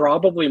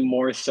 probably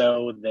more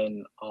so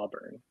than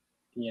Auburn.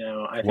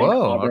 I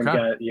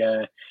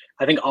think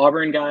I think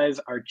Auburn guys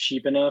are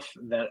cheap enough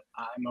that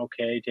I'm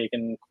okay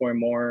taking Coy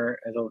Moore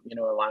as a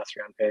last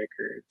round pick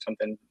or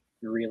something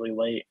really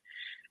late.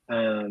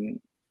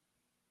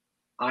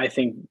 I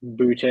think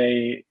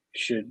Butte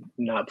should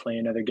not play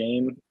another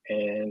game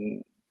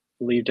and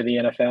leave to the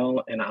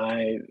NFL. And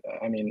I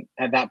mean,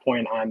 at that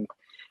point,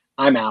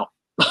 I'm out.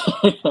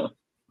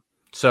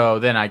 So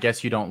then I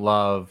guess you don't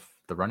love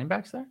the running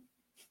backs there?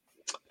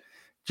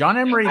 John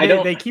Emery,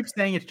 they keep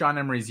saying it's John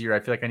Emery's year.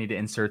 I feel like I need to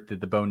insert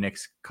the Bo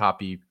Nix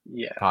copy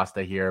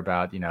pasta here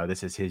about,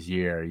 this is his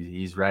year.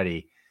 He's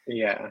ready.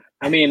 Yeah.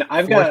 I mean,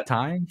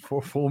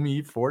 fool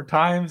me 4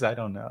 times. I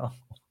don't know.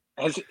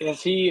 Has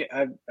he,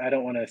 I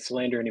don't want to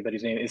slander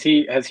anybody's name.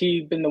 Has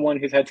he been the one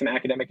who's had some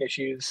academic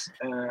issues?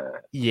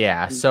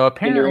 Yeah. So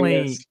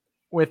apparently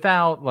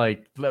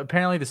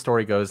apparently the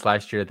story goes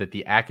last year that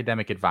the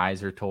academic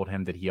advisor told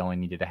him that he only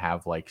needed to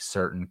have like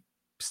certain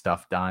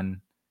stuff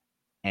done,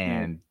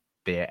 and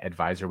the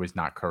advisor was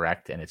not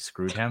correct, and it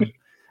screwed him.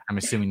 I'm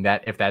assuming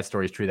that if that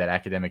story is true, that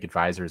academic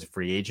advisor is a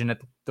free agent at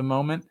the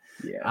moment.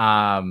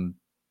 Yeah.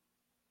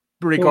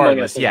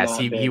 Regardless, yes,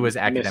 he was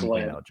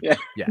academically ineligible.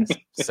 Yeah. Yes.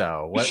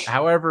 So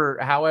however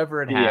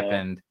it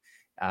happened,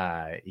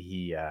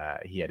 he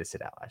had to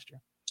sit out last year.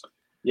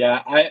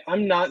 Yeah,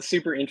 I'm not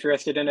super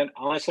interested in it.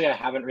 Honestly, I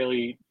haven't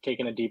really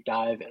taken a deep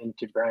dive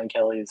into Brian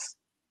Kelly's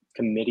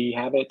committee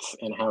habits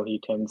and how he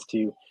tends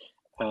to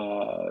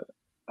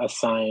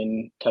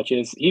assign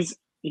touches.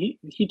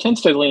 He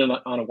tends to lean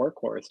on a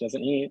workhorse,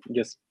 doesn't he?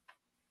 Just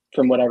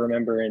from what I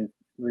remember in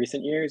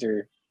recent years,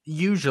 or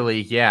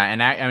usually, yeah.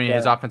 And I mean,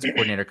 his offensive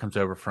coordinator comes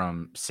over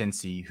from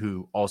Cincy,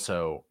 who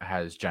also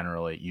has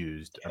generally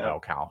used a bell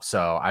cow.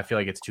 So I feel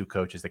like it's 2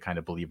 coaches that kind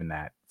of believe in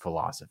that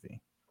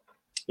philosophy.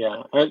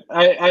 Yeah,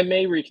 I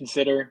may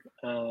reconsider,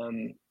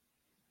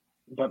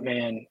 but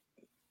man,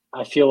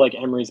 I feel like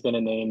Emery's been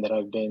a name that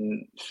I've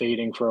been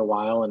fading for a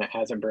while, and it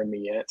hasn't burned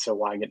me yet. So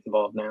why get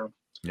involved now?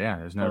 Yeah,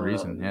 there's no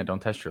reason. Yeah,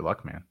 don't test your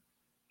luck, man.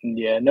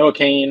 Yeah, Noah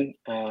Cain.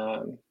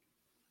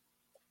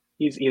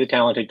 He's a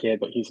talented kid,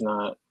 but he's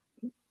not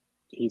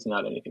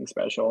anything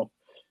special.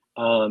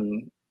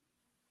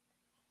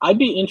 I'd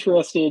be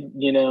interested,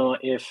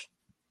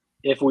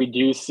 if we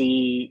do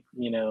see,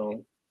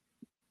 1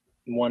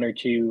 or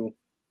 2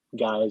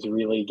 guys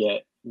really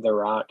get the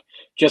rock,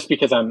 just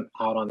because I'm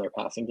out on their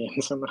passing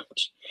game so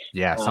much.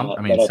 Yeah,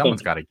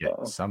 someone's got to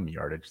get some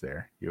yardage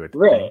there. You would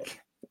think.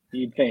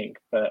 You'd think,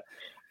 but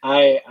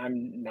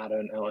I'm not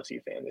an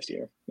LSU fan this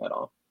year at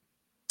all.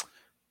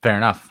 Fair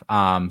enough.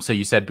 So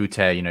you said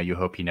Boutte, you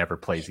hope he never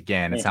plays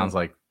again. It sounds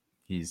like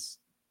he's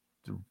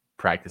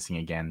practicing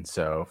again.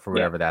 So for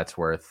whatever that's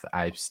worth,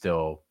 I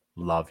still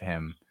love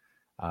him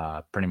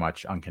pretty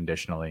much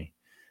unconditionally.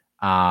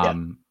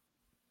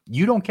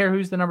 You don't care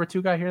who's the number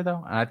 2 guy here,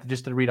 though?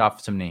 Just to read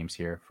off some names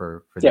here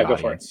for the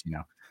audience.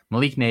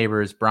 Malik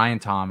Neighbors, Brian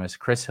Thomas,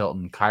 Chris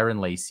Hilton, Kyron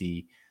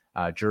Lacy,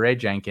 Jared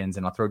Jenkins,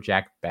 and I'll throw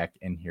Jack Beck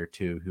in here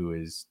too, who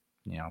is,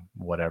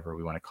 whatever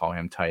we want to call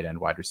him, tight end,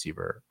 wide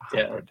receiver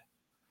hybrid.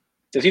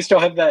 Does he still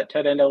have that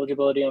tight end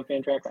eligibility on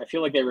FanTrack? I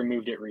feel like they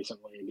removed it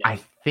recently again. I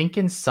think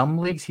in some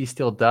leagues he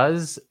still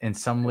does. In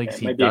some leagues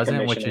he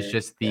doesn't, which is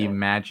just the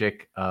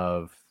magic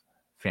of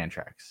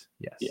FanTrax.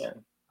 Yes. Yeah.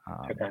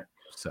 Okay.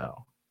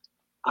 So.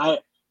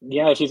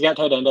 If he's got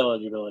tight end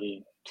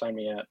eligibility, sign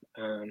me up.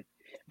 I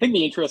think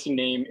the interesting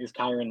name is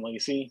Kyron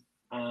Lacy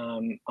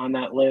on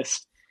that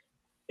list.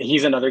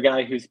 He's another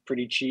guy who's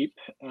pretty cheap,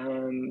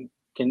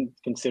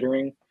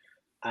 considering.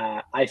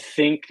 I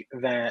think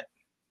that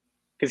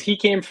because he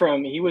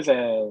was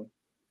a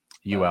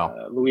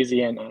UL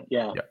Louisiana,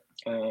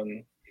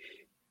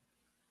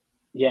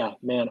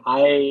 man.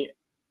 I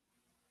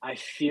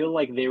feel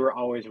like they were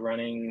always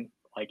running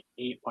like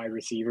 8 wide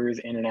receivers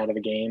in and out of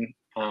the game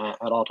at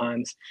all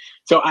times.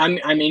 So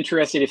I'm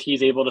interested if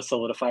he's able to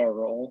solidify a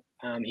role.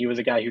 He was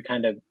a guy who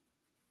kind of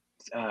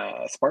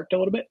sparked a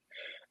little bit.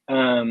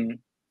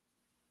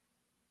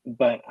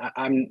 But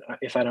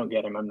if I don't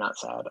get him, I'm not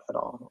sad at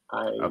all.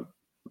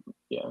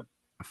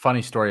 A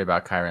funny story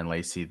about Kyron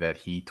Lacy that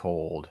he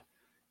told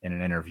in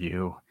an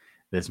interview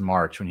this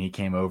March when he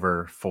came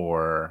over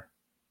for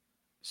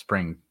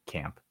spring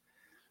camp.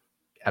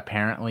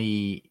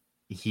 Apparently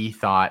he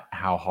thought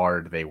how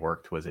hard they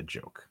worked was a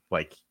joke.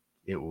 Like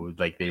it was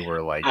like they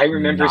were like I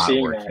remember not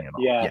seeing working that. at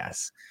all. Yeah.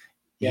 Yes.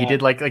 Yeah. He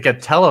did like a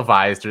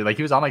televised or like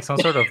he was on like some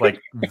sort of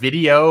like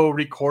video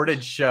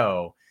recorded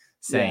show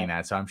saying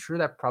that. So I'm sure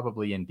that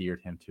probably endeared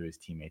him to his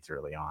teammates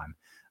early on.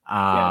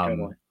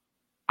 Totally.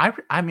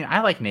 I mean,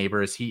 I like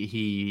Neighbors.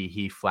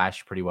 He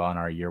flashed pretty well in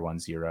our year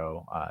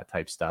 1-0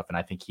 type stuff. And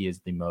I think he is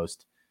the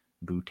most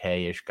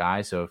Boutte-ish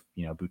guy. So if,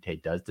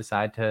 Boutte does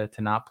decide to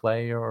not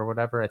play or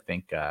whatever, I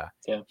think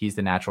he's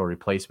the natural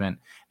replacement.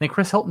 I think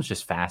Chris Hilton's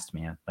just fast,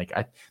 man. Like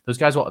those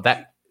guys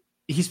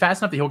he's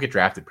fast enough that he'll get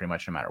drafted pretty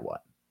much no matter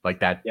what. Like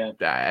that. Yeah.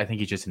 I think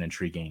he's just an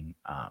intriguing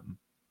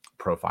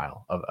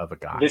profile of a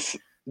guy.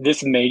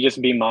 This may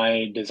just be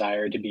my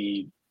desire to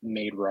be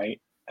made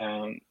right.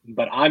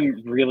 But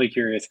I'm really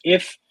curious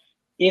if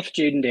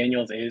Jaden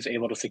Daniels is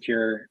able to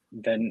secure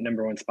the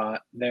number 1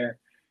 spot there.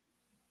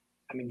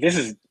 I mean, this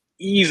is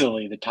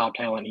easily the top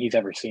talent he's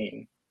ever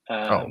seen.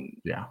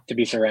 To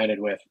be surrounded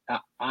with.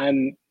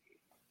 I'm,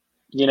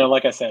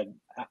 like I said,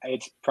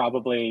 it's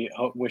probably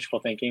wishful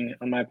thinking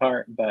on my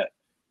part, but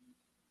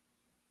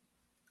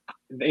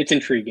it's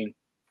intriguing.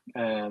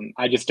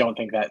 I just don't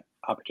think that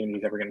opportunity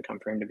is ever going to come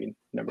for him to be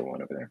number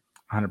 1 over there.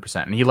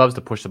 100%. And he loves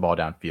to push the ball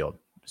downfield.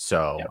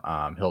 So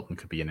Hilton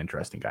could be an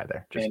interesting guy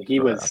there. And he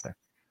was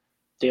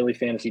daily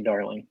fantasy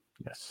darling.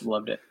 Yes.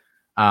 Loved it.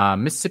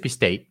 Mississippi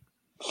State.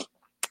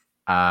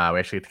 We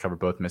actually get to cover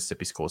both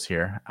Mississippi schools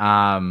here.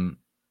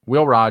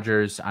 Will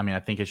Rogers, I mean, I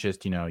think it's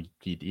just,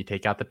 you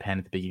take out the pen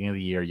at the beginning of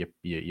the year,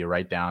 you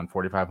write down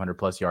 4,500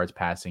 plus yards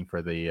passing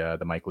for the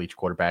Mike Leach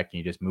quarterback, and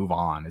you just move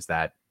on. Is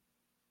that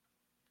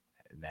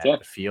the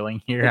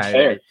feeling here?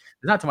 There's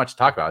not too much to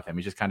talk about with him.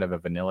 He's just kind of a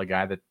vanilla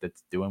guy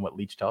that's doing what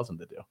Leach tells him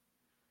to do.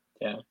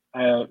 Yeah.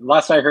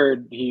 Last I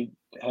heard, he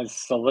has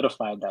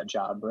solidified that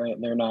job, right?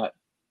 They're not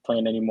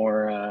playing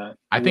anymore.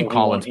 I think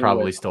Colin's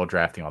probably still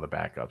drafting all the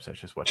backups. That's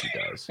just what he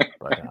does.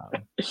 But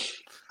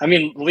I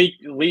mean,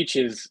 Leach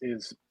is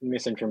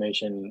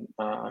misinformation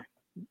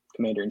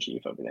commander in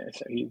chief over there,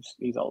 so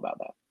he's all about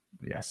that.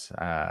 Yes,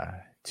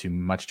 too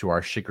much to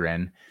our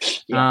chagrin.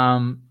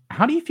 Yeah.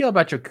 How do you feel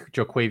about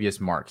Jo'quavious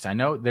Marks? I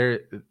know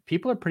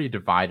people are pretty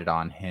divided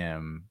on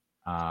him.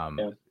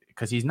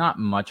 Because he's not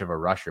much of a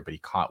rusher, but he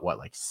caught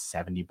like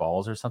 70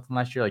 balls or something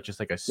last year, like just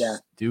like a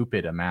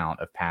stupid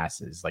amount of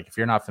passes. Like if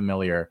you're not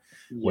familiar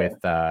with,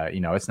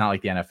 it's not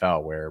like the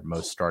NFL where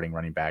most starting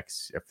running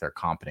backs, if they're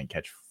competent,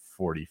 catch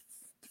 40,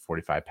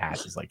 45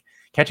 passes. Like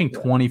catching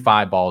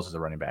 25 balls as a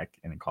running back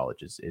in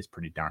college is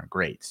pretty darn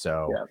great.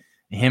 So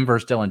him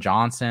versus Dylan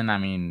Johnson, I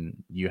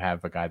mean, you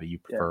have a guy that you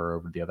prefer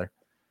over the other?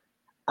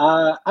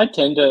 I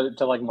tend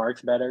to like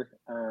Marks better,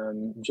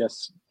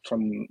 just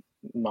from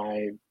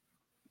my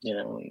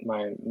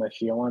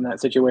feel on that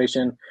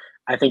situation.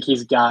 I think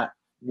he's got,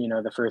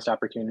 the first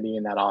opportunity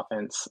in that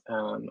offense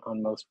on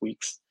most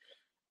weeks.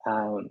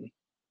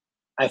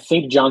 I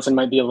think Johnson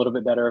might be a little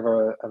bit better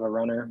of a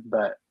runner,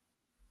 but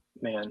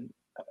man,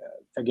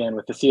 again,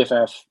 with the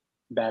CFF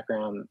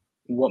background,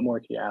 what more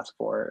could you ask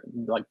for?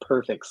 Like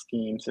perfect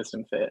scheme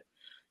system fit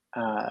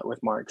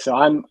with Marks. So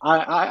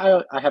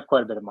I have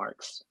quite a bit of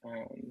Marks.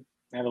 I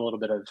have a little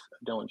bit of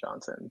Dylan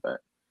Johnson,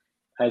 but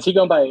is he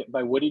going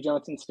by Woody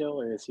Johnson still,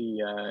 or is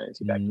he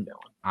back to Dylan?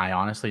 I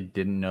honestly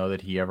didn't know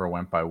that he ever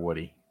went by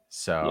Woody.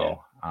 So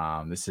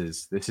this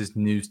is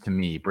news to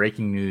me.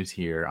 Breaking news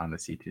here on the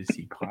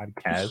C2C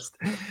podcast.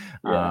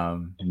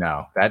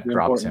 No, that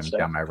drops him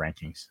down my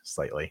rankings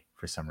slightly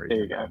for some reason.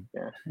 There you go.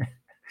 Yeah.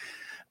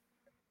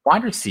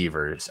 Wide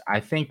receivers. I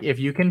think if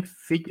you can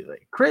figure,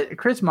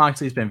 Chris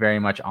Moxley's been very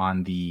much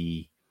on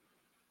the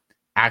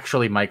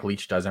actually Mike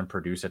Leach doesn't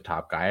produce a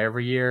top guy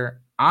every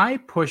year. I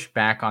push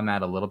back on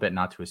that a little bit,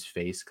 not to his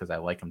face because I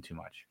like him too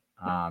much,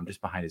 just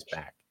behind his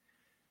back.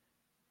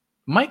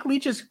 Mike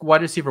Leach's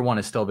wide receiver one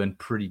has still been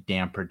pretty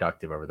damn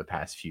productive over the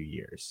past few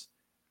years.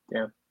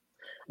 Yeah.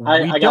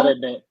 I gotta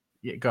admit.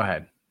 Yeah, go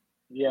ahead.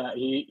 Yeah,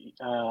 he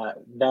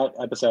that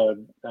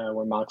episode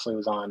where Moxley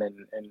was on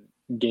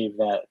and gave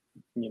that,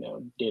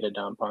 data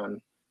dump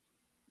on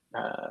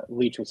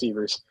Leach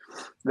receivers.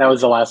 That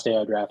was the last day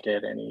I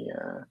drafted any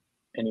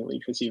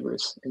Leach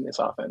receivers in this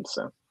offense.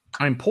 So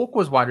I mean, Polk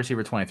was wide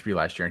receiver 23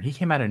 last year, and he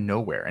came out of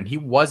nowhere, and he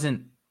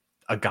wasn't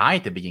a guy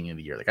at the beginning of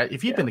the year. Like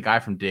if he'd been the guy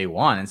from day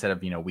one instead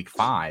of week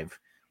 5,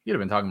 you'd have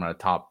been talking about a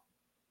top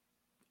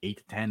 8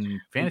 to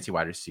 10 fantasy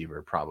wide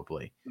receiver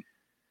probably.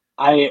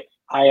 I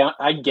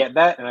get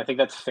that, and I think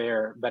that's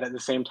fair, but at the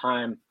same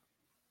time,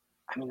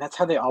 I mean, that's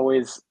how they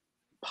always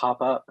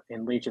pop up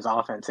in Leach's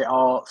offense. They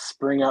all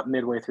spring up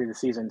midway through the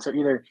season. So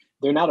either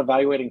they're not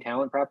evaluating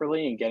talent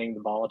properly and getting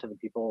the ball to the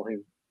people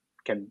who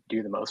can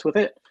do the most with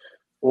it,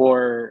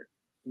 or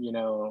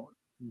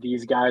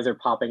these guys are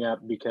popping up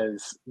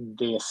because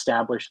they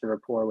established the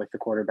rapport with the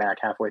quarterback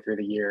halfway through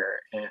the year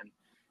and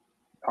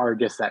are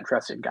just that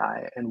trusted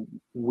guy. And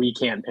we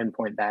can't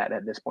pinpoint that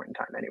at this point in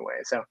time anyway.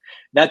 So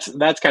that's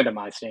kind of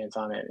my stance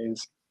on it.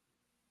 Is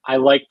I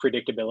like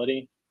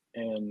predictability,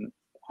 and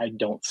I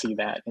don't see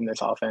that in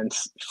this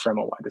offense from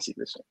a wide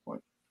receiver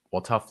standpoint.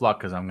 Well, tough luck,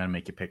 because I'm going to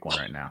make you pick one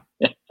right now.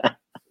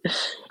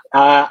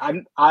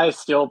 I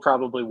still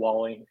probably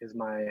Wally is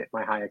my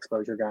high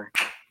exposure guy.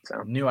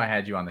 So knew I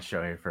had you on the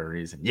show here for a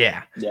reason.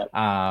 Yeah. Yeah.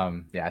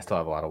 I still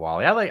have a lot of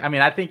Wally.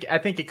 I think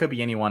it could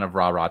be any one of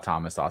Ra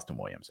Thomas, Austin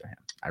Williams, or him.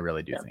 I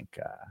really do think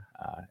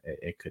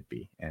it could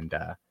be. And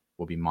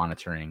we'll be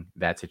monitoring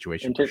that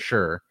situation for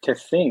sure. To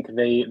think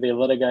they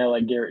let a guy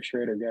like Garrett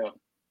Schroeder go.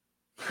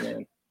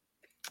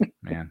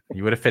 Man,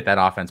 you would have fit that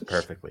offense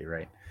perfectly,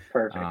 right?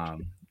 Perfect.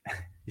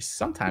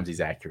 Sometimes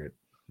he's accurate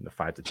in the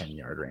 5 to 10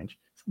 yard range.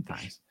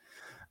 Sometimes.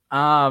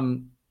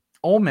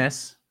 Ole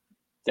Miss.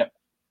 Yep.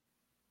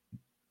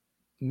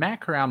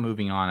 Matt Corral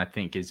moving on, I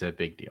think, is a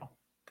big deal.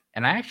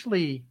 And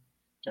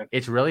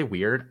it's really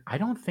weird. I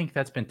don't think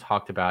that's been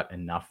talked about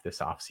enough this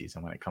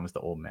offseason when it comes to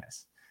Ole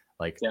Miss.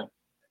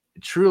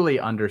 Truly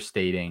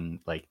understating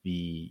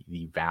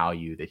the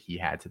value that he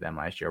had to them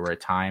last year, where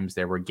at times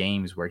there were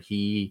games where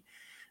he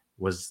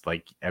was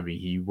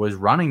he was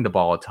running the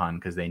ball a ton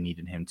because they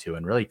needed him to,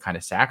 and really kind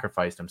of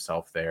sacrificed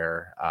himself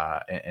there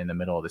in the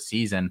middle of the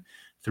season,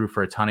 threw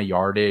for a ton of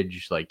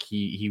yardage.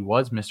 He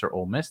was Mr.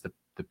 Ole Miss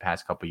the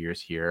past couple of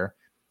years here.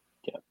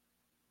 Yeah.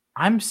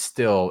 I'm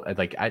still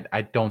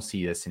I don't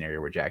see a scenario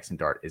where Jackson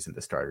Dart isn't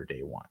the starter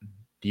day one.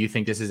 Do you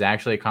think this is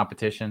actually a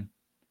competition?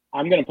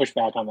 I'm going to push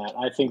back on that.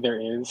 I think there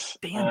is.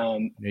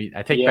 Damn.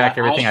 I take back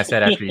everything I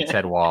said after you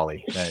said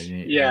Wally.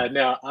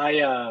 No,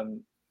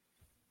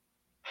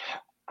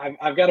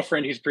 I've got a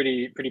friend who's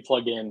pretty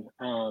plugged in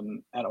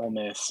at Ole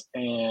Miss,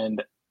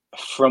 and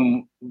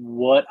from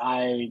what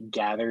I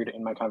gathered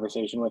in my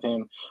conversation with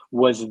him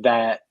was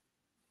that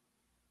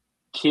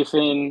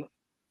Kiffin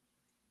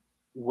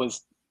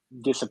was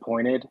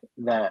disappointed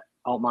that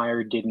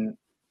Altmaier didn't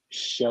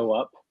show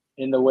up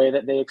in the way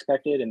that they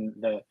expected, and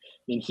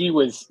he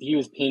was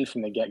pinned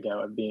from the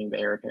get-go of being the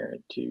heir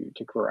apparent to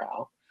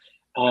Corral,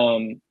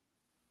 and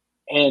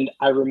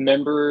I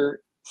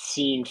remember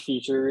seeing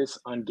features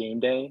on game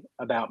day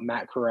about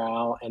Matt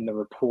Corral and the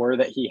rapport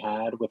that he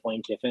had with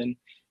Lane Kiffin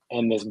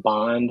and this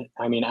bond.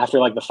 I mean, after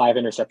the 5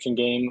 interception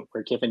game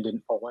where Kiffin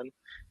didn't pull him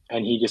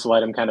and he just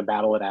let him kind of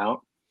battle it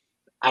out,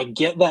 I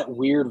get that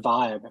weird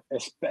vibe,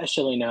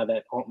 especially now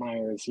that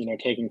Altmaier is,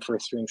 taking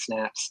first string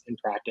snaps in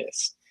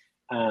practice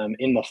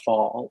in the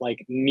fall,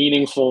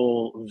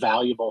 meaningful,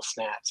 valuable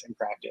snaps in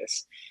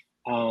practice.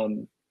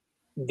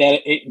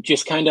 That it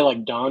just kind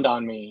of dawned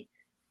on me,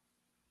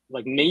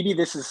 maybe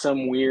this is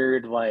some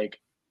weird,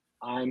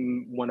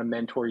 I'm want to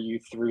mentor you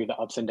through the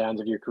ups and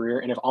downs of your career.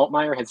 And if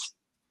Altmaier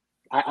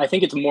I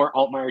think it's more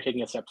Altmaier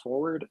taking a step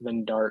forward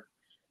than Dart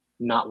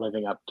not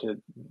living up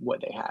to what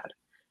they had.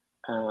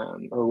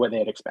 Or what they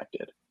had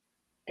expected.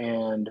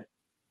 And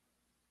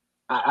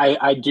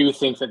I do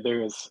think that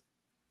there's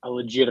a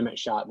legitimate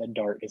shot that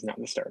Dart is not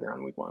the starter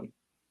on week 1.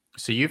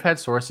 So you've had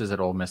sources at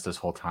Ole Miss this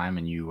whole time,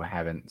 and you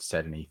haven't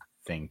said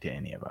anything to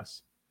any of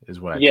us, is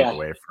what I took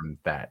away from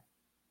that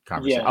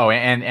conversation. Oh,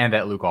 and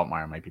that Luke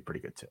Altmaier might be pretty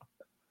good too.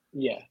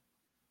 Yeah.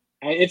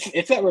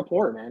 It's that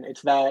rapport, man.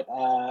 It's that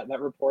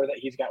rapport that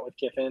he's got with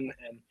Kiffin,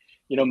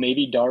 and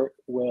maybe Dart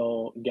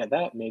will get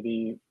that.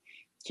 Maybe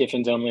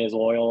Kiffin's only as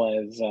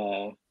loyal as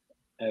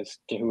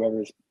to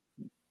whoever's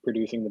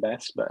producing the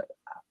best, but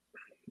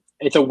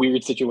it's a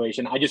weird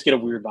situation. I just get a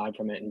weird vibe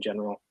from it in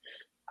general.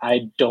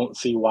 I don't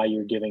see why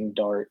you're giving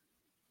Dart,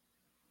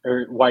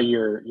 or why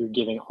you're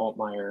giving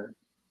Altmaier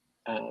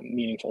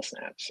meaningful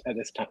snaps at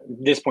this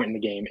point in the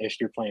game if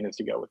your plan is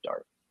to go with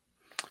Dart.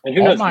 And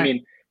who knows? Altmyer, I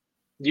mean,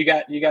 you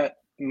got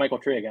Michael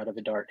Trigg out of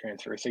the Dart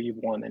transfer, so you've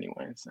won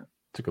anyway. So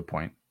that's a good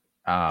point.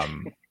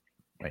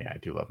 Yeah, I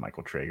do love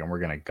Michael Trigg, and we're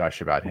gonna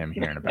gush about him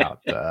here in about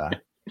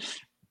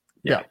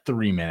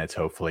 3 minutes,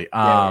 hopefully.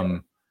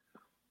 Altmyer,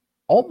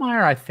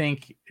 I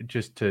think,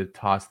 just to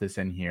toss this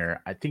in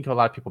here, I think a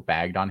lot of people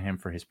bagged on him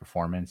for his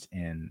performance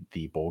in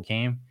the bowl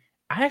game.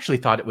 I actually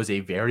thought it was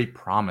a very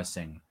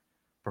promising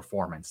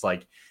performance.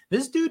 Like,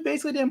 this dude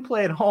basically didn't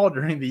play at all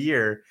during the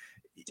year.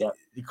 Yep.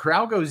 The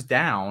crowd goes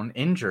down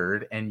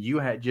injured, and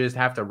you just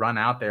have to run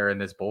out there in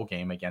this bowl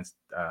game against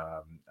who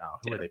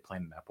are they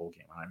playing in that bowl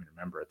game? I don't even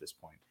remember at this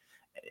point.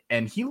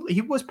 And he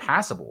was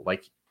passable.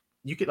 Like,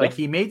 you could like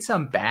he made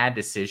some bad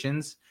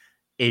decisions.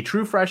 A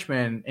true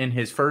freshman in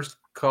his first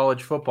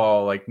college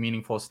football, like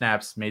meaningful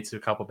snaps, made a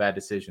couple bad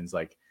decisions.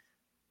 Like,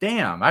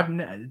 damn,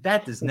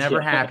 that just never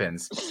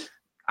happens.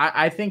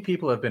 I think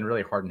people have been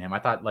really hard on him. I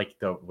thought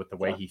with the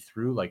way he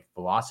threw, like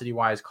velocity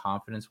wise,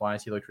 confidence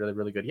wise, he looked really,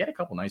 really good. He had a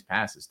couple nice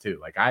passes too.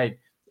 Like I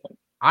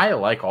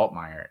like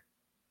Altmyer,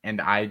 and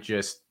I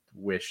just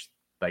wish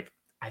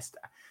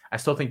I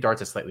still think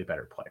Dart's a slightly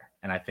better player,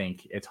 and I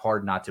think it's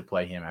hard not to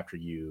play him after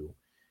you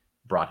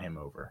brought him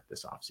over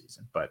this offseason.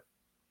 But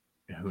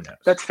who knows?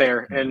 That's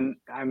fair. And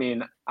I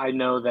mean, I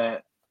know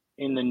that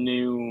in the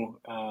new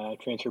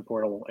transfer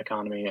portal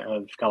economy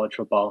of college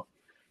football,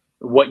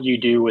 what you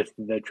do with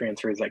the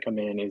transfers that come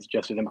in is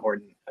just as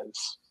important as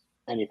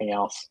anything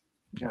else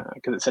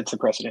because it sets the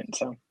precedent.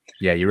 So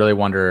yeah, you really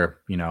wonder,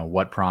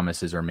 what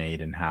promises are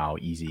made and how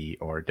easy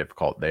or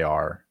difficult they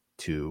are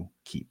to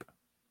keep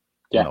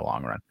in the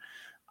long run.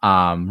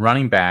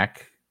 Running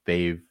back,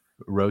 they've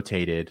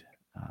rotated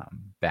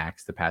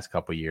backs the past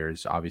couple of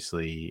years.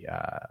 Obviously,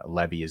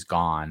 Levy is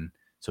gone,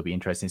 so it'll be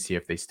interesting to see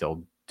if they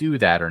still do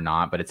that or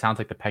not. But it sounds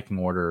like the pecking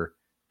order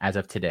as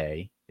of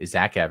today is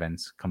Zach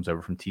Evans comes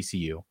over from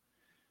TCU,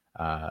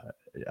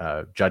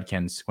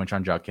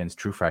 Quinshon Judkins,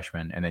 true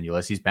freshman, and then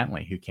Ulysses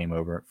Bentley, who came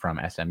over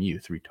from SMU.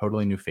 3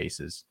 totally new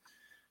faces.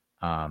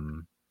 I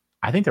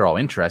think they're all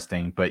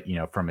interesting, but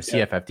from a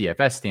CFF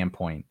DFS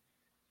standpoint,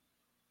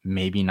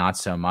 maybe not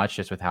so much,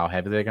 just with how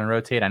heavy they're going to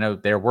rotate. I know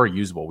there were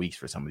usable weeks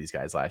for some of these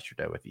guys last year,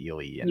 though, with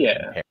Ely and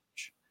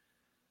Parrish.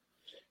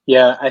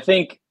 Yeah, I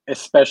think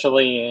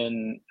especially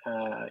in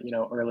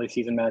early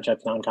season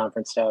matchups,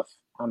 non-conference stuff,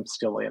 I'm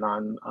still in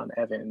on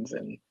Evans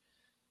and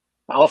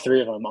all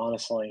 3 of them,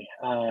 honestly.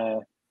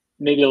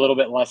 Maybe a little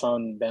bit less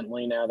on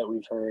Bentley now that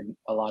we've heard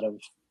a lot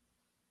of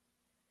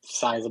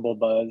sizable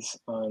buzz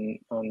on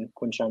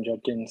Quinshon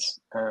Judkins.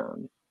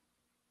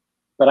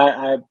 But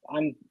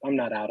I'm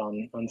not out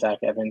on Zach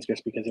Evans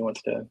just because he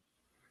wants to,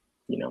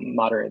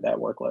 moderate that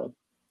workload.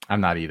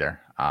 I'm not either.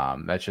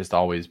 That's just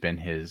always been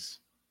his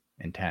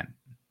intent,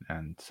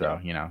 and so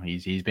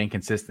he's been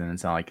consistent.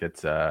 It's not like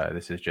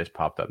this has just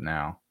popped up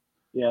now.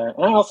 Yeah,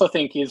 and I also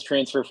think his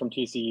transfer from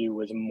TCU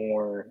was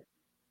more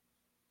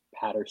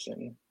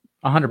Patterson.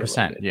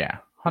 100%. Yeah,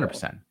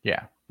 100%.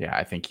 Yeah.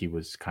 I think he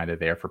was kind of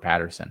there for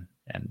Patterson,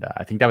 and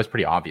I think that was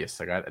pretty obvious.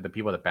 Like the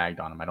people that bagged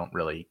on him, I don't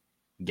really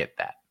get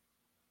that.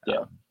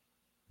 Yeah.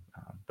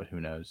 But who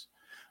knows?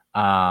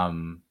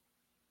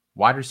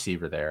 Wide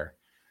receiver there.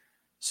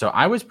 So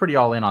I was pretty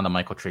all in on the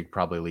Michael Trigg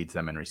probably leads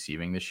them in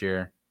receiving this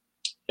year.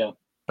 Yeah.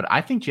 But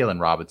I think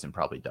Jalen Robinson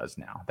probably does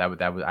now.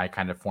 I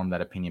kind of formed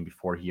that opinion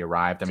before he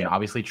arrived. I mean,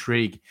 obviously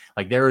Trigg,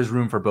 like there is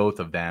room for both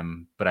of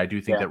them, but I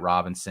do think that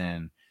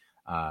Robinson,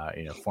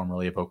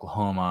 formerly of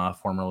Oklahoma,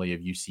 formerly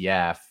of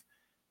UCF,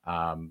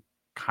 I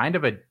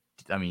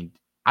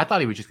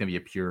thought he was just going to be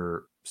a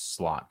pure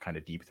slot kind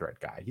of deep threat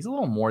guy. He's a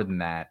little more than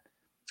that.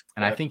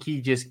 And I think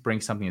he just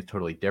brings something that's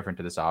totally different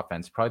to this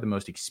offense. Probably the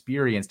most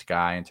experienced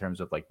guy in terms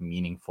of like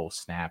meaningful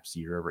snaps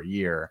year over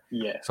year.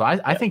 Yeah. So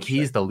I think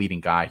he's the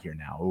leading guy here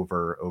now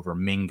over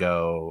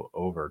Mingo,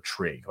 over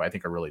Trigg, who I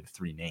think are really the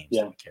 3 names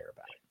that we care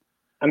about.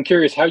 I'm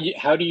curious, how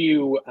do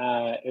you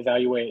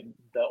evaluate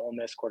the Ole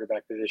Miss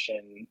quarterback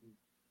position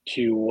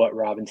to what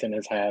Robinson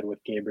has had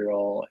with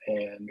Gabriel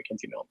and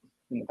McKenzie Milton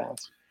in the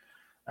past?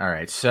 All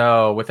right.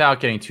 So without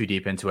getting too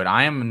deep into it,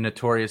 I am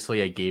notoriously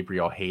a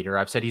Gabriel hater.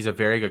 I've said he's a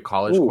very good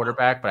college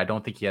quarterback, but I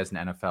don't think he has an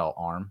NFL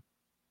arm,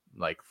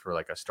 like for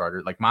like a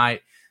starter. Like my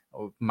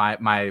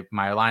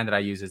line that I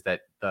use is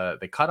that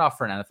the cutoff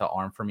for an NFL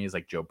arm for me is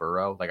like Joe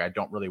Burrow. Like I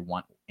don't really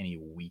want any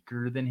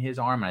weaker than his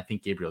arm. And I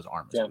think Gabriel's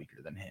arm is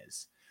weaker than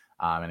his.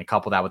 And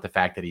couple that with the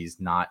fact that he's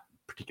not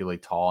particularly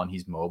tall and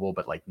he's mobile,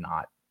 but like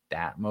not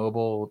that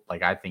mobile.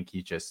 Like I think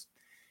he's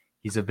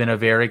been a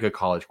very good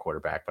college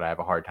quarterback, but I have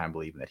a hard time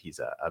believing that he's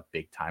a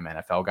big time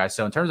NFL guy.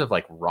 So in terms of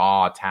like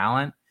raw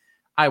talent,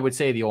 I would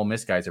say the Ole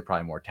Miss guys are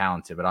probably more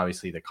talented, but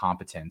obviously the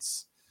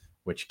competence,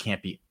 which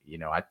can't be,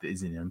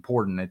 isn't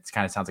important. It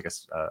kind of sounds like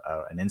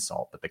an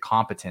insult, but the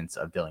competence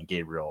of Dillon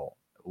Gabriel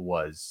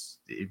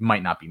it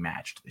might not be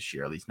matched this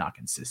year, at least not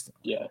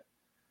consistently. Yeah.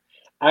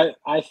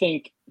 I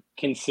think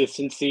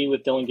consistency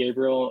with Dillon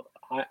Gabriel,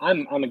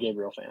 I'm a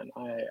Gabriel fan.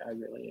 I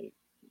really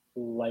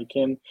like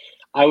him.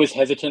 I was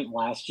hesitant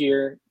last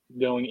year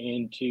going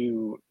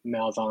into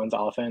Malzahn's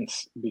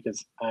offense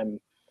because I'm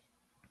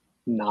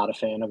not a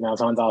fan of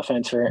Malzahn's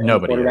offense for any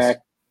Nobody quarterback.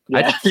 is.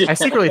 Yeah. I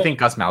secretly think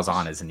Gus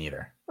Malzahn isn't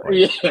either.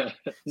 Yeah.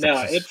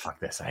 It's fuck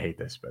this. I hate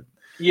this, but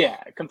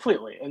yeah,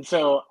 completely. And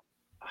so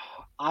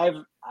I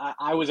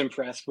was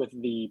impressed with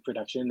the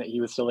production that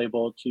he was still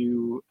able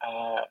to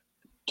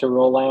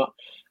roll out.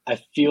 I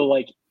feel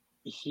like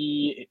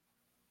he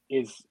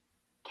is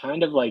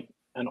kind of like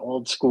an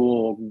old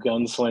school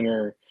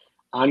gunslinger.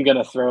 I'm going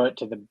to throw it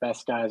to the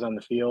best guys on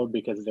the field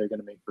because they're going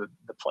to make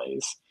the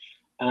plays.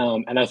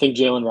 And I think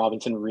Jalen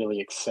Robinson really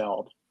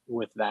excelled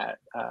with that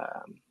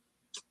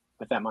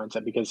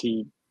mindset because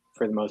he,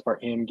 for the most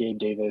part, him, Gabe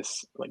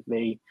Davis, like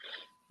they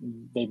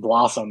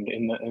blossomed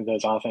in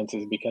those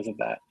offenses because of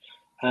that.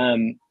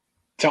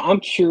 So I'm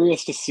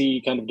curious to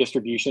see kind of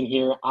distribution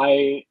here.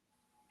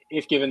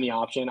 If given the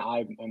option,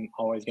 I'm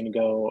always going to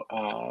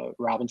go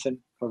Robinson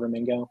over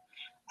Mingo.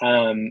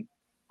 I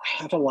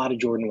have a lot of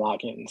Jordan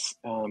Watkins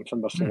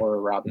from before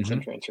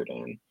Robinson transferred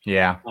in.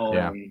 Yeah.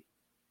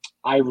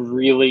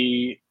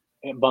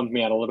 It bummed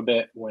me out a little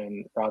bit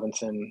when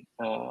Robinson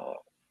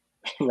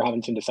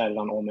decided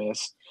on Ole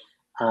Miss.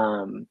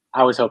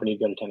 I was hoping he'd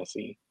go to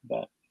Tennessee,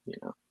 but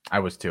I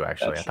was too,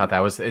 actually. I thought that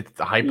was the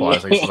hype. I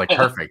was like, this is like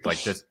perfect. Like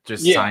just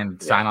sign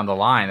on the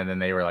line, and then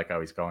they were like, oh,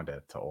 he's going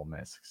to Ole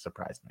Miss.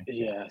 Surprised me.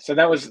 Yeah, so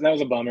that was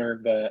a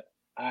bummer, but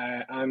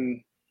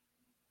I'm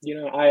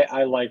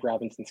I like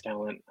Robinson's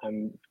talent.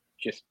 I'm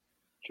just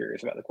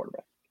curious about the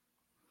quarterback.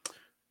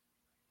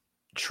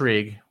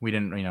 Trigg, we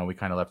didn't, we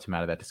kind of left him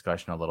out of that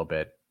discussion a little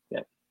bit.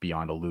 Yep.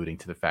 Beyond alluding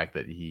to the fact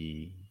that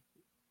he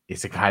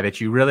is a guy that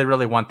you really,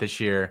 really want this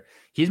year.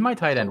 He's my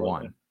tight end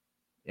one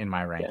in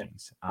my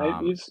rankings.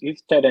 Yeah.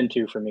 He's tight end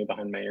 2 for me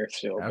behind Mayer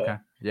still. Okay.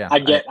 Yeah. I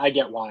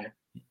get why.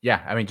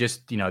 Yeah. I mean,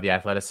 just, the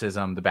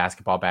athleticism, the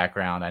basketball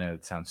background. I know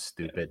it sounds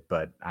stupid,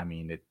 but I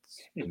mean, it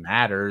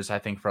matters, I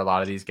think, for a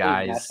lot of these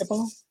guys.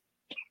 Basketball?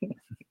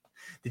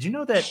 Did you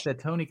know that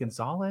Tony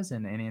Gonzalez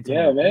and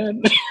Antonio? Yeah,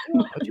 man.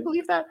 Would you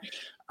believe that?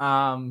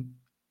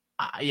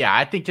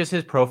 I think just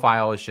his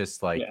profile is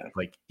just like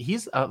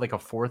he's like a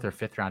 4th or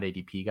 5th round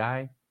ADP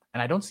guy,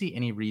 and I don't see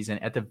any reason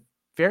at the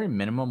very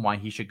minimum why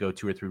he should go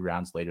 2 or 3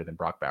 rounds later than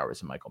Brock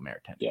Bowers and Michael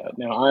Mayer. Yeah,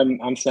 no,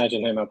 I'm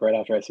snatching him up right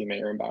after I see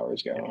Mayer and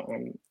Bowers go.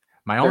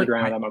 Third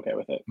round, I'm okay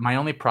with it. My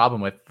only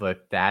problem with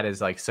that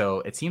is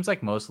so it seems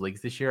like most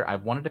leagues this year,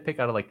 I've wanted to pick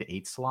out of like the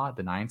 8 slot,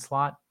 the 9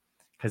 slot,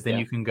 because then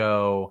you can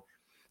go.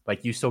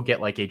 Like you still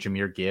get like a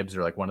Jahmyr Gibbs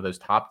or like one of those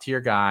top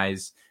tier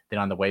guys. Then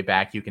on the way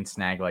back, you can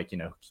snag like,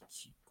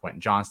 Quentin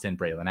Johnston,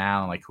 Braylon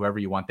Allen, like whoever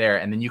you want there.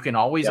 And then you can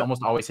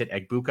almost always hit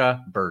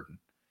Egbuka, Burden.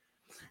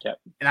 Yep.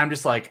 And I'm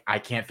just like, I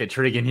can't fit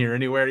Trigg in here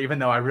anywhere, even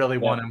though I really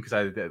want him because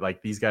I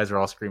like these guys are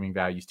all screaming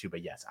values too.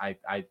 But yes,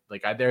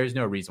 there is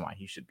no reason why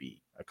he should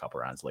be a couple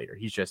rounds later.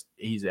 He's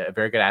a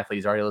very good athlete.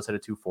 He's already listed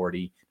at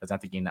 240. Doesn't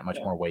have to gain that much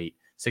more weight.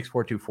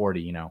 6'4",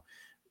 240, 6'4",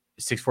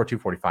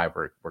 245,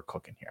 we're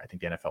cooking here. I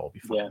think the NFL will be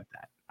fine with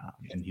that.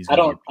 And I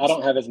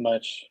don't have as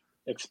much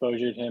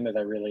exposure to him as I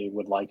really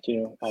would like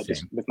to.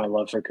 Just with my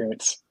love for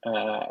Kuntz,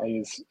 I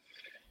use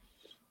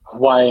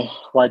why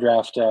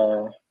draft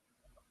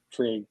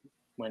Trigg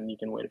when you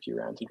can wait a few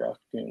rounds to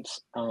draft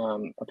Kuntz.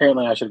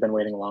 Apparently, I should have been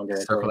waiting longer.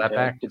 Circle that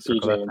back to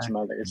TJ and some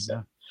others.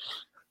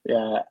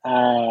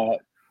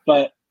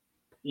 But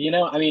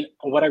I mean,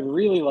 what I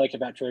really liked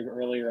about Trigg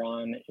earlier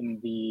on in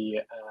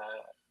the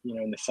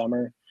in the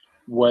summer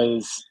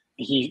was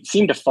he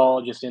seemed to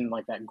fall just in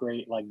like that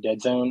great like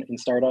dead zone in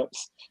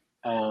startups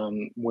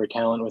where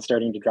talent was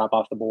starting to drop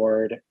off the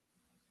board.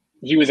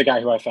 He was a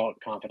guy who I felt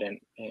confident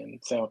in.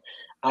 So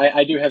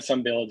I do have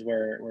some builds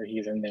where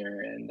he's in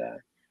there, and I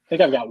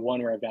think I've got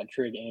one where I've got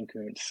Trigg and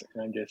Kuntz,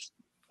 and I just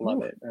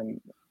love it.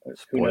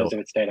 Who knows if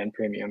it's tight end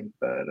premium,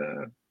 but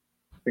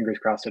fingers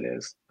crossed it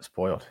is.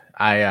 Spoiled.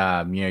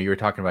 I you were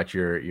talking about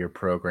your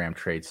program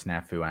trade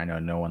snafu. I know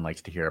no one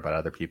likes to hear about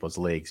other people's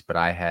leagues, but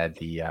I had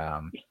the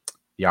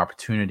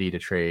opportunity to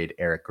trade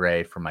Eric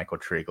Gray for Michael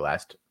Trigg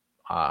last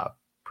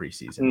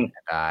preseason, and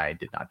I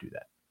did not do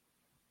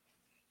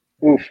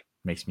that. Oof.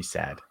 Makes me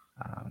sad.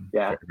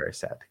 Very, very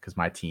sad because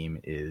my team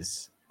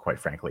is, quite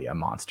frankly, a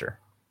monster,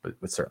 but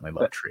would certainly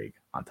love Trigg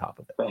on top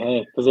of it. But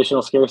hey,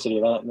 positional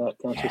scarcity, that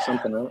counts for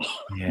something, right?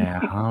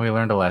 Yeah, we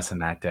learned a lesson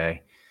that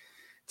day.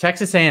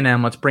 Texas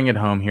A&M, let's bring it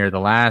home here. The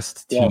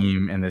last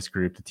team in this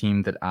group, the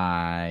team that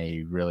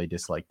I really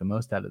dislike the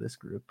most out of this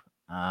group.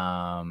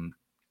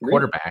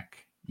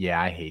 Quarterback.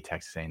 Yeah, I hate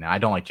Texas A&M. I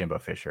don't like Jimbo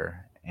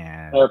Fisher,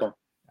 and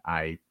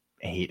I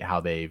hate how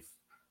they've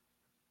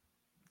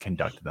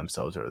conducted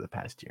themselves over the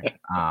past year,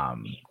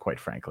 quite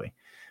frankly.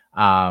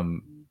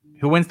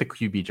 Who wins the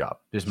QB job?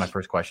 This is my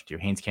first question to you.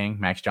 Haynes King,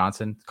 Max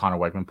Johnson, Connor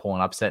Wegman pull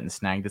an upset and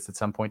snag this at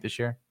some point this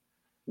year?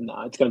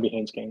 No, it's going to be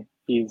Haynes King.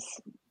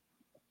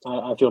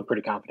 I feel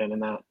pretty confident in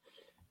that.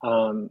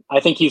 I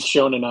think he's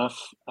shown enough.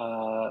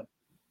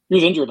 He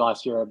was injured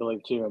last year, I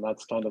believe, too, and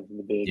that's kind of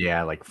the big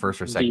like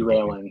first or second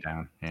derailing.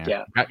 Down.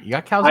 Yeah. You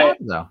got Calzada,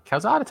 though.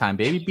 Calzada time,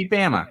 baby. Beat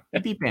Bama.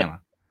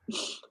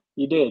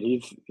 You did.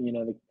 He's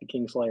the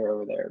Kingslayer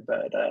over there.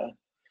 But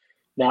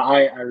No,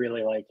 I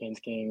really like Haynes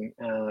King,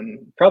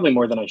 probably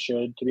more than I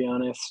should, to be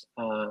honest.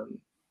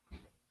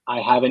 I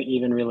haven't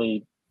even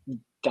really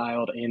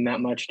dialed in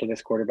that much to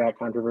this quarterback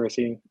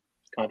controversy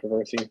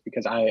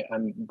because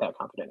I'm that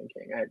confident in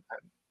King.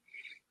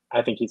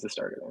 I think he's the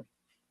starter there.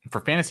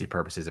 For fantasy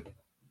purposes, it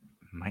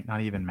might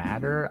not even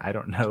matter. I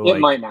don't know. It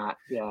might not.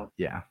 Yeah.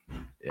 Yeah.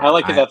 I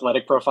like his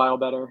athletic profile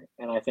better,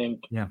 and I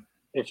think yeah.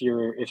 if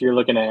you're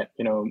looking at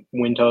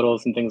win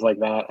totals and things like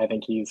that, I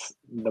think he's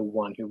the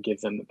one who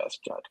gives them the best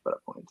shot to put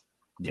up points.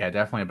 Yeah,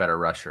 definitely a better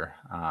rusher.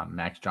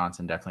 Max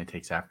Johnson definitely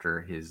takes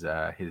after his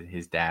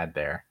dad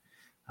there.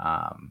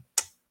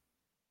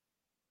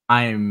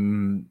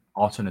 I'm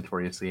also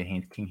notoriously a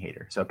Haynes King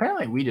hater, so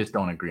apparently we just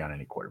don't agree on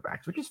any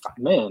quarterbacks, which is fine.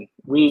 Man,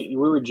 we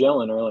were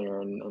gelling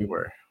earlier, and we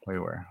were.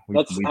 I'm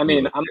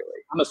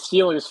a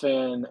Steelers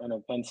fan and a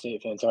Penn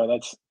State fan, so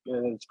that's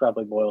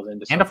probably boils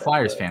into and a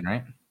Flyers fan,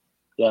 right?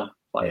 Yeah,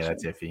 Flyers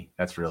that's fan. Iffy.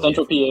 That's really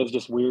Central iffy. PA is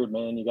just weird,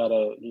 man. You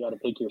gotta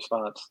pick your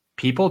spots.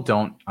 People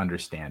don't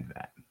understand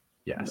that.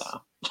 Yes,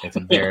 no. It's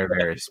very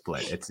very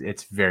split.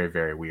 It's very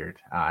very weird.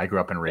 I grew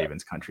up in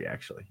Ravens country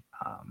actually.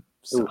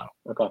 So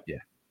ooh, okay, yeah.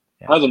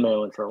 I was in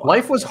Maryland for a while.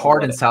 Life was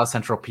hard in South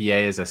Central PA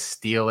as a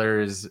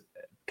Steelers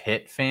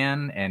Pitt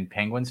fan and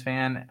Penguins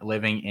fan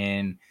living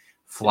in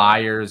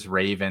Flyers,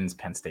 Ravens,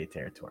 Penn State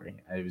territory.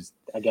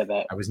 I get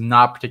that. I was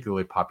not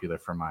particularly popular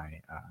for my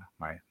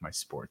my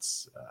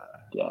sports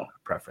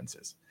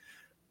preferences.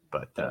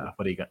 But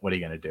what are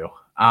you gonna do?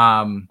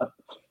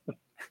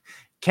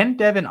 Can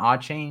Devin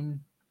Achane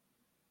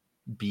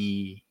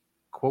be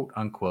quote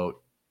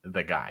unquote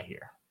the guy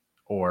here?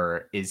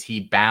 Or is he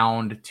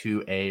bound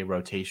to a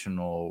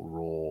rotational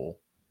role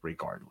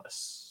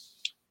regardless?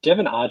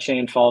 Devin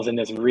Achane falls in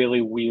this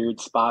really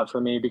weird spot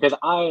for me because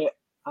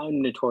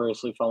I'm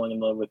notoriously falling in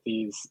love with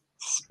these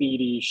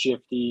speedy,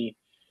 shifty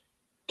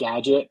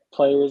gadget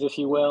players, if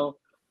you will.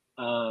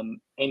 And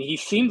he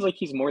seems like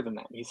he's more than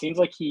that. He seems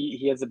like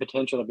he has the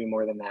potential to be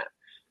more than that.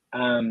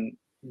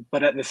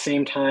 But at the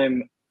same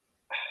time,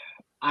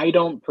 I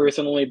don't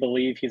personally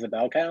believe he's a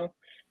bell cow.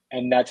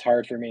 And that's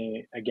hard for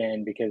me,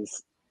 again,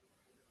 because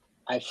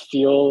I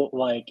feel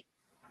like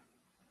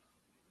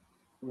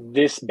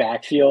this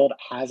backfield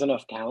has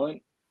enough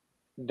talent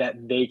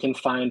that they can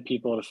find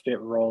people to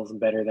fit roles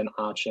better than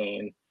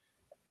Achane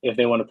if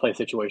they want to play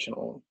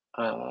situational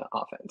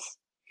offense.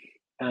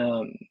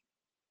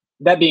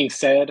 That being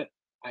said,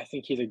 I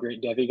think he's a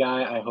great Devy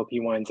guy. I hope he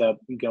winds up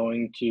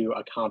going to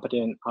a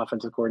competent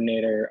offensive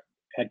coordinator,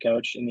 head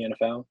coach in the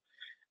NFL,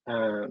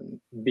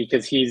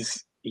 because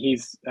he's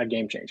a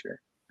game changer.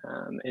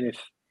 And if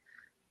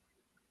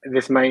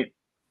this might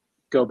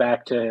go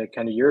back to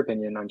kind of your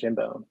opinion on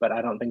Jimbo, but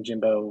I don't think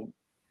Jimbo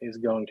is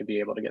going to be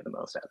able to get the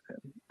most out of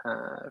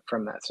him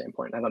from that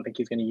standpoint. I don't think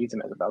he's going to use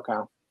him as a bell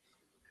cow.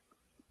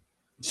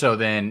 So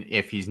then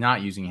if he's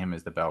not using him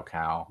as the bell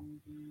cow,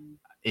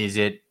 is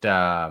it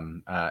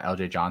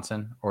LJ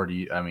Johnson? Or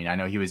I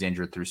know he was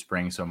injured through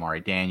spring, so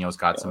Amari Daniels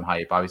got some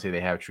hype. Obviously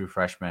they have true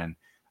freshman,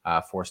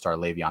 4-star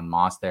Le'Veon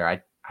Moss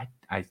there.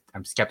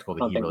 I'm skeptical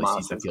that he really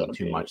sees the field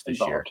too much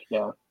this year.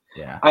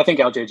 Yeah. I think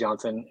LJ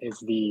Johnson is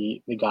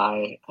the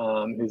guy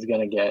who's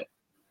going to get,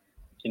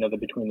 the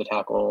between the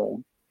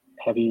tackle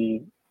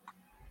heavy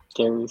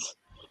carries.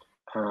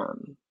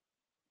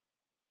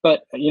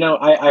 But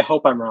I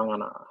hope I'm wrong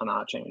on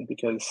Achane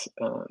because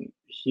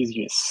he's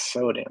just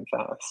so damn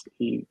fast.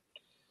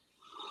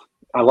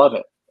 I love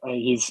it.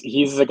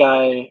 He's the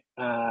guy.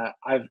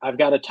 I've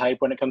got a type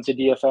when it comes to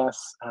DFS.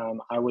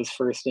 I was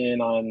first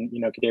in on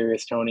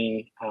Kadarius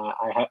Toney.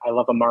 I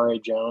love Amari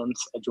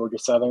Jones at Georgia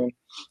Southern.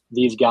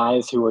 These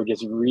guys who are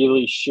just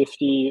really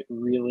shifty,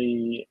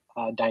 really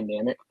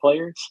dynamic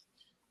players.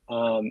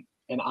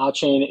 And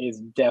Achane is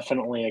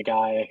definitely a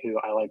guy who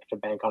I like to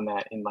bank on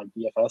that in like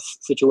DFS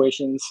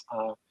situations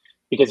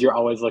because you're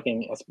always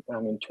looking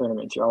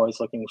tournaments. You're always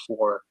looking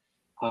for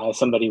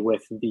somebody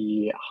with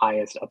the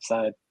highest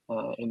upside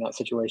in that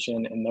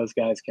situation, and those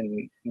guys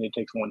it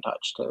takes one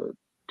touch to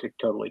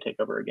totally take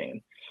over a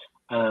game.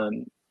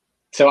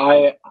 So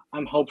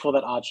I'm hopeful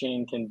that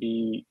Achane can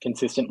be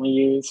consistently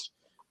used.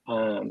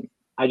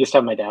 I just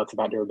have my doubts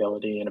about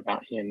durability and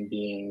about him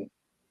being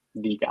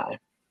the guy.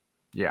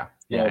 Yeah,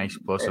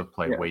 explosive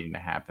play waiting to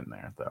happen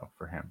there, though,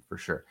 for him, for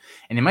sure.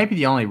 And it might be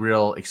the only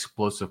real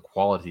explosive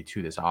quality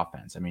to this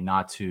offense. I mean,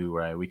 not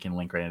to we can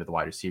link right into the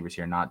wide receivers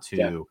here, not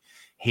to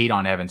hate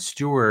on Evan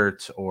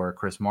Stewart or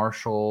Chris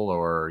Marshall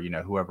or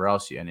whoever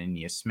else, and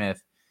Aeneas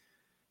Smith.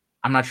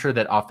 I'm not sure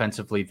that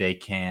offensively they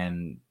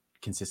can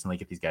consistently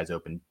get these guys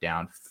open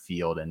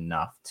downfield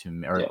enough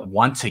to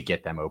want to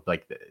get them open.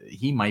 Like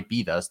he might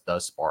be the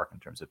spark in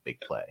terms of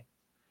big play.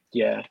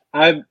 Yeah,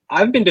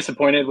 I've been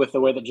disappointed with the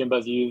way that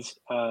Jimbo's used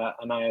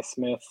Aeneas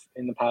Smith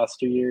in the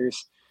past 2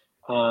 years.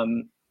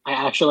 I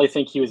actually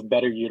think he was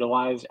better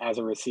utilized as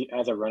a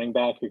running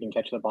back who can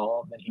catch the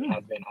ball than he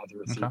has been as a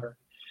receiver.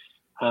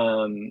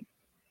 Okay.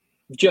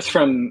 Just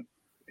from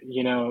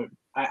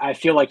I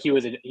feel like he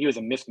was a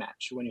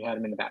mismatch when you had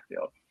him in the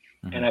backfield,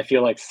 and I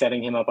feel like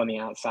setting him up on the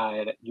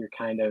outside, you're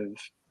kind of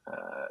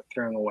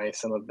throwing away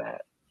some of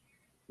that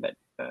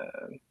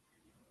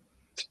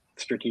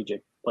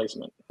strategic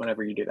placement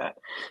whenever you do that.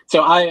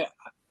 So I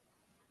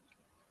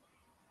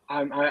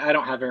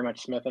don't have very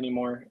much Smith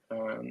anymore.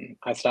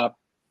 I stopped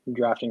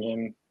drafting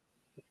him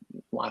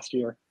last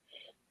year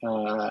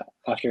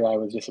after I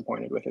was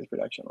disappointed with his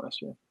production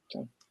last year.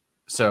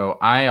 So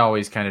I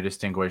always kind of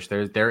distinguish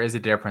there is a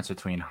difference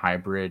between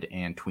hybrid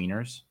and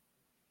tweeners.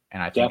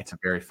 And I think it's a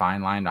very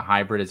fine line. A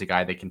hybrid is a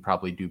guy that can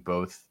probably do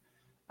both,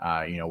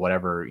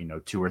 whatever,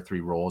 2 or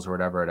 3 roles or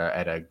whatever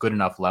at a good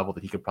enough level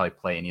that he could probably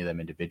play any of them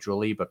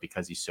individually. But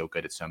because he's so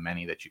good at so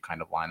many that you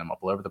kind of line them up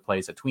all over the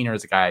place. A tweener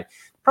is a guy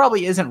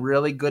probably isn't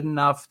really good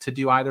enough to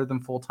do either of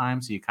them full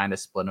time. So you kind of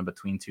split him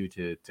between two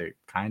to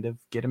kind of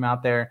get him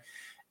out there.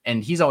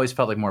 And he's always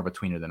felt like more of a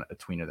tweener than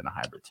a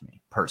hybrid to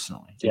me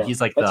personally. Yeah,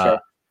 he's like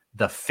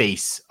the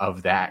face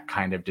of that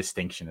kind of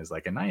distinction is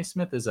like Ainias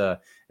Smith is a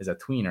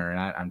tweener. And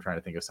I'm trying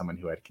to think of someone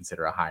who I'd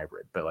consider a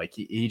hybrid, but like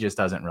he just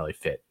doesn't really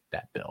fit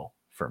that bill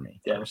for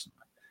me personally.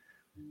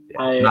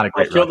 Yeah,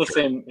 I feel the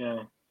same.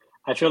 Yeah.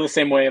 I feel the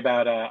same way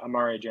about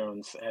Amari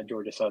Jones at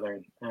Georgia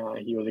Southern.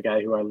 He was a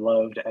guy who I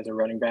loved as a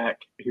running back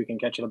who can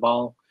catch the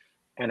ball.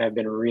 And I've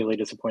been really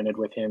disappointed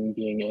with him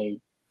being a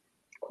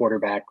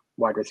quarterback,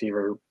 wide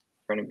receiver,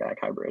 running back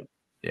hybrid.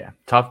 Yeah.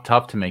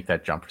 Tough to make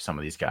that jump for some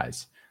of these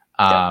guys.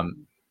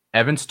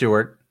 Evan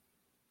Stewart,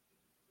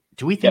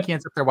 do we think he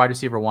ends up their wide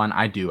receiver 1?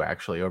 I do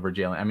actually over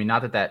Jalen. I mean,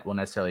 not that will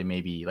necessarily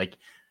maybe like,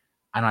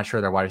 I'm not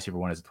sure their wide receiver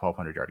 1 is a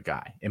 1,200-yard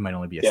guy. It might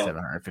only be a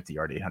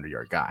 750-yard,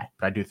 800-yard guy,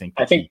 but I do think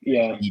he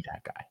need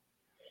that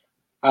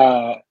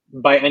guy.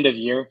 By end of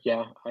year,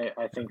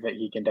 I think that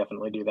he can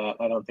definitely do that.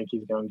 I don't think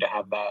he's going to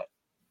have that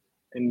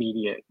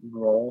immediate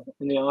role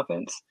in the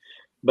offense,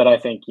 but I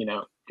think,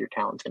 your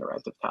talent's going to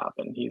rise to the top,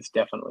 and he's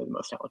definitely the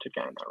most talented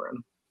guy in that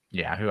room.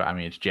 Yeah,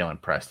 it's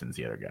Jalen Preston's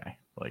the other guy.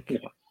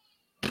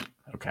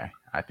 Okay,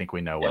 I think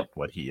we know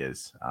what he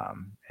is.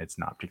 It's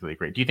not particularly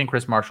great. Do you think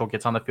Chris Marshall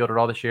gets on the field at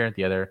all this year?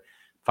 The other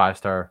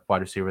 5-star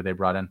wide receiver they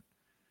brought in?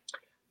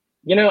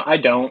 I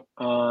don't.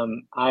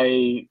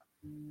 I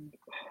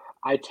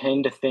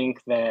tend to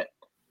think that,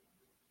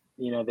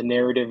 the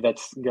narrative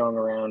that's going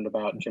around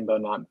about Jimbo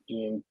not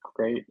being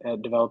great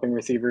at developing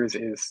receivers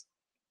is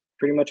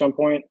pretty much on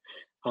point.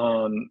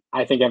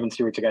 I think Evan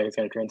Stewart's a guy who's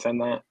going to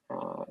transcend that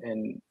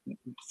and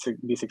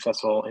be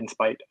successful in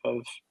spite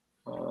of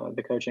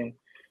the coaching.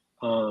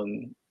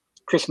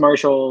 Chris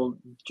Marshall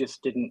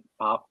just didn't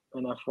pop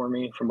enough for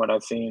me from what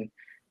I've seen.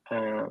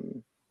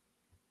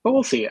 But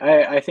we'll see.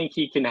 I think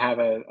he can have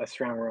a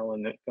strong role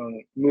in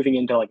moving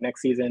into like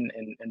next season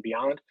and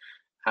beyond.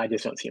 I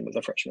just don't see him as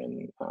a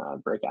freshman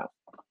breakout.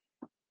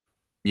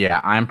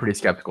 Yeah, I'm pretty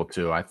skeptical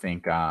too. I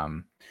think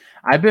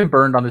I've been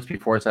burned on this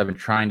before, so I've been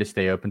trying to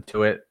stay open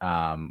to it.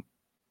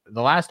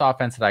 The last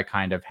offense that I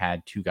kind of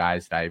had 2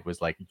 guys that I was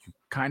like, you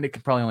kind of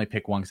could probably only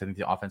pick one because I think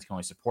the offense can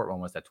only support one,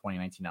 was that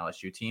 2019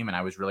 LSU team. And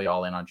I was really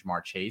all in on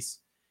Jamar Chase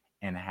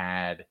and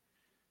had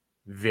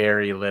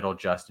very little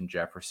Justin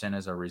Jefferson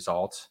as a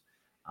result.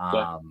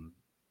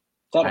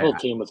 That whole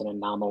team was an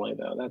anomaly,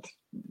 though. That's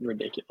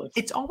ridiculous.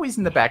 It's always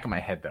in the back of my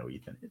head, though,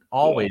 Ethan. It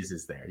always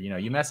is there.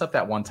 You mess up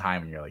that one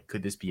time and you're like,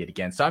 could this be it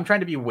again? So I'm trying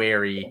to be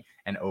wary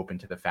and open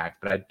to the fact,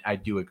 but I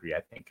do agree.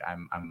 I think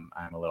I'm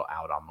a little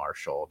out on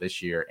Marshall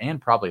this year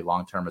and probably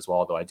long term as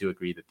well, though I do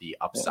agree that the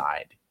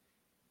upside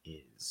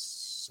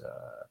is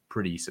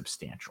pretty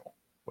substantial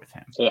with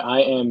him. So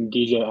I am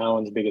DJ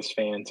Allen's biggest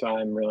fan, so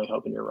I'm really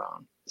hoping you're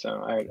wrong.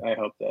 So I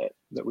hope that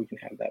we can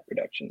have that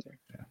production there.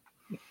 Yeah.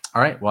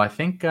 All right. Well, I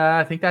think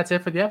that's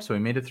it for the episode. We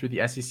made it through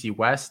the SEC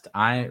West.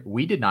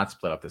 We did not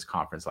split up this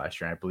conference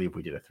last year, and I believe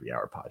we did a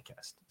 3-hour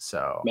podcast.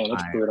 So man,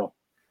 it's brutal.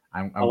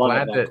 I'm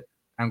glad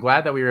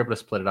that we were able to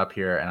split it up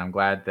here, and I'm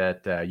glad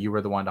that you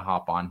were the one to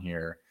hop on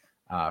here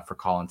for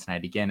Colin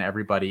tonight. Again,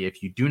 everybody,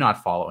 if you do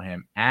not follow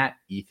him, at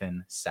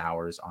Ethan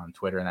Sauers on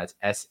Twitter, and that's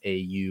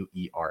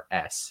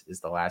Sauers is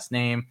the last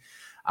name.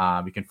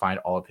 You can find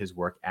all of his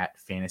work at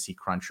Fantasy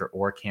Cruncher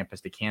or Campus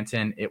to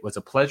Canton. It was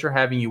a pleasure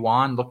having you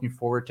on. Looking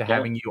forward to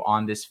having you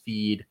on this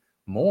feed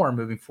more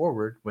moving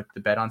forward with the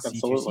Bet on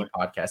C2C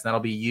podcast. And that'll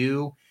be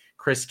you,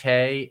 Chris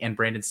K, and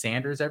Brandon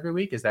Sanders every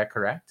week. Is that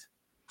correct?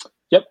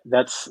 Yep,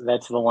 that's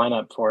the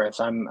lineup for us.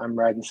 I'm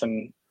riding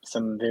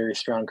some very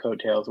strong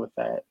coattails with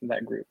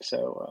that group.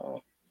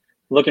 So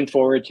looking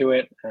forward to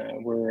it.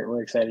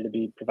 We're excited to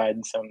be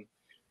providing some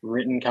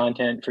written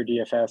content for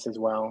DFS as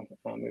well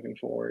moving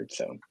forward.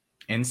 So.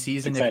 In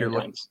season, if you're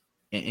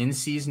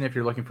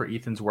looking for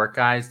Ethan's work,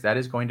 guys, that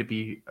is going to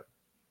be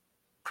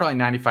probably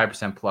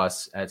 95%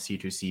 plus at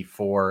C2C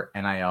for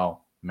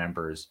NIL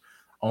members.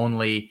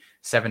 Only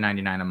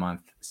 $7.99 a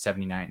month,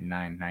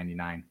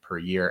 $79.99 per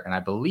year. And I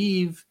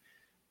believe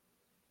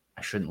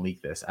I shouldn't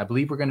leak this. I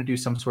believe we're going to do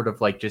some sort of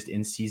like just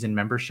in-season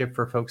membership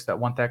for folks that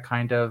want that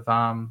kind of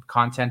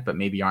content, but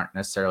maybe aren't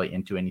necessarily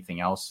into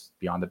anything else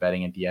beyond the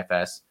betting and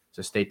DFS.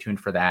 So stay tuned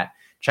for that.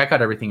 Check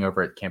out everything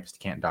over at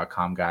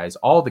campustocanton.com, guys.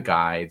 All the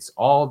guides,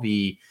 all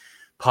the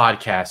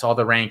podcasts, all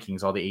the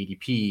rankings, all the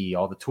ADP,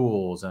 all the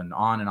tools, and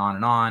on and on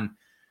and on.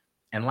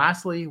 And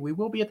lastly, we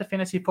will be at the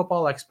Fantasy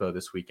Football Expo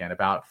this weekend.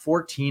 About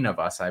 14 of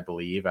us, I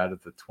believe, out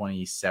of the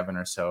 27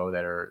 or so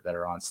that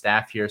are on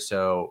staff here.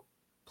 So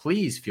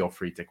please feel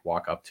free to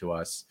walk up to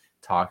us,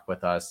 talk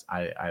with us.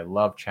 I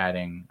love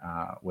chatting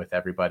with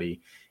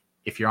everybody.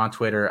 If you're on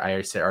Twitter,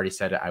 I already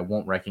said it, I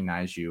won't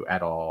recognize you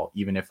at all.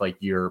 Even if like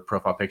your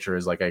profile picture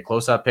is like a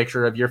close-up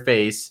picture of your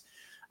face,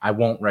 I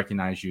won't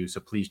recognize you. So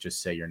please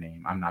just say your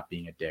name. I'm not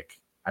being a dick.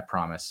 I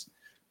promise.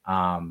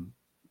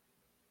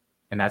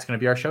 And that's going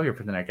to be our show here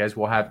for the night, guys.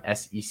 We'll have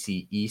SEC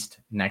East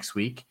next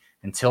week.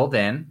 Until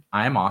then,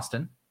 I am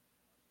Austin.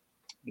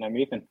 And I'm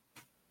Ethan.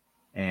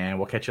 And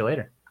we'll catch you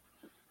later.